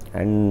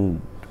 ಆ್ಯಂಡ್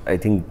ಐ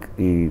ಥಿಂಕ್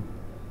ಈ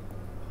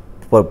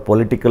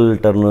ಪೊಲಿಟಿಕಲ್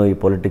ಟರ್ನು, ಈ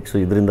ಪೊಲಿಟಿಕ್ಸು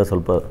ಇದರಿಂದ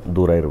ಸ್ವಲ್ಪ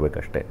ದೂರ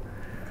ಇರಬೇಕಷ್ಟೇ.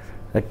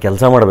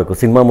 ಕೆಲಸ ಮಾಡಬೇಕು,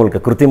 ಸಿನಿಮಾ ಮೂಲಕ,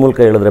 ಕೃತಿ ಮೂಲಕ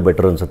ಹೇಳಿದ್ರೆ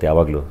ಬೆಟರ್ ಅನಿಸುತ್ತೆ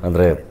ಯಾವಾಗಲೂ.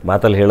 ಅಂದರೆ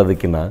ಮಾತಲ್ಲಿ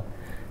ಹೇಳೋದಕ್ಕಿಂತ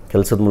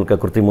ಕೆಲಸದ ಮೂಲಕ,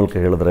 ಕೃತಿ ಮೂಲಕ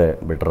ಹೇಳಿದ್ರೆ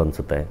ಬೆಟರ್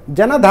ಅನಿಸುತ್ತೆ.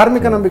 ಜನ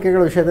ಧಾರ್ಮಿಕ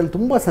ನಂಬಿಕೆಗಳ ವಿಷಯದಲ್ಲಿ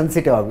ತುಂಬ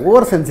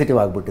ಓವರ್ ಸೆನ್ಸಿಟಿವ್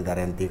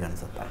ಆಗಿಬಿಟ್ಟಿದ್ದಾರೆ ಅಂತ ಈಗ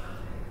ಅನಿಸುತ್ತೆ.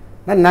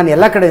 ನಾನು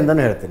ಎಲ್ಲ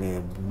ಕಡೆಯಿಂದನೂ ಹೇಳ್ತೀನಿ.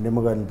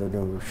 ನಿಮಗೊಂದು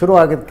ನೀವು ಶುರು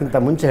ಆಗೋದಕ್ಕಿಂತ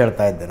ಮುಂಚೆ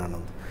ಹೇಳ್ತಾ ಇದ್ದೆ,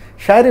 ನಾನೊಂದು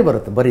ಶಾಯರಿ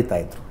ಬರೀತಾ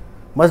ಇದ್ರು,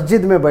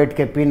 ಮಸ್ಜಿದ್ May byte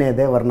K ಪೀನೆ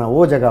they Verna ಓ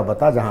ಜಗ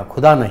ಬತಾ ಜಹಾ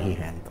ಖುದಾ ನಹಿ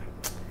ಹೇ ಅಂತ.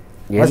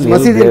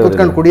 ಮಸೀದಿಲಿ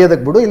ಕುತ್ಕೊಂಡು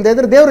ಕುಡಿಯೋದಕ್ಕೆ ಬಿಡು, ಇಲ್ಲದೇ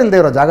ಇದ್ರೆ ದೇವ್ರು ಇಲ್ಲದೆ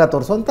ಇರೋ ಜಾಗ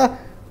ತೋರಿಸು ಅಂತ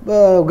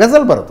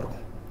ಗಜಲ್ ಬರೆದ್ರು.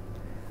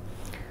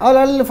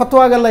 ಅಲ್ಲಿ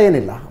ಫತ್ವಾಗೆಲ್ಲ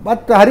ಏನಿಲ್ಲ.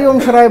 ಬಟ್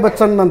ಹರಿವಂಶರಾಯ್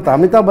ಬಚ್ಚನ್ ಅಂತ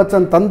ಅಮಿತಾಬ್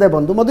ಬಚ್ಚನ್ ತಂದೆ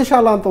ಬಂದು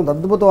ಮಧುಶಾಲಾ ಅಂತ ಒಂದು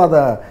ಅದ್ಭುತವಾದ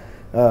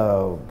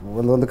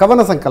ಒಂದು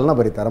ಕವನ ಸಂಕಲನ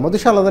ಬರೀತಾರೆ.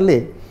 ಮಧುಶಾಲದಲ್ಲಿ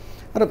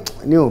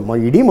ನೀವು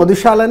ಇಡೀ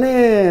ಮಧುಶಾಲನೇ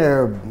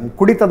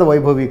ಕುಡಿತದ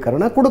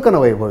ವೈಭವೀಕರಣ, ಕುಡುಕನ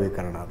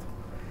ವೈಭವೀಕರಣ. ಅದು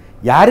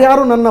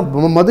ಯಾರ್ಯಾರು ನನ್ನ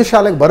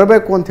ಮಧುಶಾಲೆಗೆ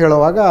ಬರಬೇಕು ಅಂತ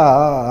ಹೇಳುವಾಗ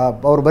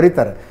ಅವ್ರು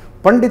ಬರೀತಾರೆ,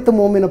 ಪಂಡಿತ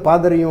ಮೋಮಿನ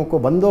ಪಾದರಿಯೋಂಕೋ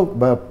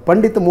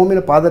ಪಂಡಿತ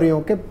ಮೋಮಿನ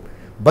ಪಾದರಿಯೋಂಕೆ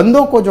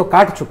ಬಂದೋಕೋ ಜೋ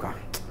ಕಾಟ್ ಚುಕ.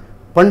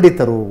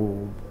 ಪಂಡಿತರು,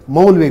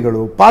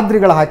 ಮೌಲ್ವಿಗಳು,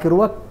 ಪಾದ್ರಿಗಳು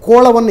ಹಾಕಿರುವ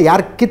ಕೋಳವನ್ನು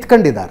ಯಾರು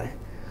ಕಿತ್ಕೊಂಡಿದ್ದಾರೆ,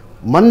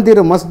 ಮಂದಿರ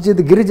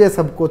ಮಸ್ಜಿದ್ ಗಿರಿಜೆ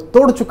ಸಬ್ಕೋ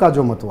ತೋಡ್ ಚುಕಾ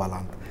ಜೋ ಮತ್ವಾಲ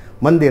ಅಂತ.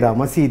 ಮಂದಿರ,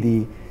 ಮಸೀದಿ,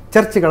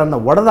 ಚರ್ಚ್ಗಳನ್ನು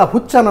ಒಡೆದ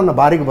ಹುಚ್ಚ ನನ್ನ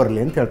ಬಾರಿಗೆ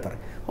ಬರಲಿ ಅಂತ ಹೇಳ್ತಾರೆ.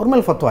 ಅವ್ರ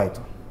ಮೇಲೆ ಫತ್ವ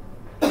ಆಯಿತು.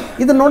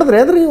 ಇದನ್ನು ನೋಡಿದ್ರೆ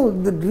ಅಂದರೆ ನೀವು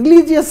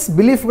ರಿಲಿಜಿಯಸ್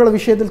ಬಿಲೀಫ್ಗಳ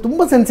ವಿಷಯದಲ್ಲಿ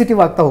ತುಂಬ ಸೆನ್ಸಿಟಿವ್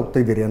ಆಗ್ತಾ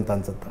ಹೋಗ್ತಿದ್ದೀರಿ ಅಂತ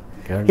ಅನ್ಸುತ್ತೆ.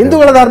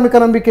 ಹಿಂದೂಗಳ ಧಾರ್ಮಿಕ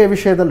ನಂಬಿಕೆಯ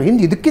ವಿಷಯದಲ್ಲೂ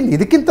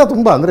ಇದಕ್ಕಿಂತ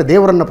ತುಂಬ ಅಂದರೆ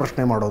ದೇವರನ್ನು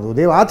ಪ್ರಶ್ನೆ ಮಾಡೋದು,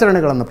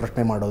 ಆಚರಣೆಗಳನ್ನು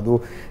ಪ್ರಶ್ನೆ ಮಾಡೋದು,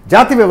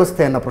 ಜಾತಿ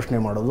ವ್ಯವಸ್ಥೆಯನ್ನು ಪ್ರಶ್ನೆ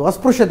ಮಾಡೋದು,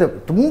 ಅಸ್ಪೃಶ್ಯತೆ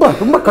ತುಂಬ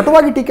ತುಂಬ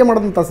ಕಟುವಾಗಿ ಟೀಕೆ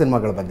ಮಾಡೋದಂಥ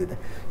ಸಿನಿಮಾಗಳು ಬಂದಿದೆ.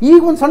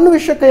 ಈಗ ಒಂದು ಸಣ್ಣ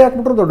ವಿಷಯಕ್ಕೆ ಕೈ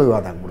ಹಾಕ್ಬಿಟ್ರೆ ದೊಡ್ಡ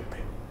ವಿವಾದ ಆಗ್ಬಿಡುತ್ತೆ.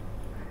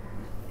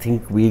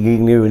 ಥಿಂಕ್ ಈಗ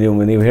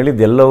ನೀವು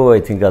ಹೇಳಿದ್ದೆಲ್ಲವೂ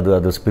ಐ ಥಿಂಕ್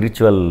ಅದು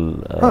ಸ್ಪಿರಿಚುವಲ್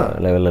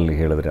ಲೆವೆಲಲ್ಲಿ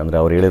ಹೇಳಿದ್ರಿ. ಅಂದರೆ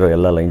ಅವ್ರು ಹೇಳಿರೋ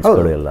ಎಲ್ಲ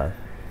ಲೈನ್ಸ್ಗಳು ಎಲ್ಲ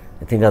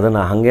ಐ ಥಿಂಕ್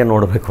ಅದನ್ನು ಹಾಗೆ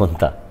ನೋಡಬೇಕು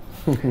ಅಂತ.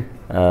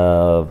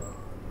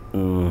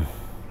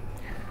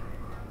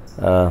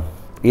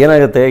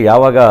 ಏನಾಗುತ್ತೆ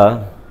ಯಾವಾಗ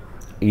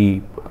ಈ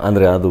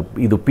ಅಂದರೆ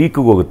ಇದು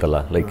ಪೀಕಿಗೆ ಹೋಗುತ್ತಲ್ಲ,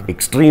 ಲೈಕ್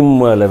ಎಕ್ಸ್ಟ್ರೀಮ್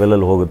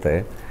ಲೆವೆಲಲ್ಲಿ ಹೋಗುತ್ತೆ,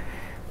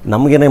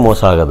 ನಮಗೇ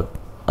ಮೋಸ ಆಗೋದು.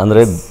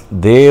 ಅಂದರೆ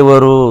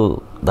ದೇವರು,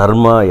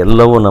 ಧರ್ಮ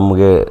ಎಲ್ಲವೂ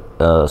ನಮಗೆ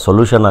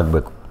ಸೊಲ್ಯೂಷನ್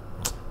ಆಗಬೇಕು.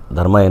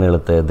 ಧರ್ಮ ಏನು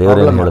ಹೇಳುತ್ತೆ,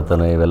 ದೇವರು ಏನು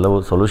ಹೇಳ್ತಾನೆ, ಇವೆಲ್ಲವೂ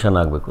ಸೊಲ್ಯೂಷನ್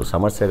ಆಗಬೇಕು,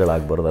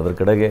 ಸಮಸ್ಯೆಗಳಾಗಬಾರ್ದು. ಅದ್ರ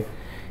ಕಡೆಗೆ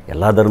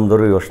ಎಲ್ಲ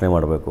ಧರ್ಮದವರು ಯೋಚನೆ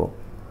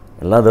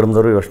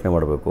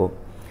ಮಾಡಬೇಕು.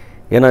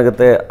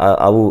 ಏನಾಗುತ್ತೆ,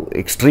 ಅವು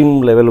ಎಕ್ಸ್ಟ್ರೀಮ್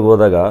ಲೆವೆಲ್ಗೆ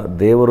ಹೋದಾಗ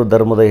ದೇವರು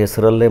ಧರ್ಮದ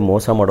ಹೆಸರಲ್ಲೇ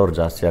ಮೋಸ ಮಾಡೋರು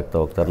ಜಾಸ್ತಿ ಆಗ್ತಾ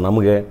ಹೋಗ್ತಾರೆ.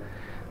 ನಮಗೆ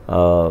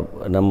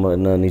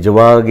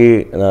ನಿಜವಾಗಿ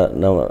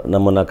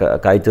ನಮ್ಮನ್ನು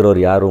ಕಾಯ್ತಿರೋರು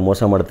ಯಾರು,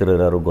 ಮೋಸ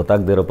ಮಾಡ್ತಿರೋರು ಯಾರು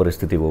ಗೊತ್ತಾಗದೇ ಇರೋ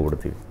ಪರಿಸ್ಥಿತಿಗೆ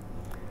ಹೋಗ್ಬಿಡ್ತೀವಿ.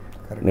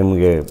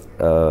 ನಿಮಗೆ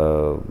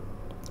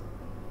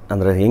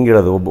ಅಂದರೆ ಹೆಂಗೆ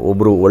ಹೇಳೋದು,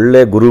 ಒಬ್ಬರು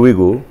ಒಳ್ಳೆ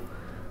ಗುರುವಿಗೂ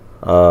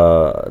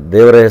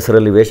ದೇವರ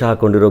ಹೆಸರಲ್ಲಿ ವೇಷ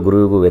ಹಾಕ್ಕೊಂಡಿರೋ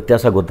ಗುರುವಿಗೂ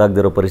ವ್ಯತ್ಯಾಸ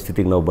ಗೊತ್ತಾಗದಿರೋ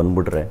ಪರಿಸ್ಥಿತಿಗೆ ನಾವು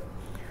ಬಂದುಬಿಟ್ರೆ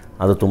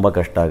ಅದು ತುಂಬ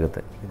ಕಷ್ಟ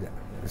ಆಗುತ್ತೆ.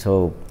 ಸೊ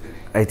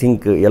ಐ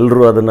ಥಿಂಕ್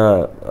ಎಲ್ಲರೂ ಅದನ್ನು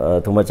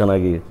ತುಂಬ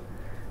ಚೆನ್ನಾಗಿ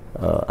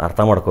ಅರ್ಥ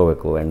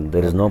ಮಾಡ್ಕೋಬೇಕು. And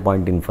there is no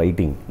point in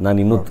fighting.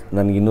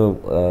 ನನಗಿನ್ನೂ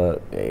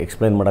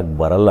explain ಮಾಡೋಕ್ಕೆ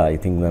ಬರಲ್ಲ. ಐ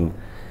ಥಿಂಕ್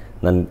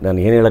ನಾನು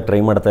ಏನು ಹೇಳೋಕ್ಕೆ ಟ್ರೈ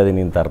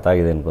ಮಾಡ್ತಾಯಿದ್ದೀನಿ ಅಂತ ಅರ್ಥ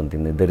ಆಗಿದೆ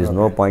ಅನ್ಕೊತೀನಿ. There is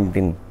no point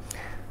in,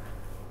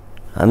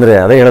 ಅಂದರೆ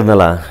ಅದೇ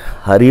ಹೇಳೋದ್ನಲ್ಲ,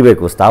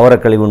 ಹರಿಬೇಕು, ಸ್ಥಾವರ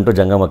ಕಳಿಗುಂಟು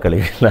ಜಂಗಮ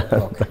ಕಳಿಗಿಲ್ಲ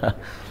ಅಂತ.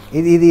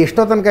 ಇದು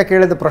ಎಷ್ಟೋ ತನಕ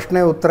ಕೇಳಿದ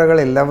ಪ್ರಶ್ನೆ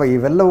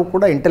ಇವೆಲ್ಲವೂ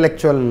ಕೂಡ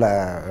ಇಂಟೆಲೆಕ್ಚುವಲ್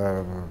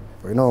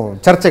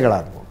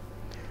ಚರ್ಚೆಗಳಾದವು.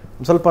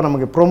 ಸ್ವಲ್ಪ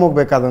ನಮಗೆ ಪ್ರೋಮೋಗೆ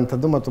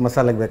ಬೇಕಾದಂಥದ್ದು ಮತ್ತು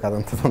ಮಸಾಲೆಗೆ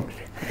ಬೇಕಾದಂಥದ್ದು.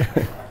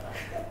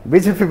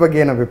 BJP ಬಗ್ಗೆ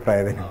ಏನು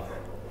ಅಭಿಪ್ರಾಯ ಇದೆ?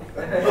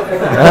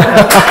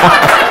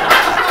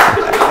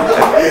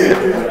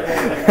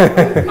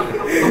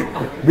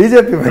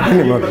 BJP ಬಗ್ಗೆ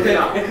ನಿಮಗೆ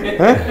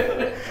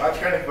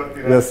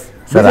ಎಸ್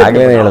ಸರ್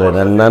ಆಗಲೇ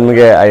ಹೇಳಿದೆ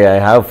ನನಗೆ I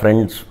have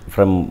friends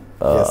from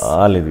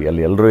all ಇದು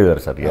ಅಲ್ಲಿ ಎಲ್ಲರೂ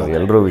ಇದ್ದಾರೆ ಸರ್,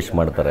 ಎಲ್ಲರೂ ವಿಶ್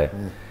ಮಾಡ್ತಾರೆ.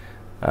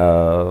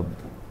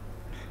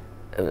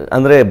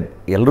 ಅಂದರೆ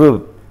ಎಲ್ಲರೂ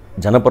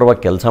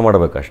ಜನಪರವಾಗಿ ಕೆಲಸ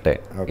ಮಾಡಬೇಕಷ್ಟೇ.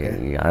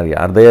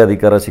 ಯಾರದೇ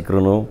ಅಧಿಕಾರ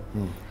ಸಿಕ್ಕರೂ,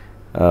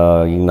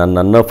 ಈಗ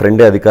ನನ್ನ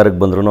ಫ್ರೆಂಡೇ ಅಧಿಕಾರಕ್ಕೆ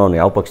ಬಂದ್ರೂ, ಅವ್ನು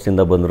ಯಾವ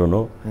ಪಕ್ಷದಿಂದ ಬಂದ್ರೂ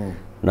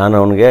ನಾನು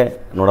ಅವನಿಗೆ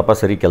ನೋಡಪ್ಪ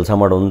ಸರಿ ಕೆಲಸ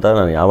ಮಾಡು ಅಂತ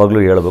ನಾನು ಯಾವಾಗಲೂ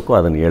ಹೇಳಬೇಕು,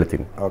 ಅದನ್ನು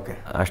ಹೇಳ್ತೀನಿ.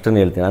 ಅಷ್ಟನ್ನು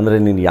ಹೇಳ್ತೀನಿ. ಅಂದರೆ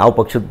ನೀನು ಯಾವ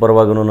ಪಕ್ಷದ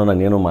ಪರವಾಗೂ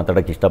ನಾನೇನು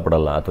ಮಾತಾಡೋಕ್ಕೆ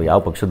ಇಷ್ಟಪಡಲ್ಲ, ಅಥವಾ ಯಾವ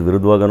ಪಕ್ಷದ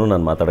ವಿರುದ್ಧವಾಗೂ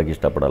ನಾನು ಮಾತಾಡೋಕ್ಕೆ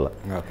ಇಷ್ಟಪಡಲ್ಲ.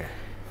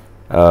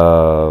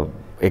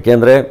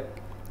 ಏಕೆಂದರೆ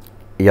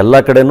ಎಲ್ಲ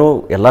ಕಡೆನೂ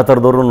ಎಲ್ಲ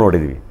ಥರದವ್ರೂ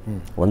ನೋಡಿದ್ವಿ.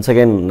 ಒನ್ಸ್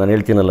ಅಗೇನ್ ನಾನು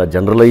ಹೇಳ್ತೀನಲ್ಲ,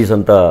 ಜನರಲೈಸ್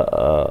ಅಂತ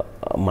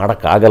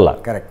ಮಾಡೋಕ್ಕಾಗಲ್ಲ.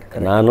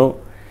 ನಾನು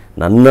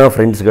ನನ್ನ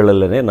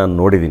ಫ್ರೆಂಡ್ಸ್ಗಳಲ್ಲೇ ನಾನು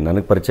ನೋಡಿದ್ದೀನಿ,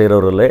 ನನಗೆ ಪರಿಚಯ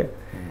ಇರೋರಲ್ಲೇ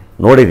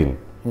ನೋಡಿದ್ದೀನಿ.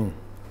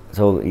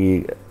 ಸೊ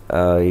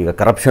ಈಗ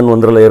ಕರಪ್ಷನ್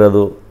ಒಂದರಲ್ಲೇ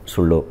ಇರೋದು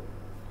ಸುಳ್ಳು,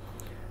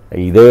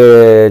 ಇದೇ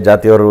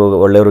ಜಾತಿಯವರು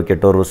ಒಳ್ಳೆಯವರು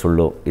ಕೆಟ್ಟವರು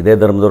ಸುಳ್ಳು, ಇದೇ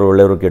ಧರ್ಮದವರು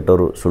ಒಳ್ಳೆಯವರು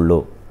ಕೆಟ್ಟವರು ಸುಳ್ಳು.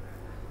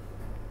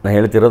 ನಾನು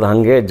ಹೇಳ್ತಿರೋದು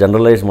ಹಾಗೆ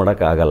ಜನರಲೈಸ್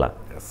ಮಾಡೋಕ್ಕಾಗಲ್ಲ.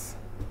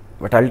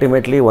 ಬಟ್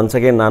ಅಲ್ಟಿಮೇಟ್ಲಿ ಒನ್ಸ್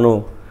ಅಗೇನ್ ನಾನು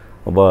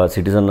ಒಬ್ಬ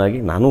ಸಿಟಿಸನ್ನಾಗಿ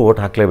ನಾನು ವೋಟ್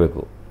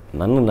ಹಾಕಲೇಬೇಕು.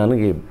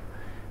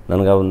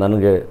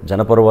 ನನಗೆ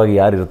ಜನಪರವಾಗಿ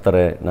ಯಾರು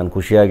ಇರ್ತಾರೆ, ನಾನು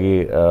ಖುಷಿಯಾಗಿ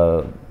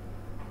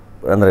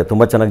ಅಂದರೆ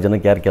ತುಂಬ ಚೆನ್ನಾಗಿ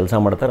ಜನಕ್ಕೆ ಯಾರು ಕೆಲಸ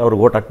ಮಾಡ್ತಾರೆ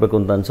ಅವ್ರಿಗೆ ವೋಟ್ ಹಾಕಬೇಕು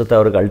ಅಂತ ಅನಿಸುತ್ತೆ,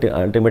 ಅವ್ರಿಗೆ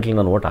ಅಲ್ಟಿಮೇಟ್ಲಿ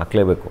ನಾನು ವೋಟ್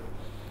ಹಾಕಲೇಬೇಕು.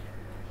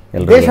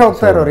 ದೇಶ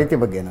ಹೋಗ್ತಾ ಇರೋ ರೀತಿ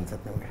ಬಗ್ಗೆ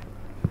ಏನನ್ಸುತ್ತೆ ನಿಮಗೆ?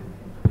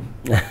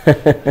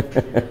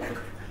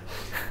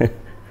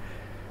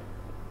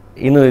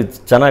 ಇನ್ನು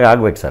ಚೆನ್ನಾಗಿ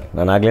ಆಗ್ಬೇಕು ಸರ್.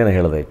 ನಾನು ಆಗಲೇ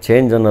ಹೇಳಿದೆ,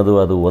 ಚೇಂಜ್ ಅನ್ನೋದು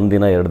ಅದು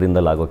ಒಂದಿನ 2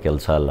 ದಿನದಲ್ಲಿ ಆಗೋ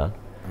ಕೆಲಸ ಅಲ್ಲ.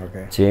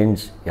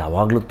 ಚೇಂಜ್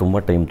ಯಾವಾಗಲೂ ತುಂಬ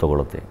time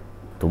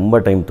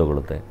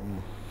ತೊಗೊಳುತ್ತೆ.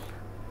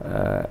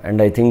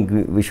 And I think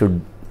we should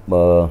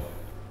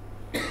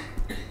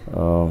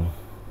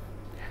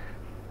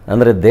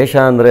ಅಂದರೆ ದೇಶ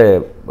ಅಂದರೆ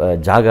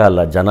ಜಾಗ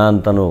ಅಲ್ಲ, ಜನ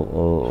ಅಂತಲೂ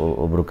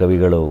ಒಬ್ಬರು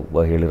ಕವಿಗಳು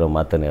ಹೇಳಿರೋ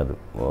ಮಾತನೇ ಅದು.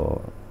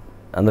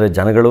 ಅಂದರೆ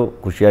ಜನಗಳು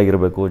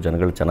ಖುಷಿಯಾಗಿರಬೇಕು,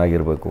 ಜನಗಳು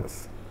ಚೆನ್ನಾಗಿರಬೇಕು,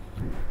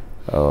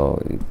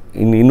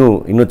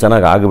 ಇನ್ನೂ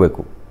ಚೆನ್ನಾಗಿ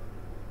ಆಗಬೇಕು.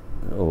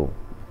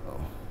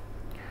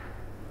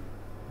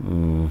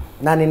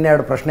 ನಾನು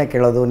ಇನ್ನೆರಡು ಪ್ರಶ್ನೆ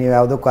ಕೇಳೋದು, ನೀವು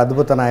ಯಾವುದಕ್ಕೂ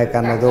ಅದ್ಭುತ ನಾಯಕ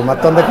ಅನ್ನೋದು,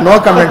 ಮತ್ತೊಂದಕ್ಕೆ ನೋ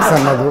ಕಮೆಂಟ್ಸ್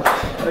ಅನ್ನೋದು,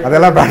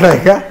 ಅದೆಲ್ಲ ಬೇಡ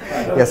ಈಗ.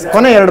 ಎಸ್,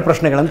 ಕೊನೆ 2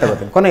 ಪ್ರಶ್ನೆಗಳನ್ನು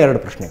ತಗೋತೀನಿ. ಕೊನೆ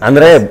 2 ಪ್ರಶ್ನೆ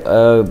ಅಂದರೆ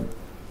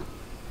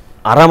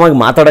ಆರಾಮಾಗಿ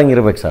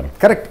ಮಾತಾಡಂಗಿರ್ಬೇಕು ಸರ್.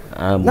 ಕರೆಕ್ಟ್.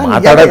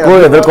 ಮಾತಾಡೋಕ್ಕೂ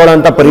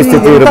ಎದುರ್ಕೊಳ್ಳೋಂಥ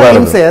ಪರಿಸ್ಥಿತಿ ಇರಬಾರ್ದು.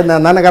 ಹಿಂಸೆ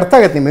ನನಗೆ ಅರ್ಥ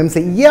ಆಗತ್ತೆ ನಿಮ್ಮ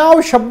ಹಿಂಸೆ. ಯಾವ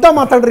ಶಬ್ದ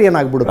ಮಾತಾಡ್ರಿ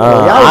ಏನಾಗ್ಬಿಡುತ್ತೆ,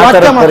 ಯಾವ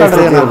ವಾಕ್ಯ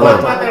ಮಾತಾಡ್ರಿ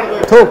ಏನಾಗ್ಬಾರ್ದು.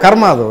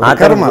 ಕರ್ಮ ಅದು,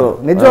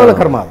 ನಿಜವಾಗ್ಲೂ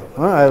ಕರ್ಮ ಅದು.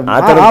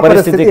 ಆ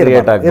ಪರಿಸ್ಥಿತಿ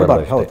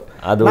ಇರಬಾರ್ದು.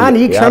 ಹೌದು, ನಾನು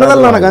ಈ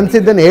ಕ್ಷಣದಲ್ಲಿ ನನಗೆ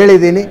ಅನಿಸಿದ್ದನ್ನು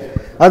ಹೇಳಿದ್ದೀನಿ.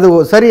 ಅದು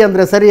ಸರಿ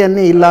ಅಂದರೆ ಸರಿ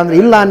ಅನ್ನಿ, ಇಲ್ಲ ಅಂದರೆ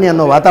ಇಲ್ಲ ಅನ್ನಿ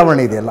ಅನ್ನೋ ವಾತಾವರಣ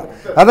ಇದೆಯಲ್ಲ,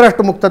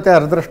 ಅದರಷ್ಟು ಮುಕ್ತತೆ,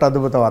 ಅದರಷ್ಟು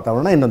ಅದ್ಭುತ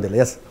ವಾತಾವರಣ ಇನ್ನೊಂದಿಲ್ಲ.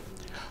 S,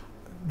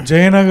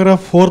 Jayanagar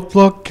 4th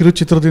block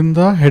ಕಿರುಚಿತ್ರದಿಂದ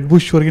head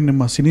ಬುಷ್ವರೆಗೆ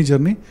ನಿಮ್ಮ ಸಿನಿ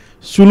ಜರ್ನಿ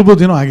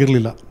ಸುಲಭದೇನೂ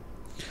ಆಗಿರಲಿಲ್ಲ.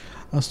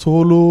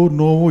 ಸೋಲು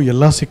ನೋವು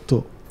ಎಲ್ಲ ಸಿಕ್ತು.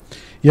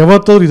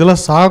 ಯಾವತ್ತಾದ್ರೂ ಇದೆಲ್ಲ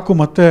ಸಾಕು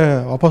ಮತ್ತೆ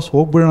ವಾಪಸ್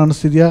ಹೋಗ್ಬಿಡೋಣ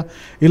ಅನಿಸ್ತಿದ್ಯಾ,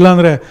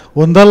 ಇಲ್ಲಾಂದರೆ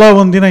ಒಂದಲ್ಲ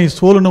ಒಂದಿನ ಈ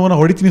ಸೋಲು ನೋವನ್ನು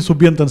ಹೊಡಿತೀನಿ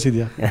ಸುಬ್ಬಿ ಅಂತ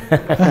ಅನಿಸಿದ್ಯಾ?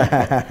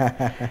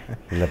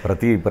 ಇಲ್ಲ,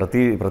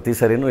 ಪ್ರತಿ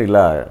ಸರಿನೂ ಇಲ್ಲ,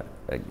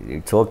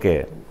 ಇಟ್ಸ್ ಓಕೆ,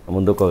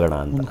 ಮುಂದಕ್ಕೆ ಹೋಗೋಣ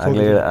ಅಂತ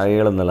ಆಗಲೇ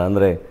ಹೇಳದ್ನಲ್ಲ.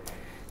 ಅಂದರೆ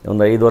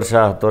ಒಂದು 5 ವರ್ಷ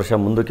 10 ವರ್ಷ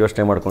ಮುಂದಕ್ಕೆ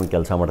ಯೋಚನೆ ಮಾಡ್ಕೊಂಡು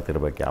ಕೆಲಸ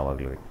ಮಾಡ್ತಿರ್ಬೇಕು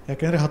ಯಾವಾಗಲೂ.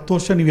 ಯಾಕೆಂದರೆ 10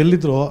 ವರ್ಷ ನೀವು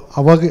ಎಲ್ಲಿದ್ರೋ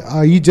ಅವಾಗ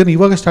ಈ ಜನ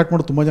ಇವಾಗ ಸ್ಟಾರ್ಟ್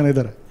ಮಾಡೋದು ತುಂಬ ಜನ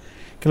ಇದ್ದಾರೆ.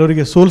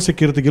 ಕೆಲವರಿಗೆ ಸೋಲು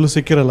ಸಿಕ್ಕಿರುತ್ತೆ, ಗೆಲುವು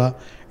ಸಿಕ್ಕಿರಲ್ಲ.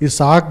 ಈ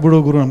ಸಾಕು ಬಿಡು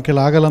ಗುರು, ನಮ್ಮ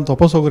ಕೈಲಿ ಆಗಲ್ಲ ಅಂತ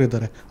ವಾಪಸ್ ಹೋಗೋರು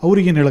ಇದ್ದಾರೆ.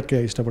 ಅವ್ರಿಗೇನು ಹೇಳೋಕ್ಕೆ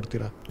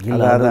ಇಷ್ಟಪಡ್ತೀರಾ?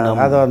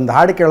 ಅದೊಂದು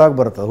ಹಾಡು ಕೇಳೋಕೆ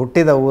ಬರ್ತದೆ,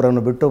 ಹುಟ್ಟಿದ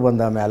ಊರನ್ನು ಬಿಟ್ಟು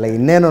ಬಂದ ಮೇಲೆ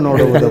ಇನ್ನೇನು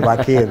ನೋಡುವುದು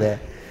ಬಾಕಿ ಇದೆ,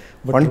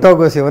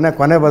 ಹೊಂಟೋಗು ಶಿವನೇ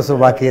ಕೊನೆ ಬಸ್ಸು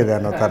ಬಾಕಿ ಇದೆ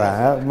ಅನ್ನೋ ಥರ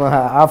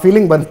ಆ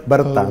ಫೀಲಿಂಗ್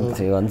ಬರುತ್ತಾ?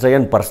 ಒನ್ಸ್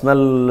ಅಗೇನ್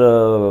ಪರ್ಸ್ನಲ್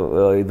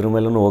ಇದ್ರ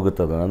ಮೇಲೂ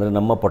ಹೋಗುತ್ತದು. ಅಂದರೆ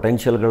ನಮ್ಮ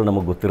ಪೊಟೆನ್ಷಿಯಲ್ಗಳು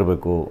ನಮಗೆ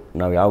ಗೊತ್ತಿರಬೇಕು.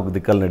 ನಾವು ಯಾವ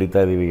ದಿಕ್ಕಲ್ಲಿ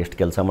ನಡೀತಾ ಇದ್ದೀವಿ, ಎಷ್ಟು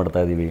ಕೆಲಸ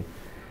ಮಾಡ್ತಾ ಇದ್ದೀವಿ,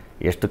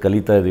 ಎಷ್ಟು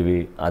ಕಲಿತಾ ಇದ್ದೀವಿ,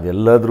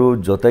 ಅದೆಲ್ಲದ್ರ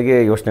ಜೊತೆಗೆ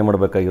ಯೋಚನೆ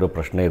ಮಾಡಬೇಕಾಗಿರೋ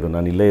ಪ್ರಶ್ನೆ ಇದು.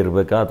 ನಾನು ಇಲ್ಲೇ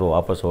ಇರಬೇಕಾ ಅಥವಾ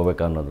ವಾಪಸ್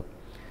ಹೋಗ್ಬೇಕಾ ಅನ್ನೋದು.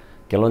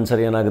 ಕೆಲವೊಂದು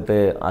ಸರಿ ಏನಾಗುತ್ತೆ,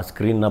 ಆ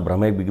ಸ್ಕ್ರೀನ್ನ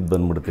ಭ್ರಮೆಗೆ ಬಿಗಿದು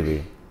ಬಂದುಬಿಡ್ತೀವಿ,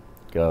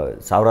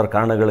 ಸಾವಿರಾರು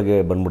ಕಾರಣಗಳಿಗೆ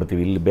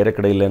ಬಂದುಬಿಡ್ತೀವಿ. ಇಲ್ಲಿ ಬೇರೆ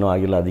ಕಡೆ ಇಲ್ಲೇನೋ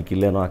ಆಗಿಲ್ಲ, ಅದಕ್ಕೆ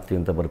ಇಲ್ಲೇನೋ ಆಗ್ತೀವಿ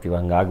ಅಂತ ಬರ್ತೀವಿ.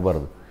 ಹಂಗೆ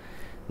ಆಗಬಾರ್ದು.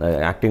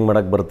 ಆ್ಯಕ್ಟಿಂಗ್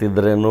ಮಾಡೋಕ್ಕೆ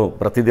ಬರ್ತಿದ್ರೇನು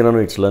ಪ್ರತಿದಿನವೂ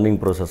ಇಟ್ಸ್ ಲರ್ನಿಂಗ್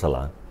ಪ್ರೋಸೆಸ್ ಅಲ್ಲ.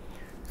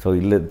 ಸೊ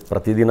ಇಲ್ಲಿ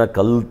ಪ್ರತಿದಿನ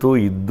ಕಲಿತು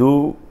ಇದ್ದು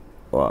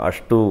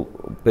ಅಷ್ಟು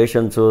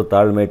ಪೇಷನ್ಸು,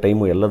 ತಾಳ್ಮೆ,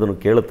 ಟೈಮು ಎಲ್ಲದನ್ನು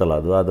ಕೇಳುತ್ತಲ್ಲ,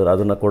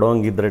 ಅದನ್ನು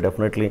ಕೊಡೋಂಗಿದ್ರೆ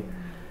ಡೆಫಿನೆಟ್ಲಿ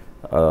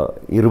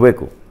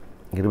ಇರಬೇಕು.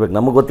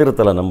 ನಮಗೆ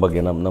ಗೊತ್ತಿರುತ್ತಲ್ಲ ನಮ್ಮ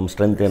ಬಗ್ಗೆ, ನಮ್ಮ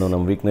ಸ್ಟ್ರೆಂತ್ ಏನು,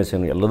 ನಮ್ಮ ವೀಕ್ನೆಸ್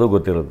ಏನು, ಎಲ್ಲದೂ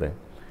ಗೊತ್ತಿರುತ್ತೆ.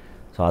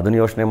 ಸೊ ಅದನ್ನು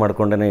ಯೋಚನೆ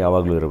ಮಾಡಿಕೊಂಡೇ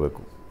ಯಾವಾಗಲೂ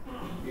ಇರಬೇಕು.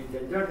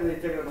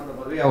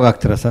 ಯಾವಾಗ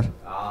ಆಗ್ತೀರಾ ಸರ್?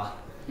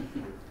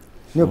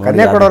 ನೀವು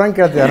ಕನ್ಯಾ ಕೊಡೋರಂಗೆ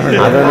ಕೇಳ್ತೀರ.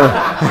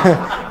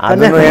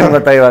 ಅದನ್ನು ಏನು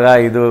ಗೊತ್ತಾ, ಇವಾಗ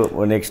ಇದು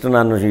ನೆಕ್ಸ್ಟ್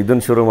ನಾನು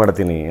ಇದನ್ನು ಶುರು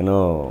ಮಾಡ್ತೀನಿ, ಏನು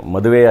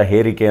ಮದುವೆಯ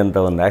ಹೇರಿಕೆ ಅಂತ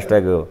ಒಂದು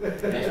ಹ್ಯಾಶ್ಟ್ಯಾಗ್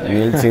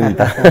ನಿಲ್ಲಿಸಿ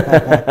ಅಂತ,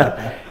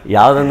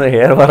 ಯಾವುದನ್ನು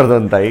ಹೇರಬಾರ್ದು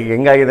ಅಂತ. ಈಗ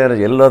ಹೆಂಗಾಗಿದೆ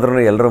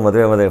ಎಲ್ಲೋದ್ರೂ ಎಲ್ಲರೂ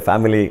ಮದುವೆ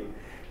ಫ್ಯಾಮಿಲಿ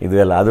ಇದು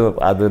ಎಲ್ಲ,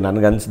 ಅದು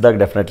ನನಗೆ ಅನಿಸಿದಾಗ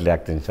ಡೆಫಿನೆಟ್ಲಿ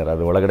ಆಗ್ತೀನಿ ಸರ್.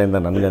 ಅದು ಒಳಗಡೆಯಿಂದ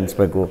ನನಗೆ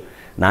ಅನಿಸ್ಬೇಕು,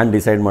 ನಾನು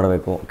ಡಿಸೈಡ್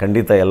ಮಾಡಬೇಕು.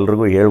 ಖಂಡಿತ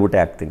ಎಲ್ರಿಗೂ ಹೇಳ್ಬಿಟ್ಟೆ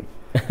ಆಗ್ತೀನಿ.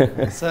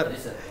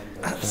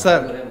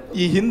 ಸರ್,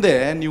 ಈ ಹಿಂದೆ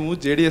ನೀವು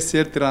JDS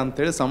ಸೇರ್ತೀರಾ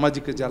ಅಂತೇಳಿ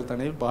ಸಾಮಾಜಿಕ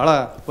ಜಾಲತಾಣದಲ್ಲಿ ಬಹಳ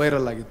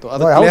ವೈರಲ್ ಆಗಿತ್ತು.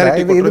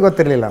 ಇದು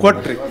ಗೊತ್ತಿರಲಿಲ್ಲ.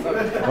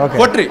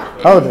 ಕೊಟ್ರಿ.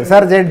 ಹೌದು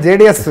ಸರ್,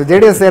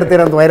 JDS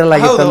ಸೇರ್ತೀರಾ ಅಂತ ವೈರಲ್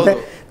ಆಗಿತ್ತಂತೆ.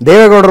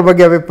 ದೇವೇಗೌಡರ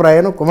ಬಗ್ಗೆ ಅಭಿಪ್ರಾಯ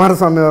ಏನು,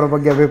 ಕುಮಾರಸ್ವಾಮಿ ಅವರ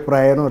ಬಗ್ಗೆ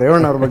ಅಭಿಪ್ರಾಯ ಏನು,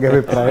 ರೇವಣ್ಣ ಅವ್ರ ಬಗ್ಗೆ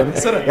ಅಭಿಪ್ರಾಯ ಏನು,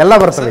 ಎಲ್ಲ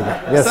ಬರ್ತವೆ ಈಗ.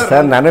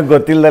 ಸರ್ ನನಗೆ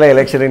ಗೊತ್ತಿಲ್ಲದಲ್ಲ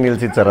ಎಲೆಕ್ಷನಿಗೆ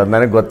ನಿಲ್ಸಿದ್ದು ಸರ್, ಅದು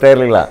ನನಗೆ ಗೊತ್ತೇ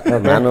ಇರಲಿಲ್ಲ.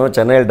 ನಾನು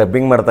ಚೆನ್ನೈಯಲ್ಲಿ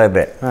ಡಬ್ಬಿಂಗ್ ಮಾಡ್ತಾ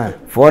ಇದ್ದೆ,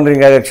 ಫೋನ್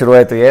ರಿಂಗ್ ಆಗಕ್ಕೆ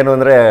ಶುರುವಾಯಿತು. ಏನು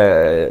ಅಂದರೆ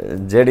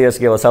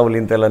JDSಗೆ ಹೊಸ ಹುಲಿ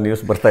ಅಂತೆಲ್ಲ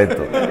ನ್ಯೂಸ್ ಬರ್ತಾ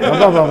ಇತ್ತು.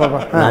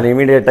 ನಾನು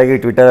ಇಮಿಡಿಯೇಟಾಗಿ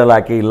ಟ್ವಿಟರಲ್ಲಿ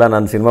ಹಾಕಿ, ಇಲ್ಲ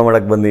ನಾನು ಸಿನಿಮಾ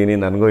ಮಾಡೋಕ್ಕೆ ಬಂದಿದ್ದೀನಿ,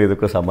 ನನಗೂ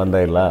ಇದಕ್ಕೂ ಸಂಬಂಧ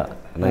ಇಲ್ಲ,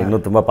 ನಾನು ಇನ್ನೂ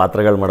ತುಂಬ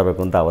ಪಾತ್ರಗಳು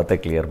ಮಾಡಬೇಕು ಅಂತ ಅವತ್ತೇ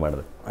ಕ್ಲಿಯರ್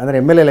ಮಾಡಿದೆ. ಅಂದರೆ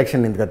MLA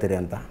ಎಲೆಕ್ಷನ್ ನಿಂತ್ಕೋತೀರಿ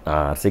ಅಂತ?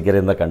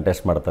 ಅರಸೀಕೆರೆಯಿಂದ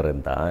ಕಂಟೆಸ್ಟ್ ಮಾಡ್ತಾರೆ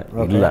ಅಂತ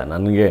ಇಲ್ಲ,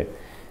 ನನಗೆ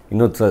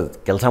ಇನ್ನೂ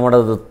ಕೆಲಸ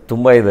ಮಾಡೋದು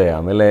ತುಂಬ ಇದೆ.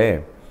 ಆಮೇಲೆ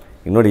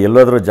ನೋಡಿ,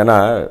 ಎಲ್ಲೋದ್ರೂ ಜನ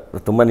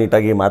ತುಂಬ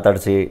ನೀಟಾಗಿ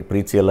ಮಾತಾಡಿಸಿ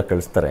ಪ್ರೀತಿ ಎಲ್ಲ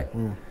ಕಳಿಸ್ತಾರೆ.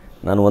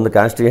 ನಾನು ಒಂದು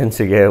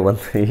ಕಾನ್ಸ್ಟಿಟ್ಯೂಯೆನ್ಸಿಗೆ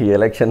ಒಂದು ಈ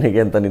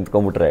ಎಲೆಕ್ಷನ್ನಿಗೆ ಅಂತ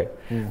ನಿಂತ್ಕೊಂಡ್ಬಿಟ್ರೆ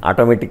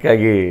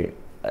ಆಟೋಮೆಟಿಕ್ಕಾಗಿ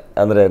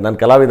ಅಂದರೆ ನಾನು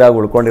ಕಲಾವಿದಾಗ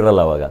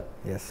ಉಳ್ಕೊಂಡಿರಲ್ಲ ಅವಾಗ.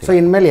 ಸೊ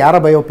ಇನ್ಮೇಲೆ ಯಾರ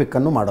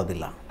ಬಯೋಪಿಕ್ಕನ್ನು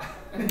ಮಾಡೋದಿಲ್ಲ?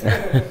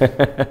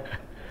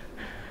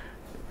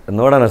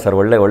 ನೋಡೋಣ ಸರ್,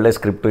 ಒಳ್ಳೆ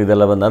ಸ್ಕ್ರಿಪ್ಟು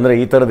ಇದೆಲ್ಲ ಬಂದು ಅಂದರೆ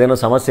ಈ ಥರದ್ದೇನೋ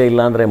ಸಮಸ್ಯೆ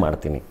ಇಲ್ಲ ಅಂದರೆ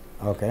ಮಾಡ್ತೀನಿ.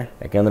 ಓಕೆ.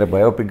 ಯಾಕೆಂದರೆ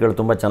ಬಯೋಪಿಕ್ಗಳು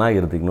ತುಂಬ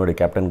ಚೆನ್ನಾಗಿರುತ್ತೆ. ಈಗ ನೋಡಿ,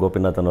 ಕ್ಯಾಪ್ಟನ್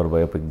ಗೋಪಿನಾಥನ್ ಅವ್ರ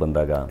ಬಯೋಪಿಕ್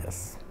ಬಂದಾಗ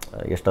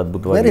ಎಷ್ಟು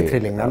ಅದ್ಭುತವಾಗಿ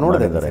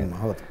ಮಾಡಿದ್ದಾರೆ.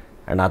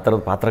 ಆ್ಯಂಡ್ ಆ ಥರದ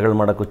ಪಾತ್ರಗಳು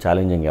ಮಾಡೋಕ್ಕೂ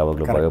ಚಾಲೆಂಜಿಂಗ್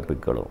ಯಾವಾಗಲೂ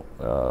ಬಯೋಪಿಕ್ಗಳು.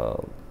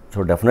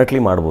 ಸೊ ಡೆಫಿನೆಟ್ಲಿ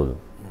ಮಾಡ್ಬೋದು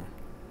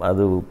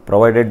ಅದು,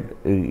 ಪ್ರೊವೈಡೆಡ್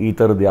ಈ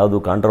ಥರದ್ದು ಯಾವುದು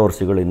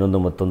ಕಾಂಟ್ರವರ್ಸಿಗಳು ಇನ್ನೊಂದು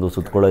ಮತ್ತೊಂದು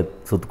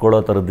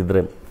ಸುತ್ಕೊಳ್ಳೋ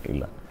ಥರದ್ದಿದ್ದರೆ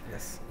ಇಲ್ಲ,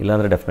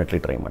 ಇಲ್ಲಾಂದರೆ ಡೆಫಿನೆಟ್ಲಿ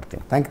ಟ್ರೈ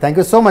ಮಾಡ್ತೀನಿ. Thank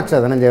you so much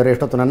Dhananjaya ಅವರೇ.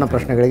 ಎಷ್ಟೊತ್ತು ನನ್ನ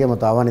ಪ್ರಶ್ನೆಗಳಿಗೆ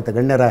ಮತ್ತು ಆಹ್ವಾನಿತ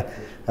ಗಣ್ಯರ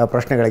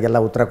ಪ್ರಶ್ನೆಗಳಿಗೆಲ್ಲ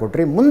ಉತ್ತರ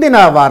ಕೊಟ್ಟರಿ. ಮುಂದಿನ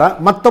ವಾರ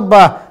ಮತ್ತೊಬ್ಬ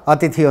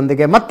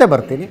ಅತಿಥಿಯೊಂದಿಗೆ ಮತ್ತೆ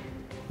ಬರ್ತೀನಿ.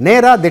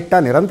 ನೇರ ದಿಟ್ಟ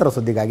ನಿರಂತರ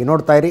ಸುದ್ದಿಗಾಗಿ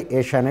ನೋಡ್ತಾ ಇರಿ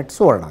ಏಷ್ಯಾನೆಟ್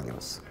ಸುವರ್ಣ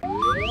ನ್ಯೂಸ್.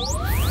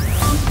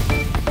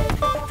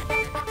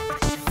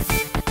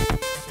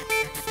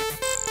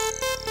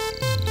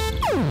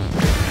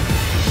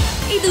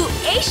 ಇದು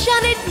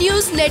ಏಷ್ಯಾನೆಟ್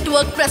ನ್ಯೂಸ್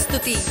ನೆಟ್ವರ್ಕ್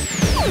ಪ್ರಸ್ತುತಿ.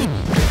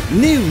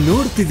 ನೀವು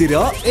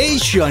ನೋಡ್ತಿದ್ದೀರಾ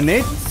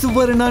ಏಷ್ಯಾನೆಟ್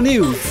ಸುವರ್ಣ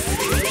ನ್ಯೂಸ್.